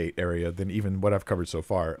bigger debate area than even what I've covered so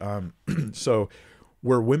far. So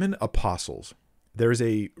were women apostles? There's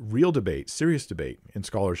a real debate, serious debate in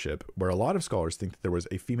scholarship, where a lot of scholars think that there was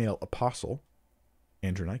a female apostle,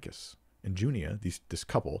 Andronicus, and Junia, this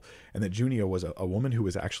couple, and that Junia was a woman who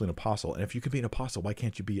was actually an apostle. And if you could be an apostle, why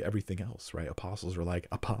can't you be everything else, right? Apostles are like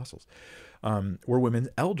apostles. Were women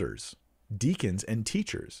elders, deacons, and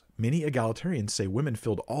teachers? Many egalitarians say women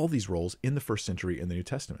filled all these roles in the first century in the New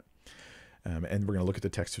Testament. And we're going to look at the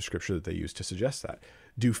text of Scripture that they use to suggest that.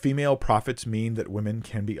 Do female prophets mean that women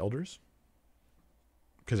can be elders?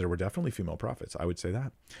 Because there were definitely female prophets. I would say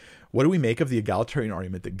that. What do we make of the egalitarian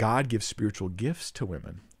argument that God gives spiritual gifts to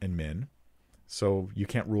women and men, so you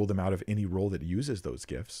can't rule them out of any role that uses those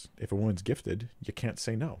gifts? If a woman's gifted, you can't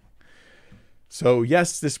say no. So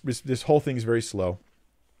yes, this whole thing is very slow.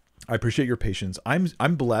 I appreciate your patience.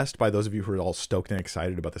 I'm blessed by those of you who are all stoked and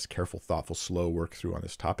excited about this careful, thoughtful, slow work through on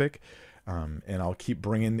this topic. And I'll keep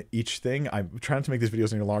bringing each thing. I'm trying to make these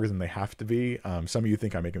videos any longer than they have to be. Some of you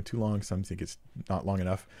think I make them too long. Some think it's not long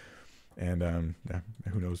enough. And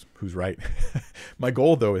who knows who's right. My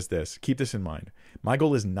goal, though, is this. Keep this in mind. My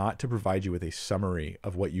goal is not to provide you with a summary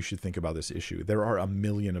of what you should think about this issue. There are a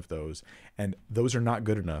million of those, and those are not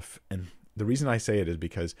good enough. And the reason I say it is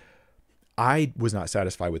because I was not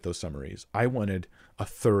satisfied with those summaries. I wanted a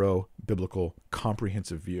thorough, biblical,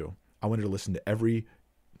 comprehensive view. I wanted to listen to every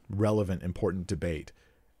relevant, important debate,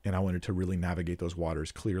 and I wanted to really navigate those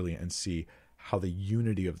waters clearly and see how the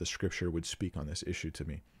unity of the Scripture would speak on this issue to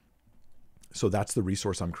me. So that's the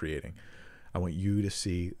resource I'm creating. I want you to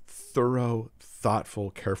see thorough,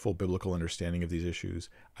 thoughtful, careful biblical understanding of these issues.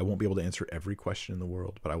 I won't be able to answer every question in the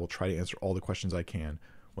world, but I will try to answer all the questions I can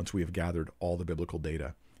once we have gathered all the biblical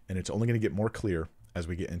data. And it's only going to get more clear as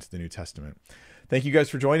we get into the New Testament. Thank you guys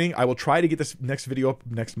for joining. I will try to get this next video up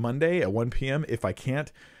next Monday at 1 p.m. If I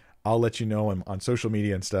can't, I'll let you know. I'm on social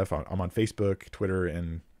media and stuff. I'm on Facebook, Twitter,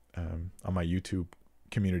 and on my YouTube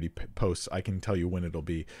community posts. I can tell you when it'll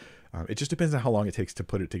be. It just depends on how long it takes to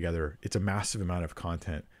put it together. It's a massive amount of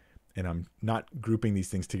content, and I'm not grouping these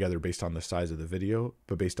things together based on the size of the video,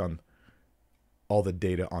 but based on all the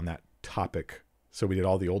data on that topic. So we did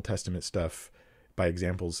all the Old Testament stuff by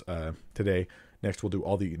examples today. Next, we'll do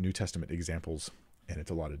all the New Testament examples, and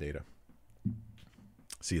it's a lot of data.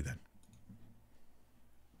 See you then.